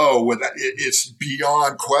now know it's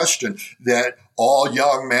beyond question that all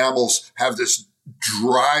young mammals have this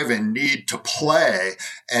drive and need to play.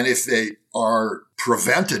 And if they are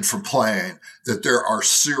prevented from playing, that there are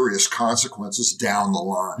serious consequences down the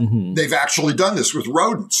line. Mm-hmm. They've actually done this with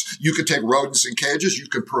rodents. You could take rodents in cages, you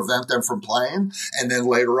could prevent them from playing, and then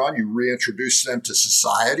later on you reintroduce them to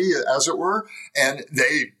society, as it were, and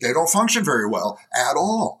they don't function very well at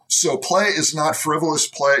all. So play is not frivolous.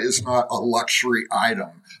 Play is not a luxury item.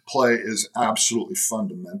 Play is absolutely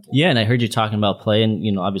fundamental. Yeah, and I heard you talking about play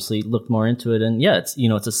and, obviously looked more into it. And yeah,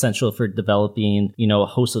 it's essential for developing, a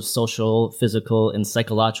host of social, physical, and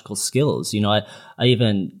psychological skills. I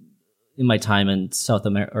even, in my time in South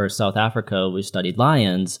Africa, we studied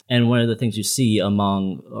lions. And one of the things you see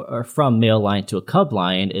from male lion to a cub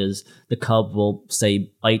lion is the cub will,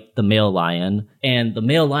 say, bite the male lion, and the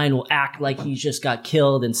male lion will act like he just got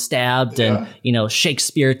killed and stabbed and,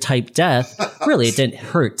 Shakespeare type death. Really, it didn't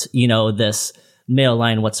hurt, this male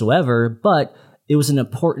lion whatsoever, but it was an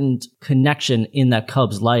important connection in that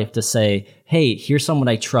cub's life to say, hey, here's someone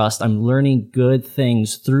I trust. I'm learning good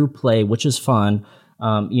things through play, which is fun.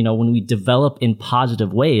 When we develop in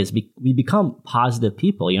positive ways, we become positive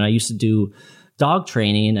people. I used to do dog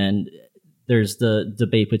training, and there's the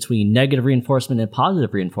debate between negative reinforcement and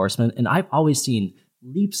positive reinforcement. And I've always seen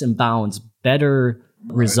leaps and bounds better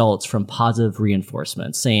results from positive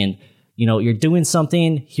reinforcement, saying, you're doing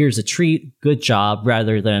something, here's a treat, good job,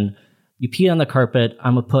 rather than you pee on the carpet,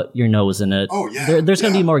 I'm going to put your nose in it. Oh, yeah. There's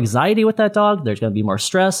going to be more anxiety with that dog. There's going to be more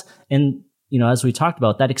stress. And, as we talked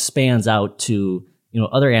about, that expands out to,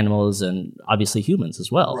 other animals and obviously humans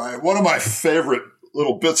as well. Right. One of my favorite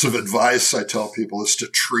little bits of advice I tell people is to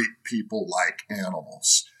treat people like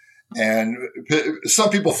animals. And some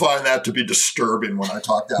people find that to be disturbing when I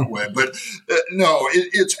talk that way. But no,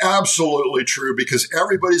 it's absolutely true because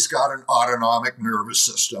everybody's got an autonomic nervous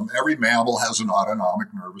system. Every mammal has an autonomic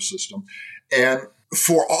nervous system. And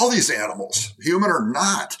for all these animals, human or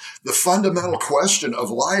not, the fundamental question of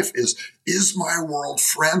life is my world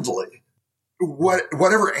friendly?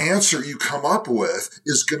 Whatever answer you come up with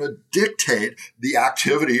is going to dictate the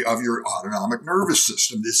activity of your autonomic nervous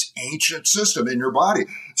system, this ancient system in your body.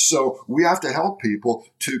 So we have to help people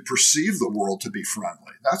to perceive the world to be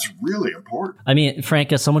friendly. That's really important.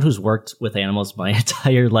 Frank, as someone who's worked with animals my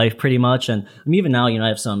entire life pretty much, and even now, I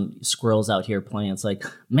have some squirrels out here playing. It's like,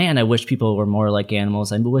 man, I wish people were more like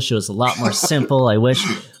animals. I wish it was a lot more simple. I wish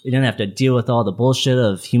we didn't have to deal with all the bullshit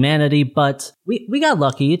of humanity, but we got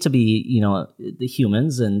lucky to be, the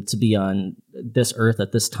humans and to be on this earth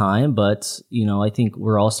at this time. But, I think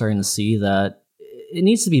we're all starting to see that it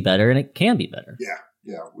needs to be better and it can be better.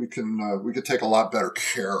 Yeah, we could take a lot better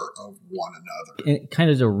care of one another. And kind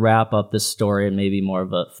of to wrap up this story in maybe more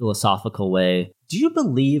of a philosophical way, do you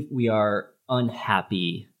believe we are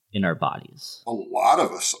unhappy in our bodies? A lot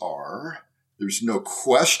of us are. There's no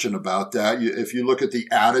question about that. If you look at the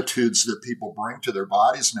attitudes that people bring to their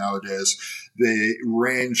bodies nowadays, they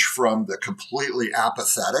range from the completely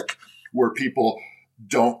apathetic, where people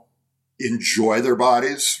don't enjoy their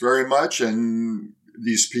bodies very much, and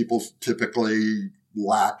these people typically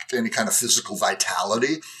lack any kind of physical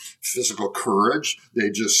vitality, physical courage. They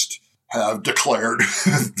just have declared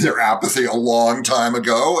their apathy a long time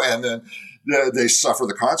ago, and then they suffer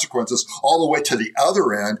the consequences, all the way to the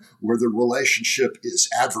other end where the relationship is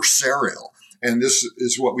adversarial. And this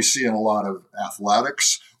is what we see in a lot of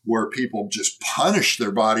athletics, where people just punish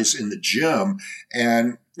their bodies in the gym.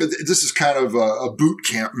 And this is kind of a boot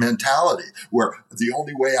camp mentality, where the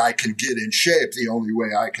only way I can get in shape, the only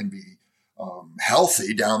way I can be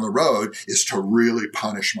healthy down the road is to really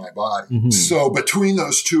punish my body. Mm-hmm. So between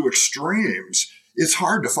those two extremes, it's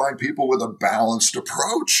hard to find people with a balanced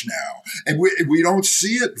approach now. And we don't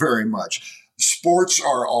see it very much. Sports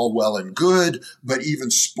are all well and good, but even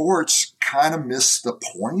sports kind of miss the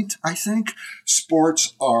point, I think.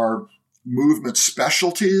 Sports are movement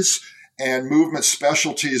specialties, and movement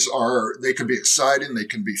specialties they can be exciting, they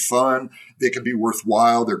can be fun, they can be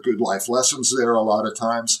worthwhile. They're good life lessons there a lot of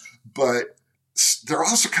times, but they're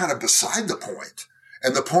also kind of beside the point.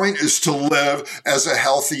 And the point is to live as a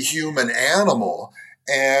healthy human animal.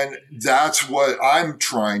 And that's what I'm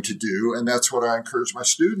trying to do. And that's what I encourage my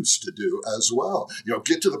students to do as well.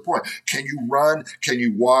 Get to the point. Can you run? Can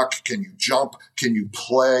you walk? Can you jump? Can you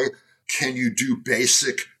play? Can you do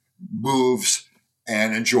basic moves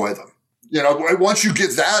and enjoy them? Once you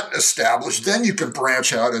get that established, then you can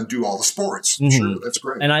branch out and do all the sports. Mm-hmm. Sure, that's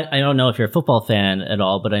great. And I don't know if you're a football fan at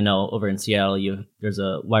all, but I know over in Seattle, there's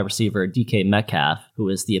a wide receiver, DK Metcalf, who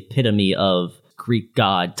is the epitome of Greek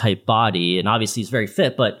god type body. And obviously he's very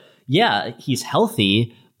fit, but yeah, he's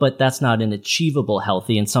healthy, but that's not an achievable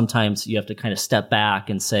healthy. And sometimes you have to kind of step back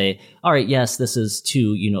and say, all right, yes, this is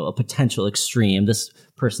to, a potential extreme. This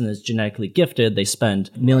person is genetically gifted. They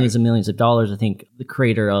spend millions and millions of dollars. I think the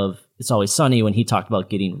creator of It's Always Sunny, when he talked about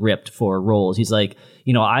getting ripped for roles, he's like,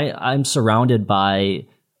 I'm surrounded by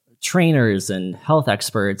trainers and health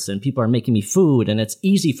experts and people are making me food, and it's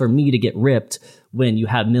easy for me to get ripped when you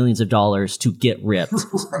have millions of dollars to get ripped.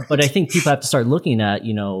 Right. But I think people have to start looking at,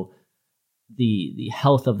 the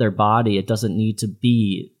health of their body. It doesn't need to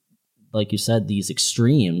be, like you said, these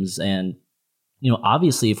extremes. And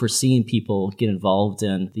obviously, if we're seeing people get involved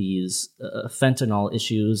in these fentanyl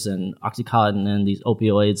issues and Oxycontin and these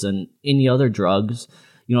opioids and any other drugs,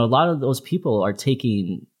 a lot of those people are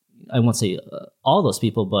taking, I won't say all those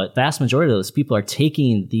people, but vast majority of those people are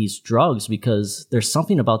taking these drugs because there's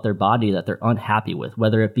something about their body that they're unhappy with,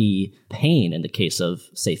 whether it be pain in the case of,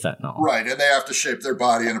 say, fentanyl. Right. And they have to shape their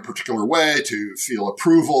body in a particular way to feel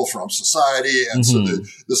approval from society. And so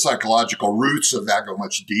the psychological roots of that go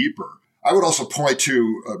much deeper. I would also point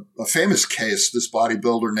to a famous case, this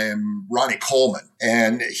bodybuilder named Ronnie Coleman.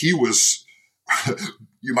 And he was,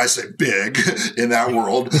 you might say, big in that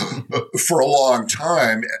world for a long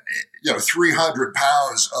time. 300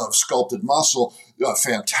 pounds of sculpted muscle, a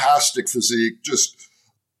fantastic physique, just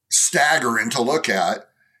staggering to look at.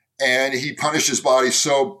 And he punished his body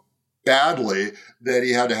so badly that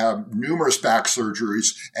he had to have numerous back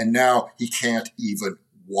surgeries. And now he can't even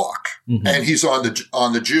walk. Mm-hmm. And he's on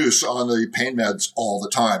the juice, on the pain meds all the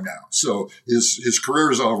time now. So his career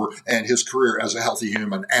is over, and his career as a healthy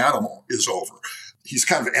human animal is over. He's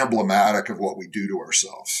kind of emblematic of what we do to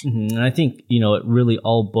ourselves. Mm-hmm. And I think, it really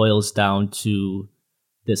all boils down to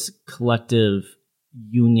this collective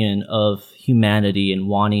union of humanity and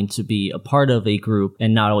wanting to be a part of a group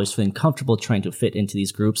and not always feeling comfortable trying to fit into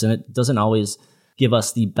these groups. And it doesn't always give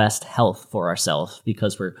us the best health for ourselves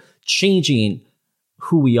because we're changing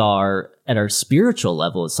who we are at our spiritual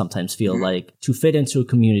level. Sometimes feel like to fit into a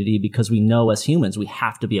community, because we know as humans we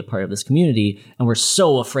have to be a part of this community, and we're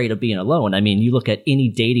so afraid of being alone. I mean, you look at any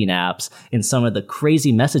dating apps and some of the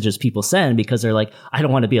crazy messages people send because they're like, I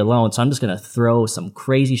don't want to be alone, so I'm just going to throw some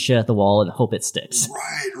crazy shit at the wall and hope it sticks.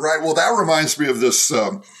 Right. Well, that reminds me of this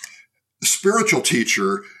spiritual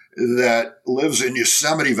teacher that lives in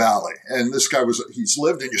Yosemite Valley. And this guy he's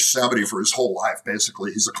lived in Yosemite for his whole life,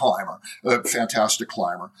 basically. He's a climber, a fantastic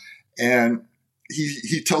climber. And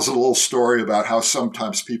he tells a little story about how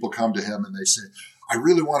sometimes people come to him and they say, I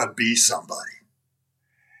really want to be somebody.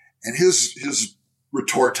 And his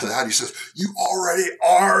retort to that, he says, you already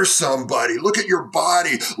are somebody. Look at your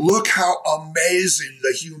body. Look how amazing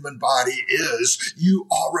the human body is. You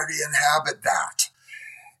already inhabit that.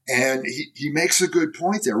 And he makes a good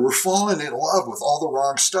point there. We're falling in love with all the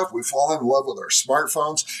wrong stuff. We fall in love with our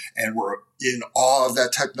smartphones and we're in awe of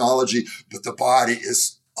that technology, but the body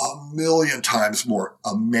is a million times more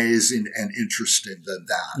amazing and interesting than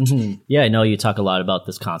that. Mm-hmm. Yeah, I know you talk a lot about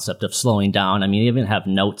this concept of slowing down. I mean, I even have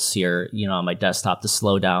notes here, on my desktop to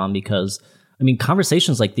slow down because,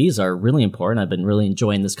 conversations like these are really important. I've been really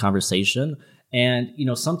enjoying this conversation. And,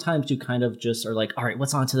 sometimes you kind of just are like, all right,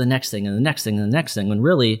 what's on to the next thing and the next thing and the next thing? When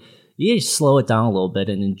really, you slow it down a little bit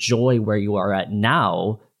and enjoy where you are at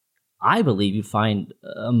now. I believe you find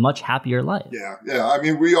a much happier life. Yeah.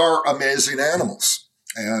 We are amazing animals.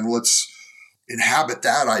 And let's inhabit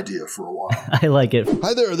that idea for a while. I like it.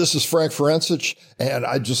 Hi there, this is Frank Forencich, and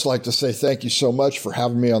I'd just like to say thank you so much for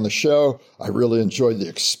having me on the show. I really enjoyed the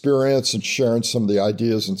experience and sharing some of the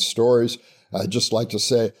ideas and stories. I'd just like to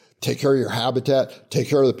say, take care of your habitat, take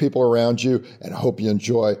care of the people around you, and I hope you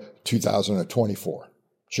enjoy 2024.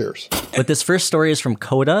 Cheers. But this first story is from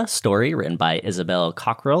Coda Story, written by Isabel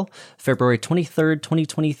Cockrell, February 23rd,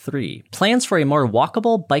 2023. Plans for a more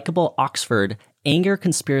walkable, bikeable Oxford anger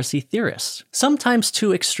conspiracy theorists. Sometimes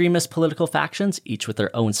two extremist political factions, each with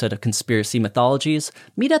their own set of conspiracy mythologies,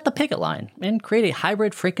 meet at the picket line and create a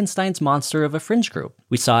hybrid Frankenstein's monster of a fringe group.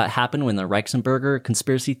 We saw it happen when the Reichsenberger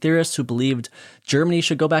conspiracy theorists who believed Germany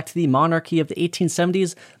should go back to the monarchy of the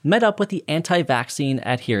 1870s met up with the anti-vaccine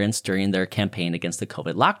adherents during their campaign against the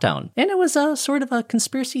COVID lockdown. And it was a sort of a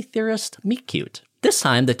conspiracy theorist meet cute. This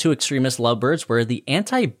time, the two extremist lovebirds were the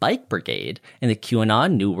anti-bike brigade and the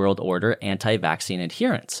QAnon New World Order anti-vaccine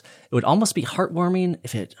adherents. It would almost be heartwarming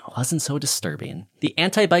if it wasn't so disturbing. The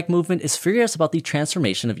anti-bike movement is furious about the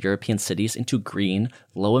transformation of European cities into green,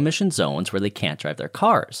 low-emission zones where they can't drive their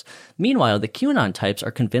cars. Meanwhile, the QAnon types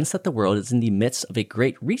are convinced that the world is in the midst of a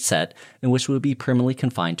great reset in which we will be permanently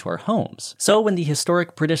confined to our homes. So when the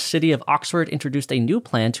historic British city of Oxford introduced a new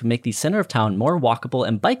plan to make the center of town more walkable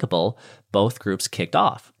and bikeable, both groups kicked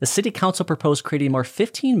off. The city council proposed creating more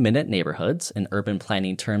 15-minute neighborhoods, an urban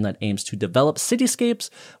planning term that aims to develop cityscapes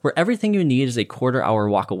where everything you need is a quarter-hour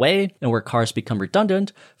walk away and where cars become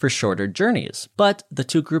redundant for shorter journeys. But the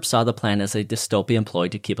two groups saw the plan as a dystopian ploy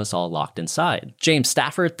to keep us all locked inside. James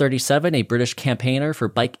Stafford, 37, a British campaigner for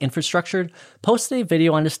bike infrastructure, posted a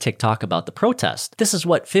video on his TikTok about the protest. This is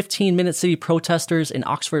what 15-minute city protesters in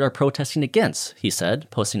Oxford are protesting against, he said,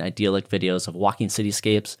 posting idyllic videos of walking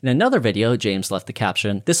cityscapes. In another video, James left the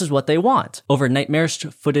caption, "This is what they want," over nightmarish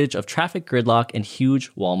footage of traffic gridlock and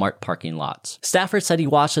huge Walmart parking lots. Stafford said he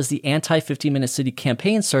watched as the anti-15-minute city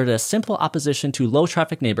campaign started as simple opposition to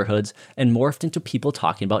low-traffic neighborhoods and morphed into people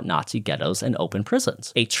talking about Nazi ghettos and open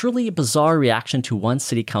prisons. A truly bizarre reaction to one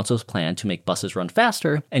city council's plan to make buses run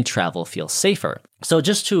faster and travel feel safer. So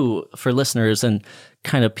just for listeners and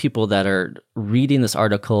kind of people that are reading this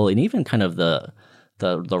article and even kind of the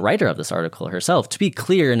writer of this article herself, to be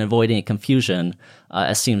clear and avoiding confusion,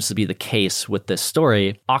 as seems to be the case with this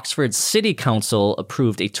story, Oxford City Council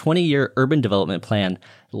approved a 20-year urban development plan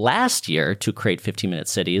last year to create 15-minute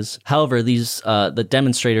cities. However, the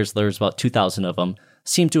demonstrators, there's about 2,000 of them,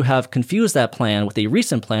 seem to have confused that plan with a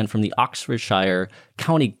recent plan from the Oxfordshire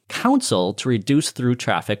County Council to reduce through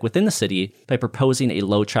traffic within the city by proposing a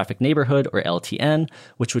low traffic neighborhood, or LTN,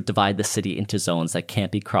 which would divide the city into zones that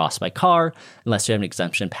can't be crossed by car unless you have an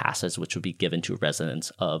exemption passes, which would be given to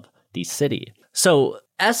residents of the city. So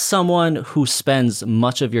as someone who spends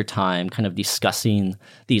much of your time kind of discussing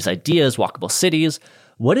these ideas, walkable cities,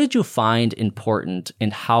 what did you find important in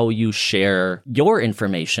how you share your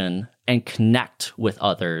information and connect with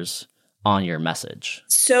others on your message?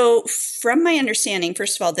 So from my understanding,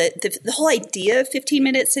 first of all, the whole idea of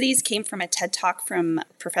 15-minute cities came from a TED Talk from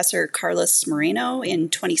Professor Carlos Moreno in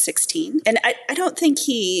 2016. And I don't think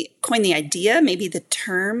he coined the idea, maybe the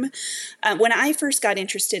term. When I first got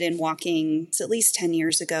interested in walking, at least 10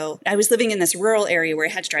 years ago, I was living in this rural area where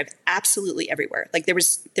I had to drive absolutely everywhere. Like there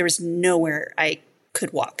was nowhere I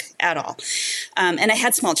could walk at all. And I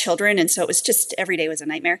had small children. And so it was just, every day was a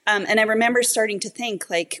nightmare. And I remember starting to think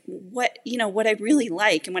like, what I really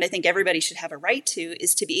like and what I think everybody should have a right to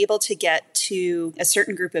is to be able to get to a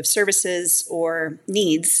certain group of services or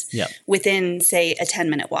needs within, say, a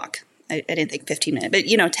 10-minute walk. I didn't think 15 minutes,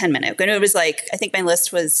 but 10 minutes. And it was like, I think my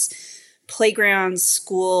list was playground,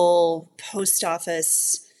 school, post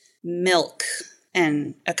office, milk,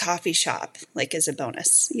 and a coffee shop, like as a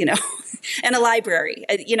bonus, and a library.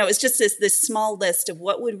 It's just this small list of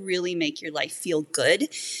what would really make your life feel good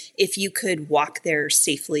if you could walk there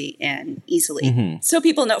safely and easily. Mm-hmm. So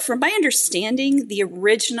people know, from my understanding, the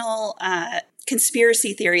original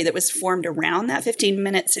conspiracy theory that was formed around that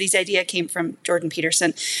 15-minute cities idea came from Jordan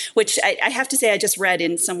Peterson, which I have to say I just read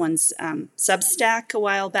in someone's Substack a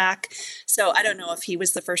while back. So I don't know if he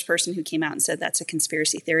was the first person who came out and said that's a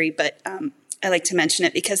conspiracy theory, but I like to mention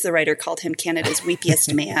it because the writer called him Canada's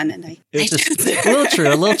weepiest man, and a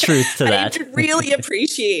little truth to that. I really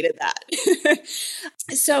appreciated that.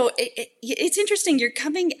 So it's interesting. You're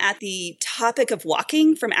coming at the topic of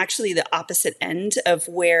walking from actually the opposite end of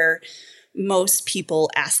where most people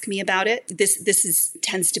ask me about it. This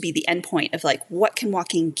tends to be the end point of like, what can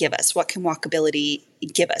walking give us? What can walkability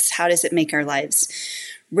give us? How does it make our lives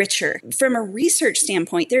richer? From a research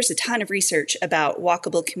standpoint, there's a ton of research about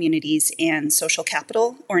walkable communities and social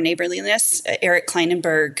capital or neighborliness. Eric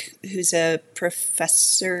Kleinenberg, who's a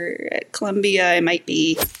professor at Columbia,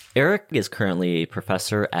 Eric is currently a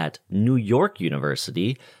professor at New York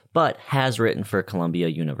University, but has written for Columbia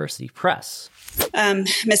University Press.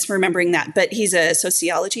 Misremembering that, but he's a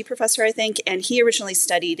sociology professor, I think, and he originally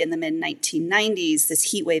studied in the mid-1990s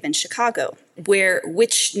this heat wave in Chicago,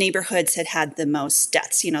 which neighborhoods had the most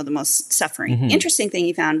deaths, the most suffering. Mm-hmm. Interesting thing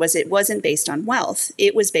he found was it wasn't based on wealth.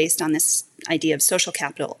 It was based on this idea of social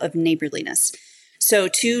capital, of neighborliness. So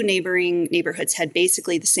two neighboring neighborhoods had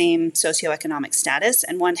basically the same socioeconomic status,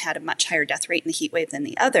 and one had a much higher death rate in the heat wave than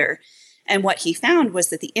the other. And what he found was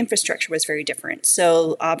that the infrastructure was very different.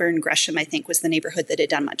 So Auburn, Gresham, I think, was the neighborhood that had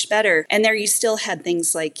done much better. And there you still had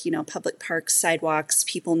things like, public parks, sidewalks,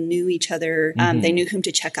 people knew each other. They knew whom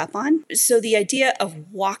to check up on. So the idea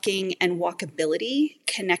of walking and walkability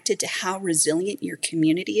connected to how resilient your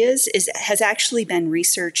community has actually been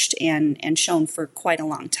researched and shown for quite a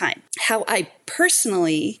long time. How I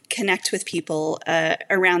personally connect with people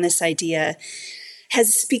around this idea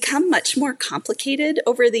has become much more complicated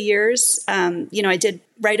over the years. I did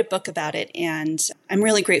write a book about it, and I'm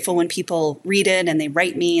really grateful when people read it and they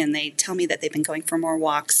write me and they tell me that they've been going for more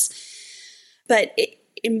walks. But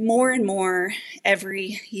more and more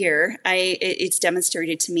every year, it's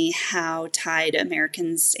demonstrated to me how tied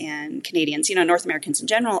Americans and Canadians, North Americans in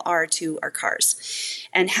general, are to our cars,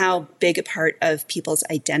 and how big a part of people's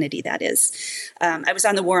identity that is. I was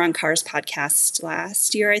on the War on Cars podcast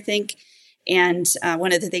last year, I think. And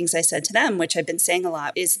one of the things I said to them, which I've been saying a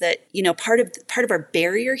lot, is that, part of our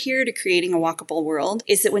barrier here to creating a walkable world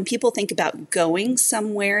is that when people think about going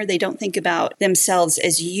somewhere, they don't think about themselves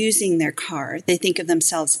as using their car. They think of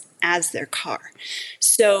themselves as their car.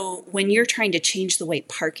 So when you're trying to change the way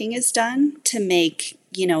parking is done to make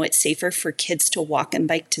it's safer for kids to walk and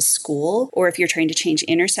bike to school, or if you're trying to change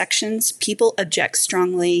intersections, people object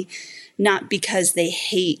strongly, not because they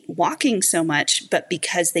hate walking so much, but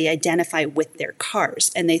because they identify with their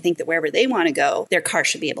cars and they think that wherever they want to go, their car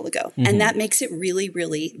should be able to go. Mm-hmm. And that makes it really,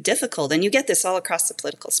 really difficult. And you get this all across the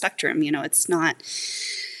political spectrum. It's not,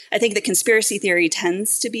 I think the conspiracy theory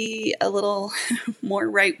tends to be a little more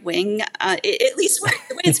right wing, at least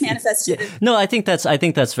the way it's manifested. No, I think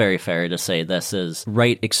that's very fair to say this is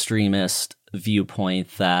right extremist viewpoint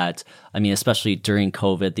that, especially during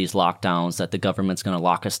COVID, these lockdowns, that the government's going to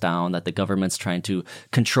lock us down, that the government's trying to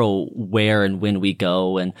control where and when we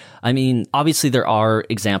go. And obviously there are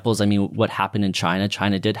examples. What happened in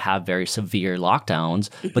China did have very severe lockdowns,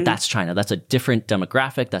 but that's China. That's a different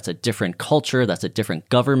demographic. That's a different culture. That's a different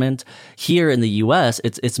government. Here in the US,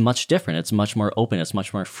 it's much different. It's much more open. It's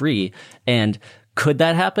much more free. And could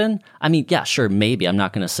that happen? Yeah, sure, maybe. I'm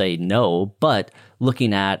not going to say no, but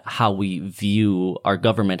looking at how we view our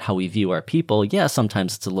government, how we view our people, yeah,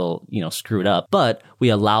 sometimes it's a little, screwed up, but we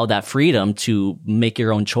allow that freedom to make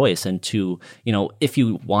your own choice and to, if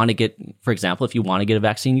you want to get, for example, if you want to get a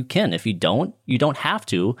vaccine, you can. If you don't have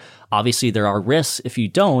to. Obviously, there are risks if you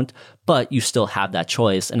don't, but you still have that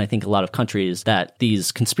choice. And I think a lot of countries that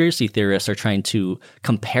these conspiracy theorists are trying to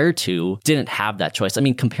compare to didn't have that choice.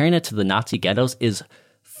 Comparing it to the Nazi ghettos is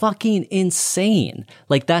fucking insane.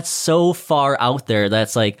 Like, that's so far out there.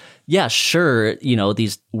 That's like, yeah, sure,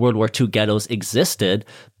 these World War II ghettos existed,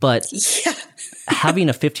 but having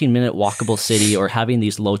a 15-minute walkable city or having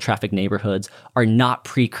these low traffic neighborhoods are not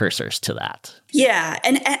precursors to that. Yeah.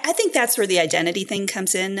 And I think that's where the identity thing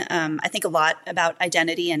comes in. I think a lot about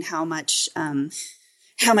identity and how much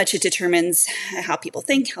it determines how people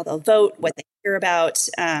think, how they'll vote, what they care about.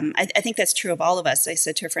 I think that's true of all of us. I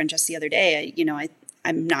said to a friend just the other day,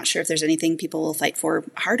 I'm not sure if there's anything people will fight for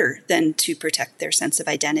harder than to protect their sense of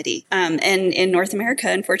identity. And in North America,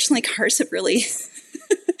 unfortunately, cars have really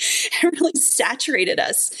really saturated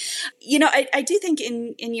us. You know, I do think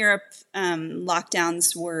in Europe,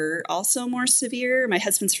 lockdowns were also more severe. My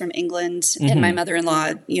husband's from England, and my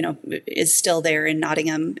mother-in-law, you know, is still there in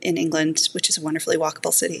Nottingham in England, which is a wonderfully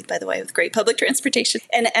walkable city, by the way, with great public transportation.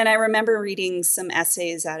 And I remember reading some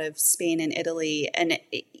essays out of Spain and Italy, and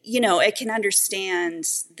you know, I can understand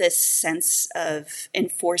this sense of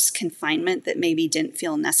enforced confinement that maybe didn't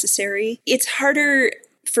feel necessary. It's harder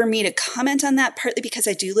for me to comment on that, partly because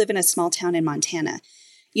I do live in a small town in Montana.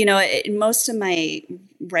 You know, most of my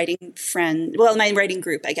writing my writing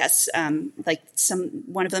group, I guess,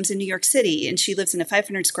 one of them's in New York City, and she lives in a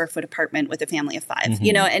 500 square foot apartment with a family of 5,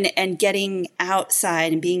 you know, and getting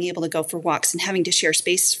outside and being able to go for walks and having to share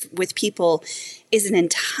space with people is an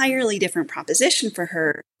entirely different proposition for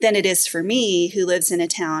her than it is for me, who lives in a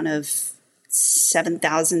town of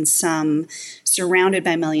 7,000 some, surrounded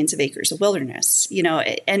by millions of acres of wilderness, you know,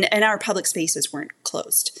 and our public spaces weren't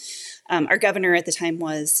closed. Our governor at the time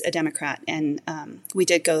was a Democrat, and we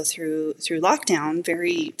did go through lockdown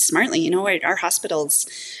very smartly. You know, our hospitals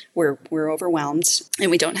were overwhelmed,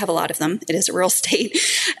 and we don't have a lot of them. It is a rural state,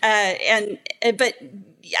 but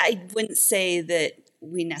I wouldn't say that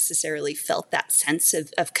we necessarily felt that sense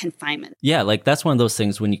of confinement. Yeah, like that's one of those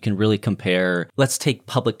things when you can really compare. Let's take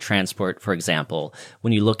public transport, for example.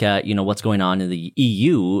 When you look at, you know, what's going on in the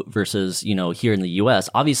EU versus, you know, here in the US,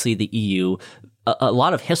 obviously the EU, a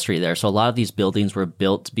lot of history there. So a lot of these buildings were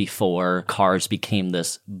built before cars became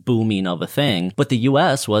this booming of a thing. But the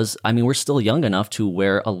US was, I mean, we're still young enough to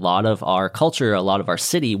where a lot of our culture, a lot of our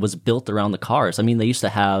city was built around the cars. I mean, they used to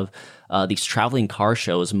have these traveling car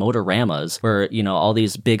shows, Motoramas, where, you know, all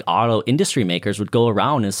these big auto industry makers would go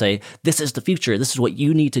around and say, this is the future. This is what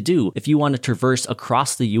you need to do. If you want to traverse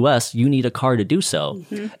across the US, you need a car to do so.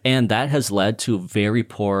 And that has led to very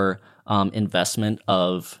poor investment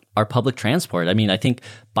of our public transport. I mean, I think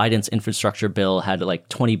Biden's infrastructure bill had like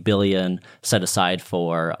 $20 billion set aside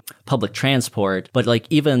for public transport, but like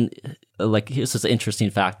even like this is an interesting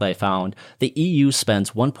fact that I found: the EU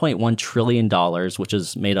spends $1.1 trillion, which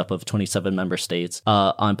is made up of 27 member states,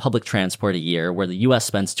 on public transport a year, where the US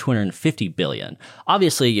spends $250 billion.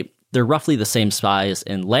 Obviously, they're roughly the same size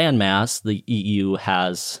in landmass. The EU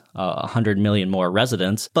has 100 million more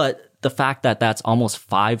residents, but the fact that that's almost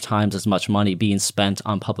 5 times as much money being spent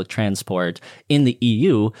on public transport in the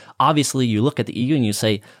EU, obviously you look at the EU and you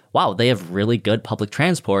say, wow, they have really good public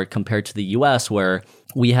transport compared to the US, where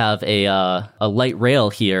we have a light rail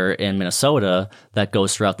here in Minnesota that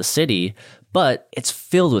goes throughout the city, but it's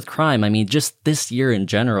filled with crime. I mean, just this year in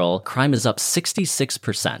general, crime is up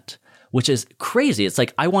 66%. Which is crazy. It's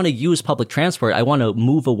like, I want to use public transport. I want to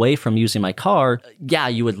move away from using my car. Yeah,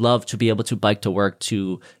 you would love to be able to bike to work,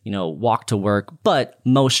 to, you know, walk to work. But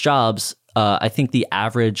most jobs, I think the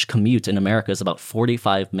average commute in America is about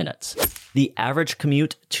 45 minutes. The average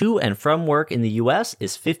commute to and from work in the US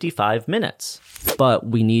is 55 minutes. But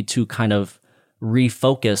we need to kind of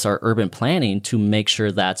refocus our urban planning to make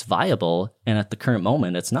sure that's viable. And at the current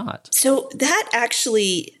moment, it's not. So that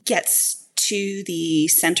actually gets to the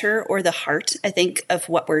center or the heart, I think, of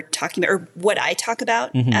what we're talking about, or what I talk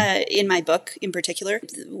about in my book in particular.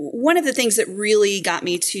 One of the things that really got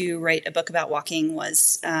me to write a book about walking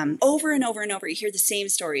was over and over and over, you hear the same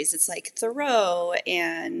stories. It's like Thoreau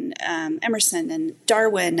and Emerson and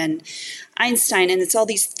Darwin and Einstein, and it's all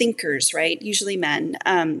these thinkers, right? Usually men,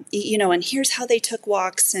 you know, and here's how they took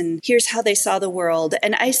walks and here's how they saw the world.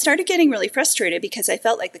 And I started getting really frustrated because I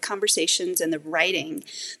felt like the conversations and the writing,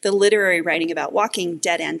 the literary writing about walking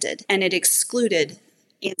dead-ended, and it excluded,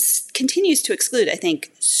 it continues to exclude, I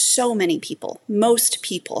think, so many people, most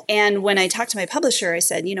people. And when I talked to my publisher, I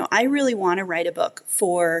said, you know, I really want to write a book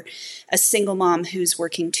for a single mom who's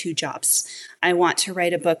working 2 jobs. I want to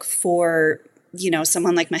write a book for, you know,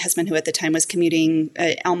 someone like my husband, who at the time was commuting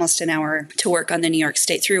almost an hour to work on the New York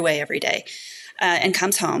State Thruway every day. And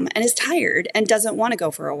comes home and is tired and doesn't want to go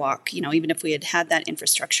for a walk, you know, even if we had that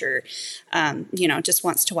infrastructure, you know, just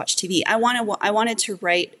wants to watch TV. I wanted to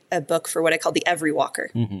write a book for what I call the every walker.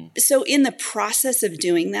 So in the process of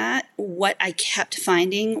doing that, what I kept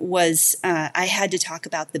finding was I had to talk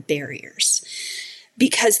about the barriers,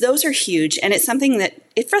 because those are huge. And it's something that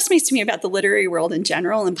it frustrates me about the literary world in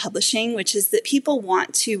general and publishing, which is that people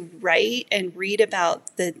want to write and read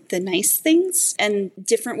about the nice things and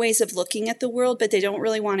different ways of looking at the world, but they don't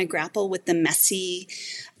really want to grapple with the messy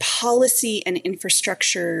policy and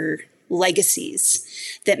infrastructure legacies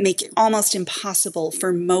that make it almost impossible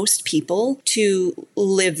for most people to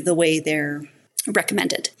live the way they're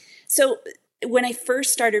recommended. So when I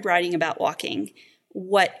first started writing about walking,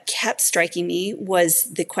 what kept striking me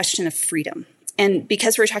was the question of freedom. And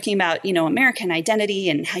because we're talking about, American identity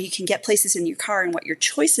and how you can get places in your car and what your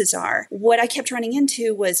choices are, what I kept running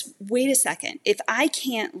into was, wait a second, if I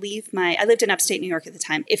can't leave I lived in upstate New York at the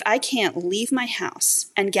time, if I can't leave my house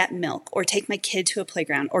and get milk or take my kid to a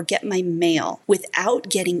playground or get my mail without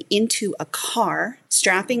getting into a car,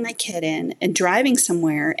 strapping my kid in and driving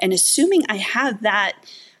somewhere and assuming I have that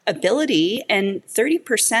ability, and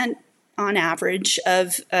 30% on average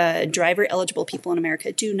of driver eligible people in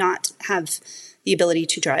America do not have the ability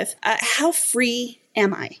to drive. How free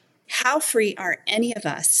am I? How free are any of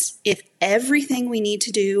us if everything we need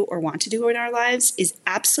to do or want to do in our lives is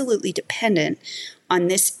absolutely dependent on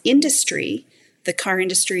this industry, the car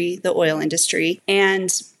industry, the oil industry,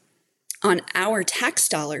 and on our tax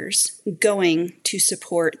dollars going to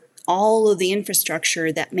support all of the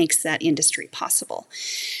infrastructure that makes that industry possible?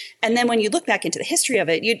 And then when you look back into the history of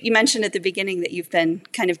it, you mentioned at the beginning that you've been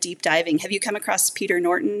kind of deep diving. Have you come across Peter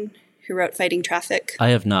Norton, who wrote Fighting Traffic? I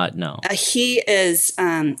have not, no. He's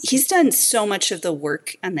done so much of the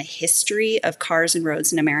work on the history of cars and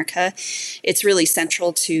roads in America. It's really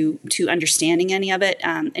central to understanding any of it.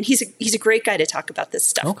 And he's a great guy to talk about this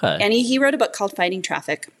stuff. Okay. And he wrote a book called Fighting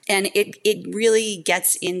Traffic. And it really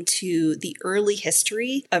gets into the early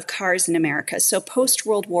history of cars in America. So post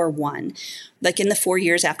World War I, like in the 4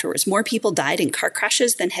 years afterwards, more people died in car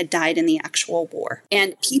crashes than had died in the actual war.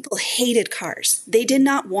 And people hated cars. They did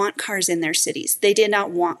not want cars in their cities. They did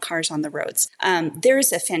not want cars on the roads. There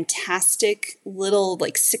is a fantastic little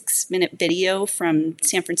 6-minute video from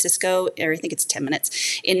San Francisco, or I think it's 10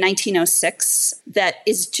 minutes, in 1906 that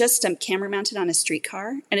is just a camera mounted on a streetcar,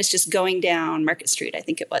 and it's just going down Market Street, I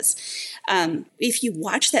think it was. If you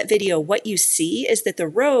watch that video, what you see is that the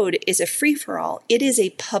road is a free-for-all. It is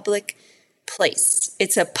a public place.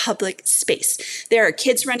 It's a public space. There are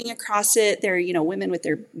kids running across it. There are, women with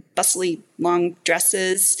their bustly long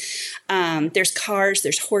dresses. There's cars,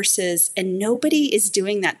 there's horses, and nobody is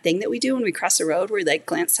doing that thing that we do when we cross a road where we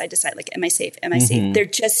glance side to side, like, am I safe? Am I safe? They're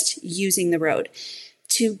just using the road.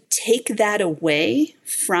 To take that away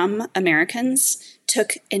from Americans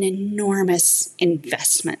took an enormous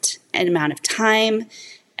investment and amount of time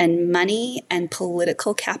and money and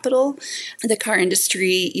political capital. The car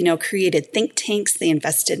industry, created think tanks. They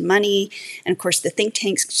invested money. And of course, the think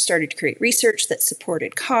tanks started to create research that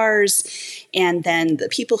supported cars. And then the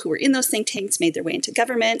people who were in those think tanks made their way into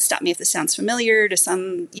government. Stop me if this sounds familiar to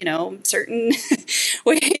some, certain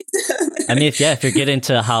ways. I mean, if you're getting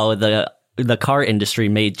to how the car industry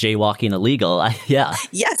made jaywalking illegal, yeah.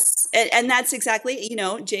 Yes. And that's exactly,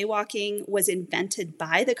 jaywalking was invented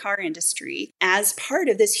by the car industry as part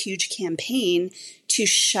of this huge campaign to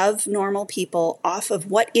shove normal people off of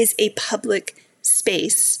what is a public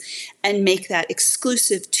space and make that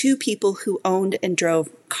exclusive to people who owned and drove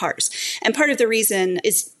cars. And part of the reason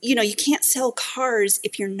is, you can't sell cars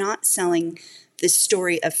if you're not selling the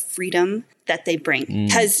story of freedom that they bring.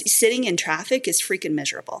 Because sitting in traffic is freaking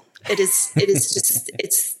miserable. It is just,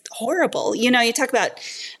 it's horrible. You talk about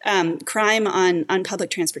crime on public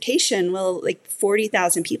transportation. Well,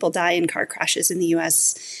 40,000 people die in car crashes in the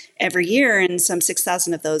U.S. every year, and some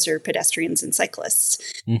 6,000 of those are pedestrians and cyclists.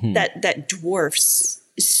 That dwarfs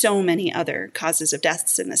so many other causes of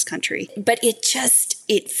deaths in this country. But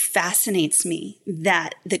it fascinates me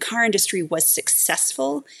that the car industry was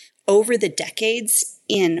successful over the decades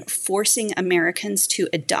in forcing Americans to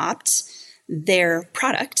adopt their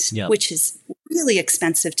product, which is really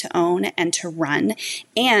expensive to own and to run,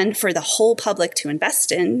 and for the whole public to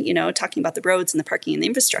invest in, talking about the roads and the parking and the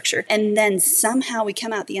infrastructure. And then somehow we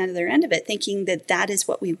come out the other end of it thinking that that is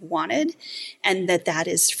what we wanted and that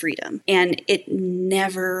is freedom. And it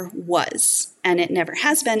never was, and it never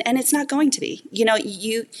has been, and it's not going to be.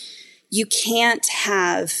 You can't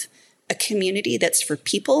have a community that's for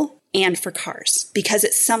people and for cars, because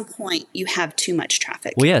at some point you have too much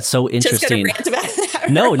traffic. Well, yeah, it's so interesting. Just gonna rant about that.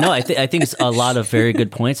 No, I think it's a lot of very good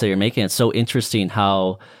points that you're making. It's so interesting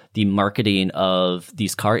how the marketing of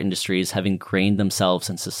these car industries have ingrained themselves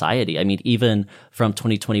in society. I mean, even from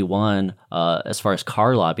 2021, as far as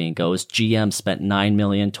car lobbying goes, GM spent $9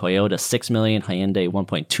 million, Toyota $6 million, Hyundai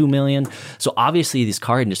 $1.2 million. So obviously these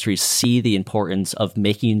car industries see the importance of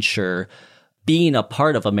making sure being a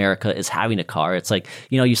part of America is having a car. It's like,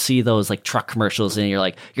 you see those truck commercials and you're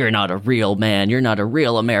like, you're not a real man. You're not a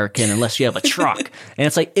real American unless you have a truck. And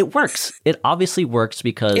it's like, it works. It obviously works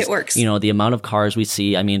because, it works. The amount of cars we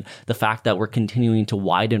see. I mean, the fact that we're continuing to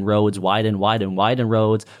widen roads, widen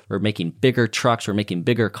roads. We're making bigger trucks. We're making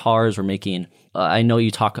bigger cars. We're making, I know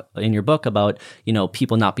you talk in your book about,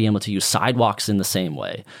 people not being able to use sidewalks in the same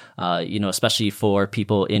way, especially for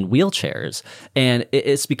people in wheelchairs. And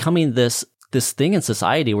it's becoming this thing in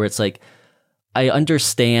society where it's like, I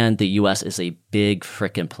understand the US is a big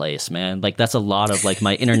frickin' place, man. Like, that's a lot of, like,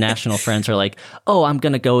 my international friends are like, oh, I'm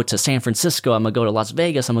going to go to San Francisco. I'm going to go to Las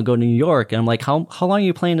Vegas. I'm going to go to New York. And I'm like, how long are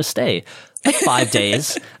you planning to stay? Like 5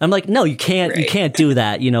 days. I'm like, no, you can't, you can't do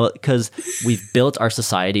that, you know, because we've built our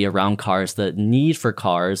society around cars, the need for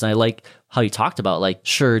cars. And I like how you talked about, like,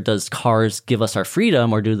 sure, does cars give us our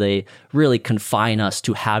freedom, or do they really confine us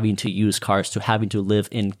to having to use cars, to having to live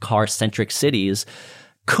in car-centric cities?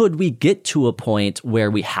 Could we get to a point where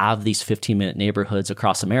we have these 15-minute neighborhoods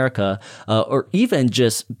across America, or even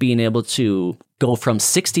just being able to go from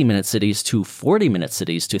 60-minute cities to 40-minute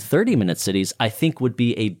cities to 30-minute cities, I think would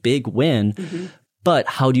be a big win. Mm-hmm. But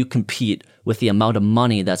how do you compete with the amount of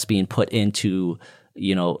money that's being put into,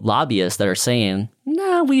 you know, lobbyists that are saying,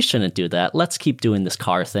 nah, we shouldn't do that. Let's keep doing this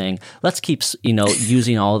car thing. Let's keep, you know,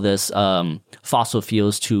 using all this fossil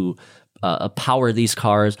fuels to power these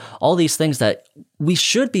cars, all these things that we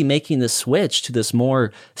should be making the switch to this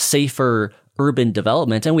more safer urban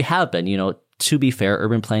development. And we have been, you know, to be fair,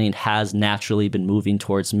 urban planning has naturally been moving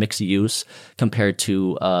towards mixed use compared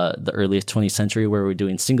to the earliest 20th century where we're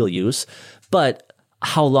doing single use. But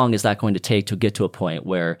how long is that going to take to get to a point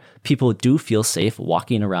where people do feel safe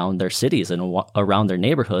walking around their cities and around their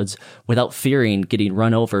neighborhoods without fearing getting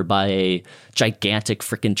run over by a gigantic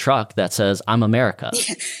freaking truck that says, I'm America?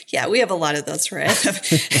 Yeah, we have a lot of those where I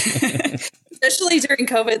live. Especially during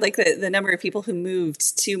COVID, like the number of people who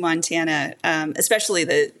moved to Montana, especially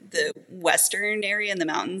the western area in the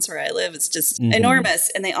mountains where I live, it's just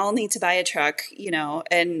enormous. And they all need to buy a truck, you know,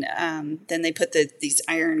 and then they put these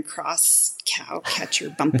iron cross cow catcher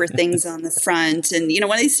bumper things on the front. And, you know,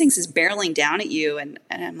 one of these things is barreling down at you. And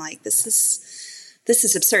I'm like, this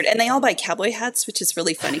is absurd. And they all buy cowboy hats, which is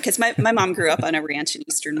really funny because my mom grew up on a ranch in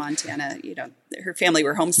eastern Montana. You know, her family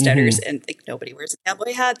were homesteaders and like nobody wears a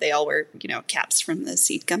cowboy hat. They all wear, you know, caps from the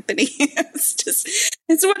seed company.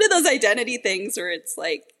 It's one of those identity things where it's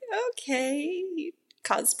like, okay,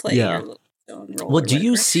 cosplay. Yeah. Well, do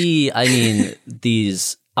you see, I mean,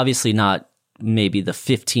 these obviously not maybe the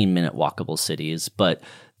 15-minute walkable cities, but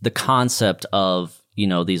the concept of, you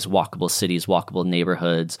know, these walkable cities, walkable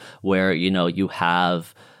neighborhoods where, you know, you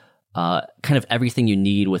have kind of everything you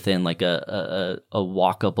need within like a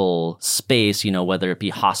walkable space, you know, whether it be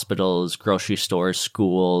hospitals, grocery stores,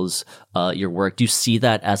 schools, your work. Do you see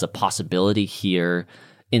that as a possibility here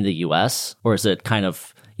in the US? Or is it kind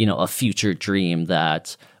of, you know, a future dream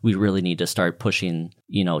that we really need to start pushing,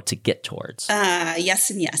 you know, to get towards?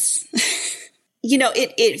 Yes and yes. You know,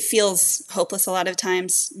 it feels hopeless a lot of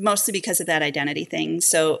times, mostly because of that identity thing.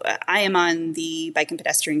 So I am on the Bike and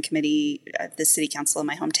Pedestrian Committee of the City Council in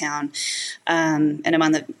my hometown, and I'm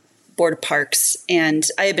on the Board of Parks. And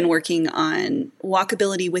I have been working on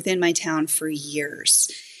walkability within my town for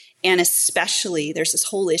years. And especially there's this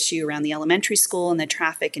whole issue around the elementary school and the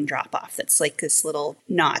traffic and drop-off. That's like this little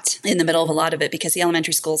knot in the middle of a lot of it because the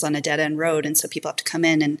elementary school is on a dead-end road. And so people have to come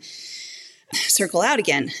in and circle out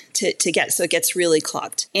again to get, so it gets really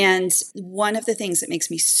clogged. And one of the things that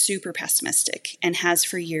makes me super pessimistic and has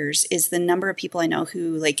for years is the number of people I know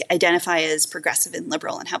who like identify as progressive and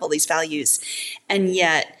liberal and have all these values and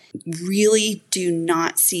yet really do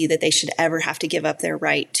not see that they should ever have to give up their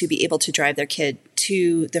right to be able to drive their kid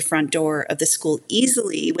to the front door of the school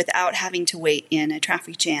easily without having to wait in a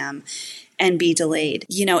traffic jam and be delayed,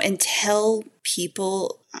 you know, until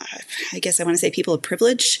people, I guess I want to say people of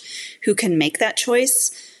privilege who can make that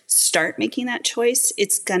choice, start making that choice,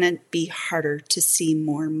 it's going to be harder to see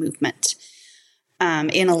more movement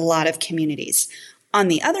in a lot of communities. On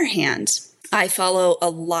the other hand, I follow a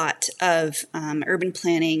lot of urban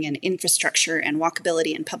planning and infrastructure and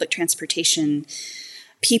walkability and public transportation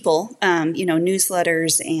people, you know,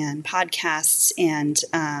 newsletters and podcasts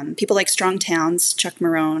and people like Strong Towns, Chuck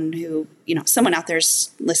Marohn, who, you know, someone out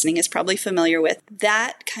there's listening is probably familiar with.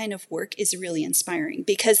 That kind of work is really inspiring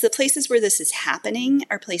because the places where this is happening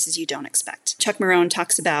are places you don't expect. Chuck Marohn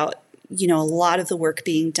talks about, you know, a lot of the work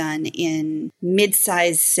being done in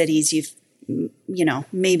mid-sized cities you've, you know,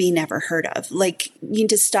 maybe never heard of. Like, you need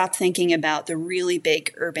to stop thinking about the really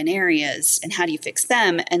big urban areas and how do you fix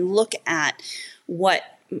them and look at what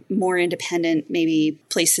more independent maybe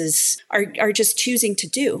places are just choosing to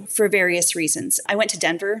do for various reasons. I went to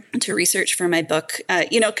Denver to research for my book,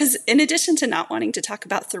 you know, because in addition to not wanting to talk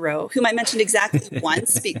about Thoreau, whom I mentioned exactly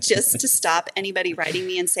once, just to stop anybody writing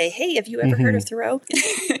me and say, hey, have you ever heard of Thoreau?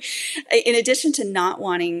 In addition to not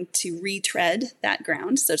wanting to retread that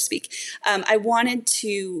ground, so to speak, I wanted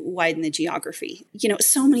to widen the geography. You know,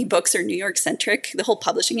 so many books are New York centric. The whole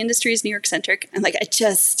publishing industry is New York centric. And like,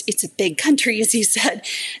 it's a big country, as you said.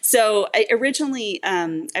 So originally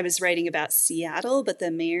I was writing about Seattle, but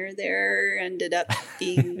the mayor there ended up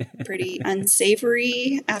being pretty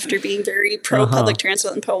unsavory after being very pro public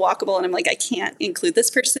transit and pro walkable. And I'm like, I can't include this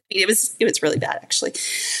person. It was really bad, actually.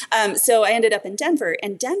 So I ended up in Denver,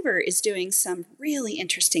 and Denver is doing some really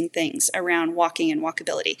interesting things around walking and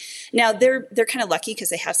walkability. Now they're kind of lucky because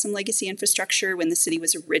they have some legacy infrastructure. When the city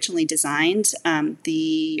was originally designed,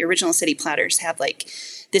 the original city platters have like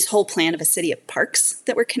this whole plan of a city of parks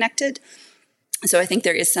that were connected. So I think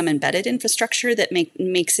there is some embedded infrastructure that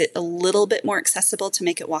makes it a little bit more accessible to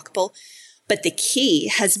make it walkable. But the key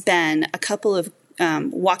has been a couple of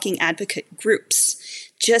walking advocate groups,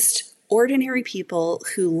 just ordinary people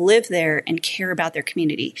who live there and care about their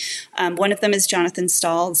community. One of them is Jonathan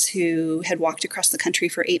Stalls, who had walked across the country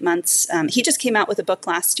for 8 months. He just came out with a book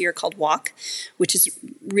last year called Walk, which is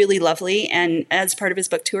really lovely. And as part of his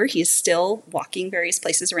book tour, he is still walking various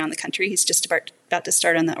places around the country. He's just about to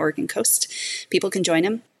start on the Oregon coast. People can join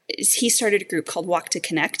him. He started a group called Walk to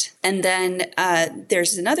Connect. And then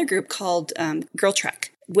there's another group called Girl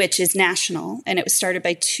Trek, which is national. And it was started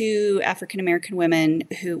by two African-American women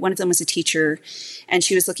who, one of them was a teacher, and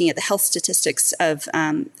she was looking at the health statistics of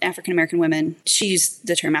African-American women. She used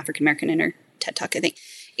the term African-American in her TED Talk, I think,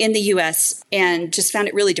 in the US, and just found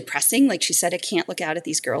it really depressing. Like she said, I can't look out at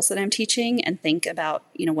these girls that I'm teaching and think about,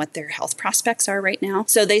 what their health prospects are right now.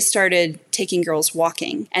 So they started taking girls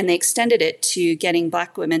walking, and they extended it to getting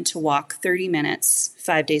Black women to walk 30 minutes,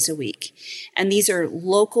 5 days a week. And these are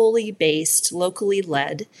locally based, locally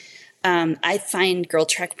led. I find Girl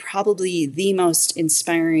Trek probably the most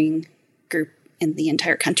inspiring group in the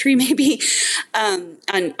entire country, maybe,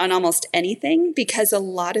 on almost anything, because a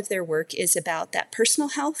lot of their work is about that personal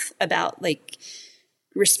health, about like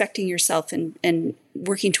respecting yourself and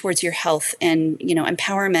working towards your health and,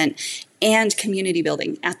 empowerment and community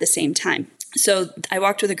building at the same time. So I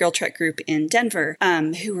walked with a Girl Trek group in Denver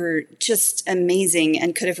who were just amazing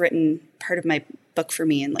and could have written part of my book for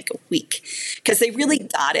me in like a week because they really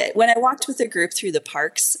got it. When I walked with the group through the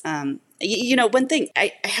parks, one thing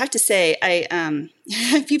I have to say,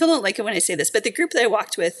 people don't like it when I say this, but the group that I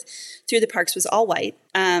walked with through the parks was all white.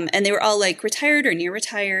 And they were all like retired or near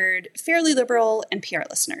retired, fairly liberal, and PR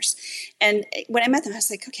listeners. And when I met them, I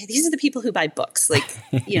was like, okay, these are the people who buy books. Like,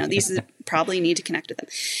 these probably need to connect with them.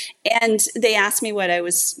 And they asked me what I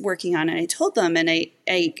was working on, and I told them, and I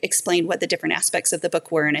explained what the different aspects of the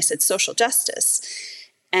book were. And I said, social justice.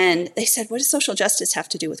 And they said, what does social justice have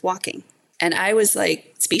to do with walking? And I was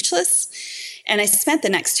like speechless. And I spent the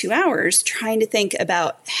next 2 hours trying to think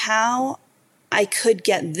about how I could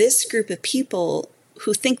get this group of people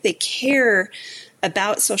who think they care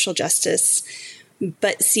about social justice,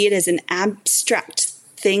 but see it as an abstract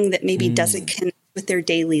thing that maybe doesn't connect with their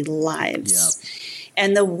daily lives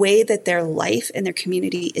and the way that their life and their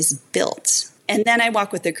community is built. And then I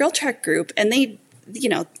walk with the Girl Trek group, and they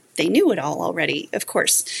knew it all already, of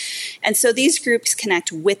course. And so these groups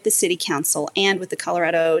connect with the city council and with the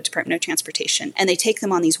Colorado Department of Transportation, and they take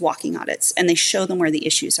them on these walking audits, and they show them where the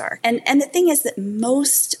issues are. And the thing is that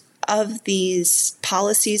most of these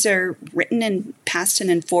policies are written and passed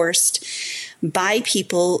and enforced by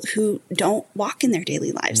people who don't walk in their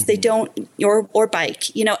daily lives. They don't, or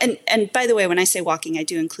bike, and by the way, when I say walking, I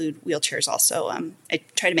do include wheelchairs also. I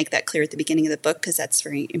try to make that clear at the beginning of the book because that's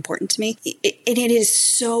very important to me. It is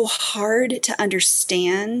so hard to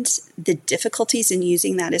understand the difficulties in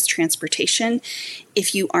using that as transportation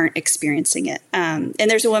if you aren't experiencing it. And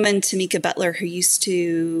there's a woman, Tamika Butler, who used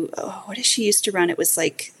to, what did she used to run? It was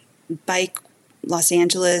like Bike Los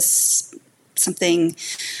Angeles something.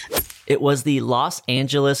 It was the Los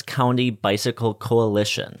Angeles County Bicycle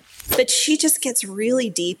Coalition. But she just gets really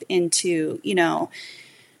deep into,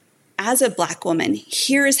 as a Black woman,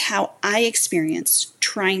 here is how I experienced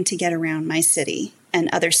trying to get around my city and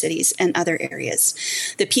other cities and other areas.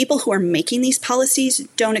 The people who are making these policies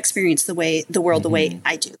don't experience the world the way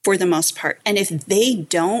I do, for the most part. And if they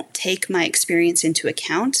don't take my experience into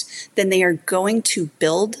account, then they are going to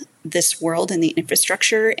build this world and the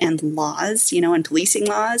infrastructure and laws, and policing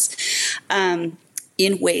laws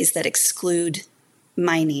in ways that exclude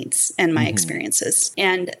my needs and my experiences.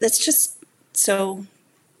 And that's just so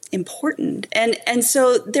important. And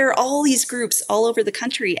so there are all these groups all over the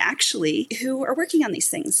country, actually, who are working on these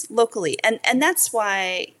things locally. And that's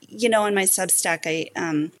why, in my Substack,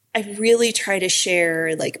 I really try to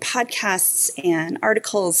share like podcasts and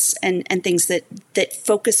articles and things that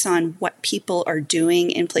focus on what people are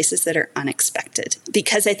doing in places that are unexpected,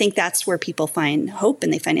 because I think that's where people find hope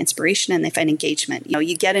and they find inspiration and they find engagement.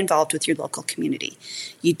 You get involved with your local community.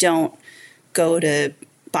 You don't go to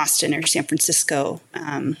Boston or San Francisco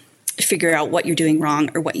figure out what you're doing wrong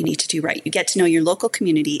or what you need to do right. You get to know your local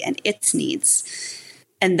community and its needs.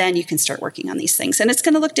 And then you can start working on these things. And it's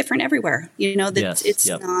going to look different everywhere. You know, it's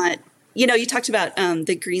not, you know, you talked about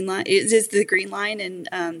the Green Line. Is the Green Line in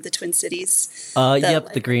the Twin Cities?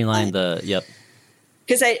 The Green Line,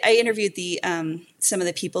 Because I interviewed some of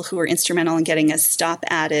the people who were instrumental in getting a stop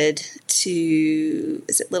added to,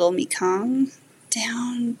 is it Little Mekong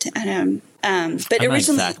down? But I'm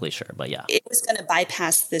originally, not exactly sure, but yeah, it was going to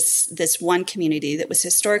bypass this one community that was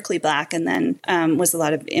historically Black, and then was a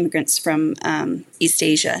lot of immigrants from East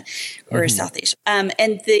Asia or South Asia. And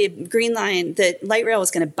the Green Line, the light rail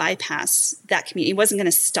was going to bypass that community. It wasn't going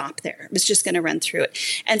to stop there. It was just going to run through it.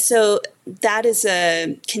 And so that is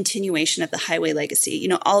a continuation of the highway legacy. You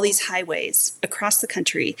know, all these highways across the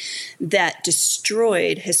country that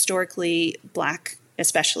destroyed historically Black,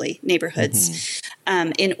 especially neighborhoods,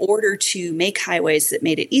 in order to make highways that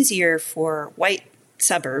made it easier for white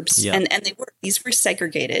suburbs. And these were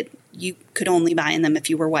segregated. You could only buy in them if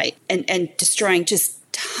you were white, and destroying just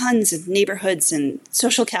tons of neighborhoods and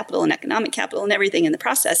social capital and economic capital and everything in the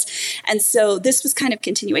process. And so this was kind of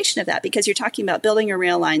continuation of that, because you're talking about building a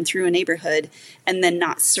rail line through a neighborhood and then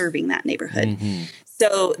not serving that neighborhood.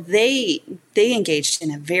 So they engaged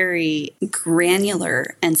in a very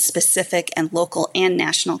granular and specific and local and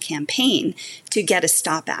national campaign to get a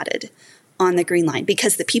stop added on the Green Line,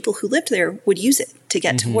 because the people who lived there would use it to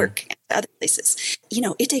get to work and other places. You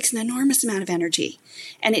know, it takes an enormous amount of energy,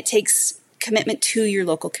 and it takes commitment to your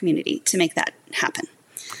local community to make that happen.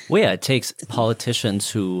 Well, yeah, it takes politicians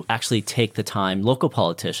who actually take the time, local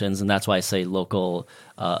politicians, and that's why I say local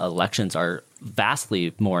elections are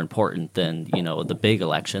vastly more important than, you know, the big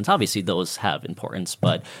elections. Obviously, those have importance,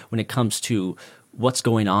 but when it comes to what's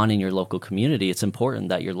going on in your local community, it's important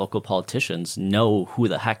that your local politicians know who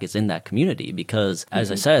the heck is in that community, because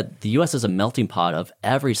as I said, the US is a melting pot of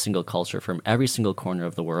every single culture from every single corner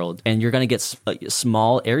of the world. And you're going to get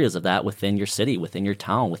small areas of that within your city, within your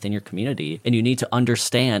town, within your community. And you need to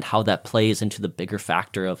understand how that plays into the bigger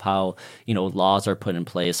factor of how, you know, laws are put in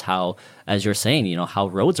place, how, as you're saying, you know, how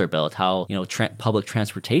roads are built, how, you know, public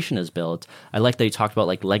transportation is built. I like that you talked about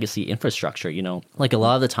like legacy infrastructure, you know, like a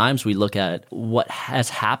lot of the times we look at what has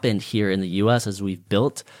happened here in the US as we've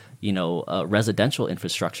built, you know, residential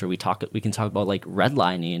infrastructure. We can talk about like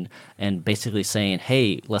redlining and basically saying,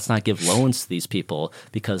 hey, let's not give loans to these people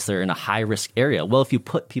because they're in a high risk area. Well, if you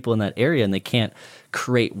put people in that area and they can't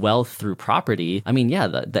create wealth through property, I mean, yeah,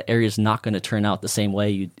 the area is not going to turn out the same way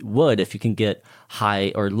you would if you can get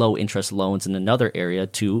high or low interest loans in another area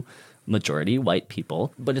to majority white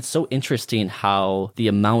people. But it's so interesting how the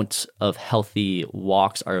amount of healthy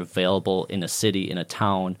walks are available in a city, in a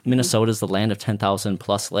town. Minnesota is the land of 10,000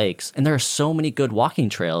 plus lakes, and there are so many good walking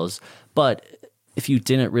trails. But if you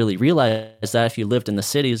didn't really realize that, if you lived in the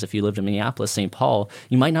cities, if you lived in Minneapolis, St. Paul,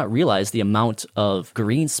 you might not realize the amount of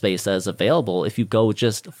green space that is available if you go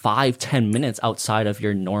just 5-10 minutes outside of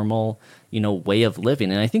your normal, you know, way of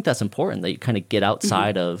living. And I think that's important, that you kind of get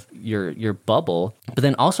outside of your bubble. But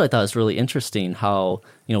then also I thought it was really interesting how,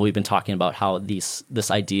 you know, we've been talking about how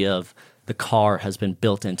this idea of the car has been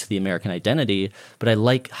built into the American identity. But I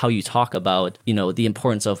like how you talk about, you know, the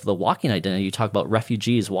importance of the walking identity. You talk about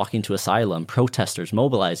refugees walking to asylum, protesters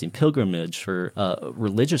mobilizing, pilgrimage for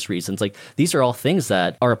religious reasons. Like, these are all things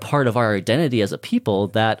that are a part of our identity as a people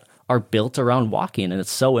that are built around walking. And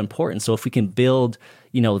it's so important. So if we can build,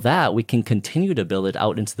 you know, that, we can continue to build it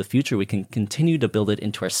out into the future. We can continue to build it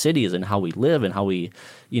into our cities and how we live and how we,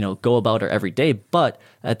 you know, go about our everyday. But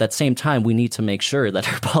at that same time, we need to make sure that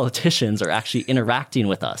our politicians are actually interacting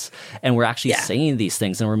with us, and we're actually saying these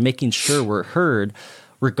things, and we're making sure we're heard,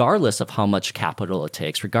 regardless of how much capital it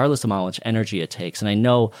takes, regardless of how much energy it takes. And I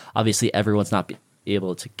know obviously everyone's not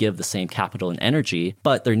able to give the same capital and energy,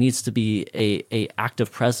 but there needs to be a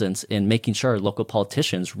active presence in making sure our local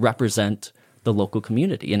politicians represent the local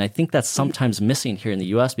community. And I think that's sometimes missing here in the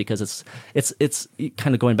US, because it's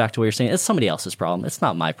kind of going back to what you're saying, it's somebody else's problem. It's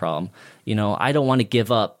not my problem. You know, I don't want to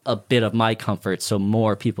give up a bit of my comfort so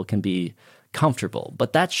more people can be comfortable.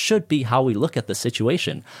 But that should be how we look at the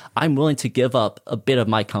situation. I'm willing to give up a bit of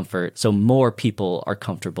my comfort so more people are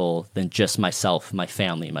comfortable than just myself, my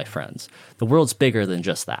family, my friends. The world's bigger than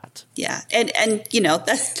just that. Yeah. And you know,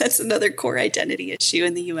 that's another core identity issue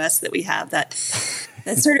in the US that we have, that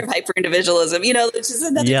sort of hyper individualism, you know, which is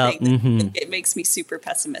another thing that it makes me super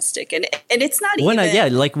pessimistic. And it's not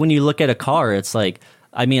like when you look at a car, it's like,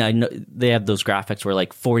 I mean, I know they have those graphics where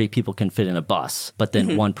like 40 people can fit in a bus, but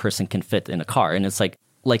then one person can fit in a car. And it's like,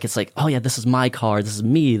 like it's like, oh yeah, this is my car, this is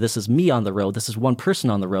me on the road, this is one person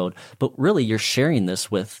on the road. But really, you're sharing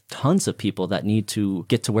this with tons of people that need to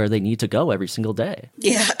get to where they need to go every single day.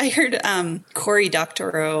 Yeah, I heard Cory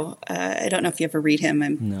Doctorow. I don't know if you ever read him.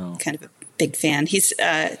 I'm kind of a big fan. He's,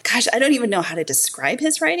 gosh, I don't even know how to describe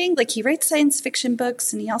his writing. Like, he writes science fiction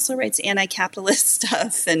books, and he also writes anti-capitalist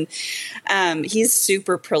stuff. And he's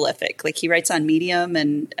super prolific. Like, he writes on Medium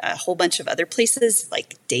and a whole bunch of other places,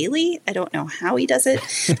 like daily. I don't know how he does it.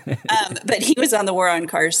 But he was on The War on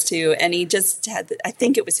Cars too. And he just had, I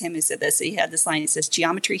think it was him who said this. He had this line. He says,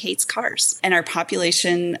 geometry hates cars. And our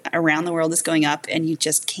population around the world is going up, and you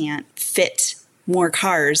just can't fit more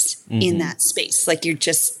cars in that space. Like, you're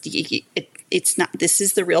just, it's not, this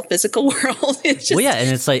is the real physical world. It's just, well, yeah. And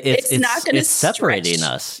it's like, it's not going to separating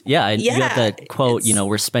us. Yeah. And you have that quote, you know,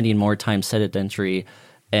 we're spending more time sedentary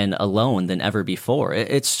and alone than ever before.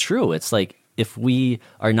 It's true. It's like, if we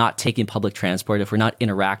are not taking public transport, if we're not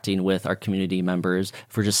interacting with our community members,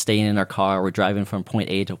 if we're just staying in our car, we're driving from point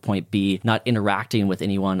A to point B, not interacting with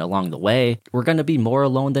anyone along the way, we're going to be more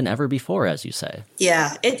alone than ever before, as you say.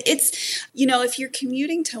 Yeah, it's, you know, if you're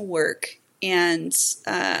commuting to work, and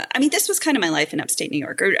I mean, this was kind of my life in upstate New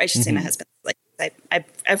York, or I should say my husband, like,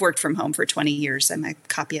 I've worked from home for 20 years. I'm a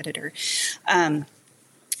copy editor.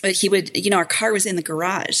 But he would, you know, our car was in the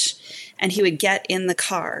garage, and he would get in the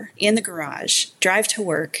car, in the garage, drive to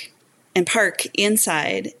work, and park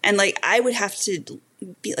inside. And, like, I would have to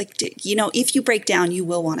be like, you know, if you break down, you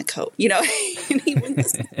will want a coat, you know? And he wouldn't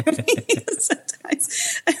listen to me.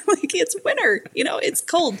 Sometimes I'm like, it's winter, you know, it's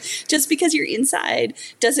cold. Just because you're inside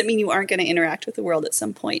doesn't mean you aren't going to interact with the world at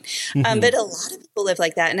some point. But a lot of people live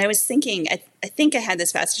like that. And I was thinking, I think I had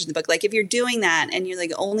this passage in the book, like, if you're doing that and you're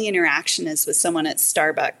like, only interaction is with someone at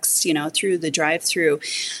Starbucks, you know, through the drive-through,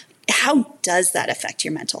 how does that affect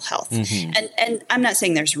your mental health? And I'm not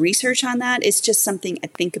saying there's research on that. It's just something I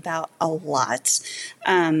think about a lot.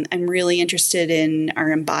 I'm really interested in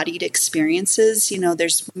our embodied experiences. You know,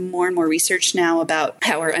 there's more and more research now about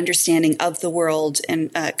how our understanding of the world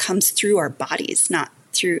and comes through our bodies, not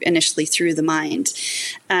initially through the mind.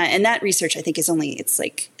 And that research, I think, it's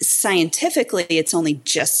like scientifically, it's only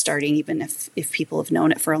just starting, even if people have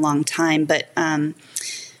known it for a long time. But,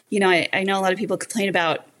 you know, I know a lot of people complain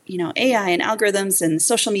about, you know, AI and algorithms and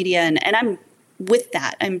social media. And I'm with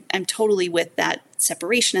that. I'm totally with that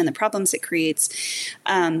separation and the problems it creates.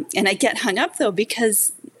 And I get hung up, though,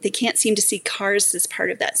 because they can't seem to see cars as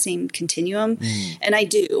part of that same continuum. And I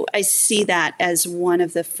do. I see that as one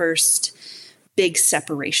of the first big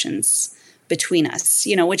separations between us,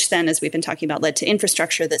 you know, which then, as we've been talking about, led to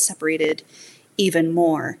infrastructure that separated even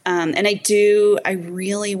more. And I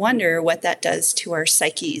really wonder what that does to our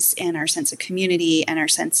psyches and our sense of community and our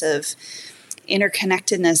sense of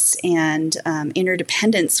interconnectedness and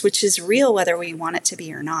interdependence, which is real whether we want it to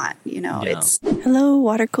be or not. You know, it's... Hello,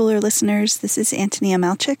 water cooler listeners. This is Antonia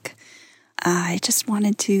Malchik. I just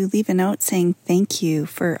wanted to leave a note saying thank you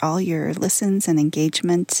for all your listens and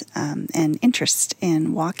engagement and interest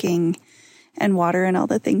in walking and water and all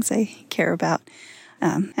the things I care about.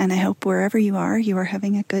 And I hope wherever you are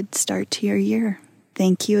having a good start to your year.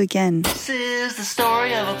 Thank you again. This is the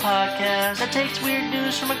story of a podcast that takes weird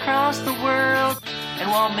news from across the world. And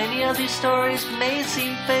while many of these stories may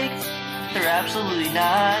seem fake, they're absolutely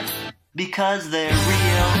not, because they're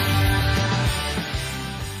real.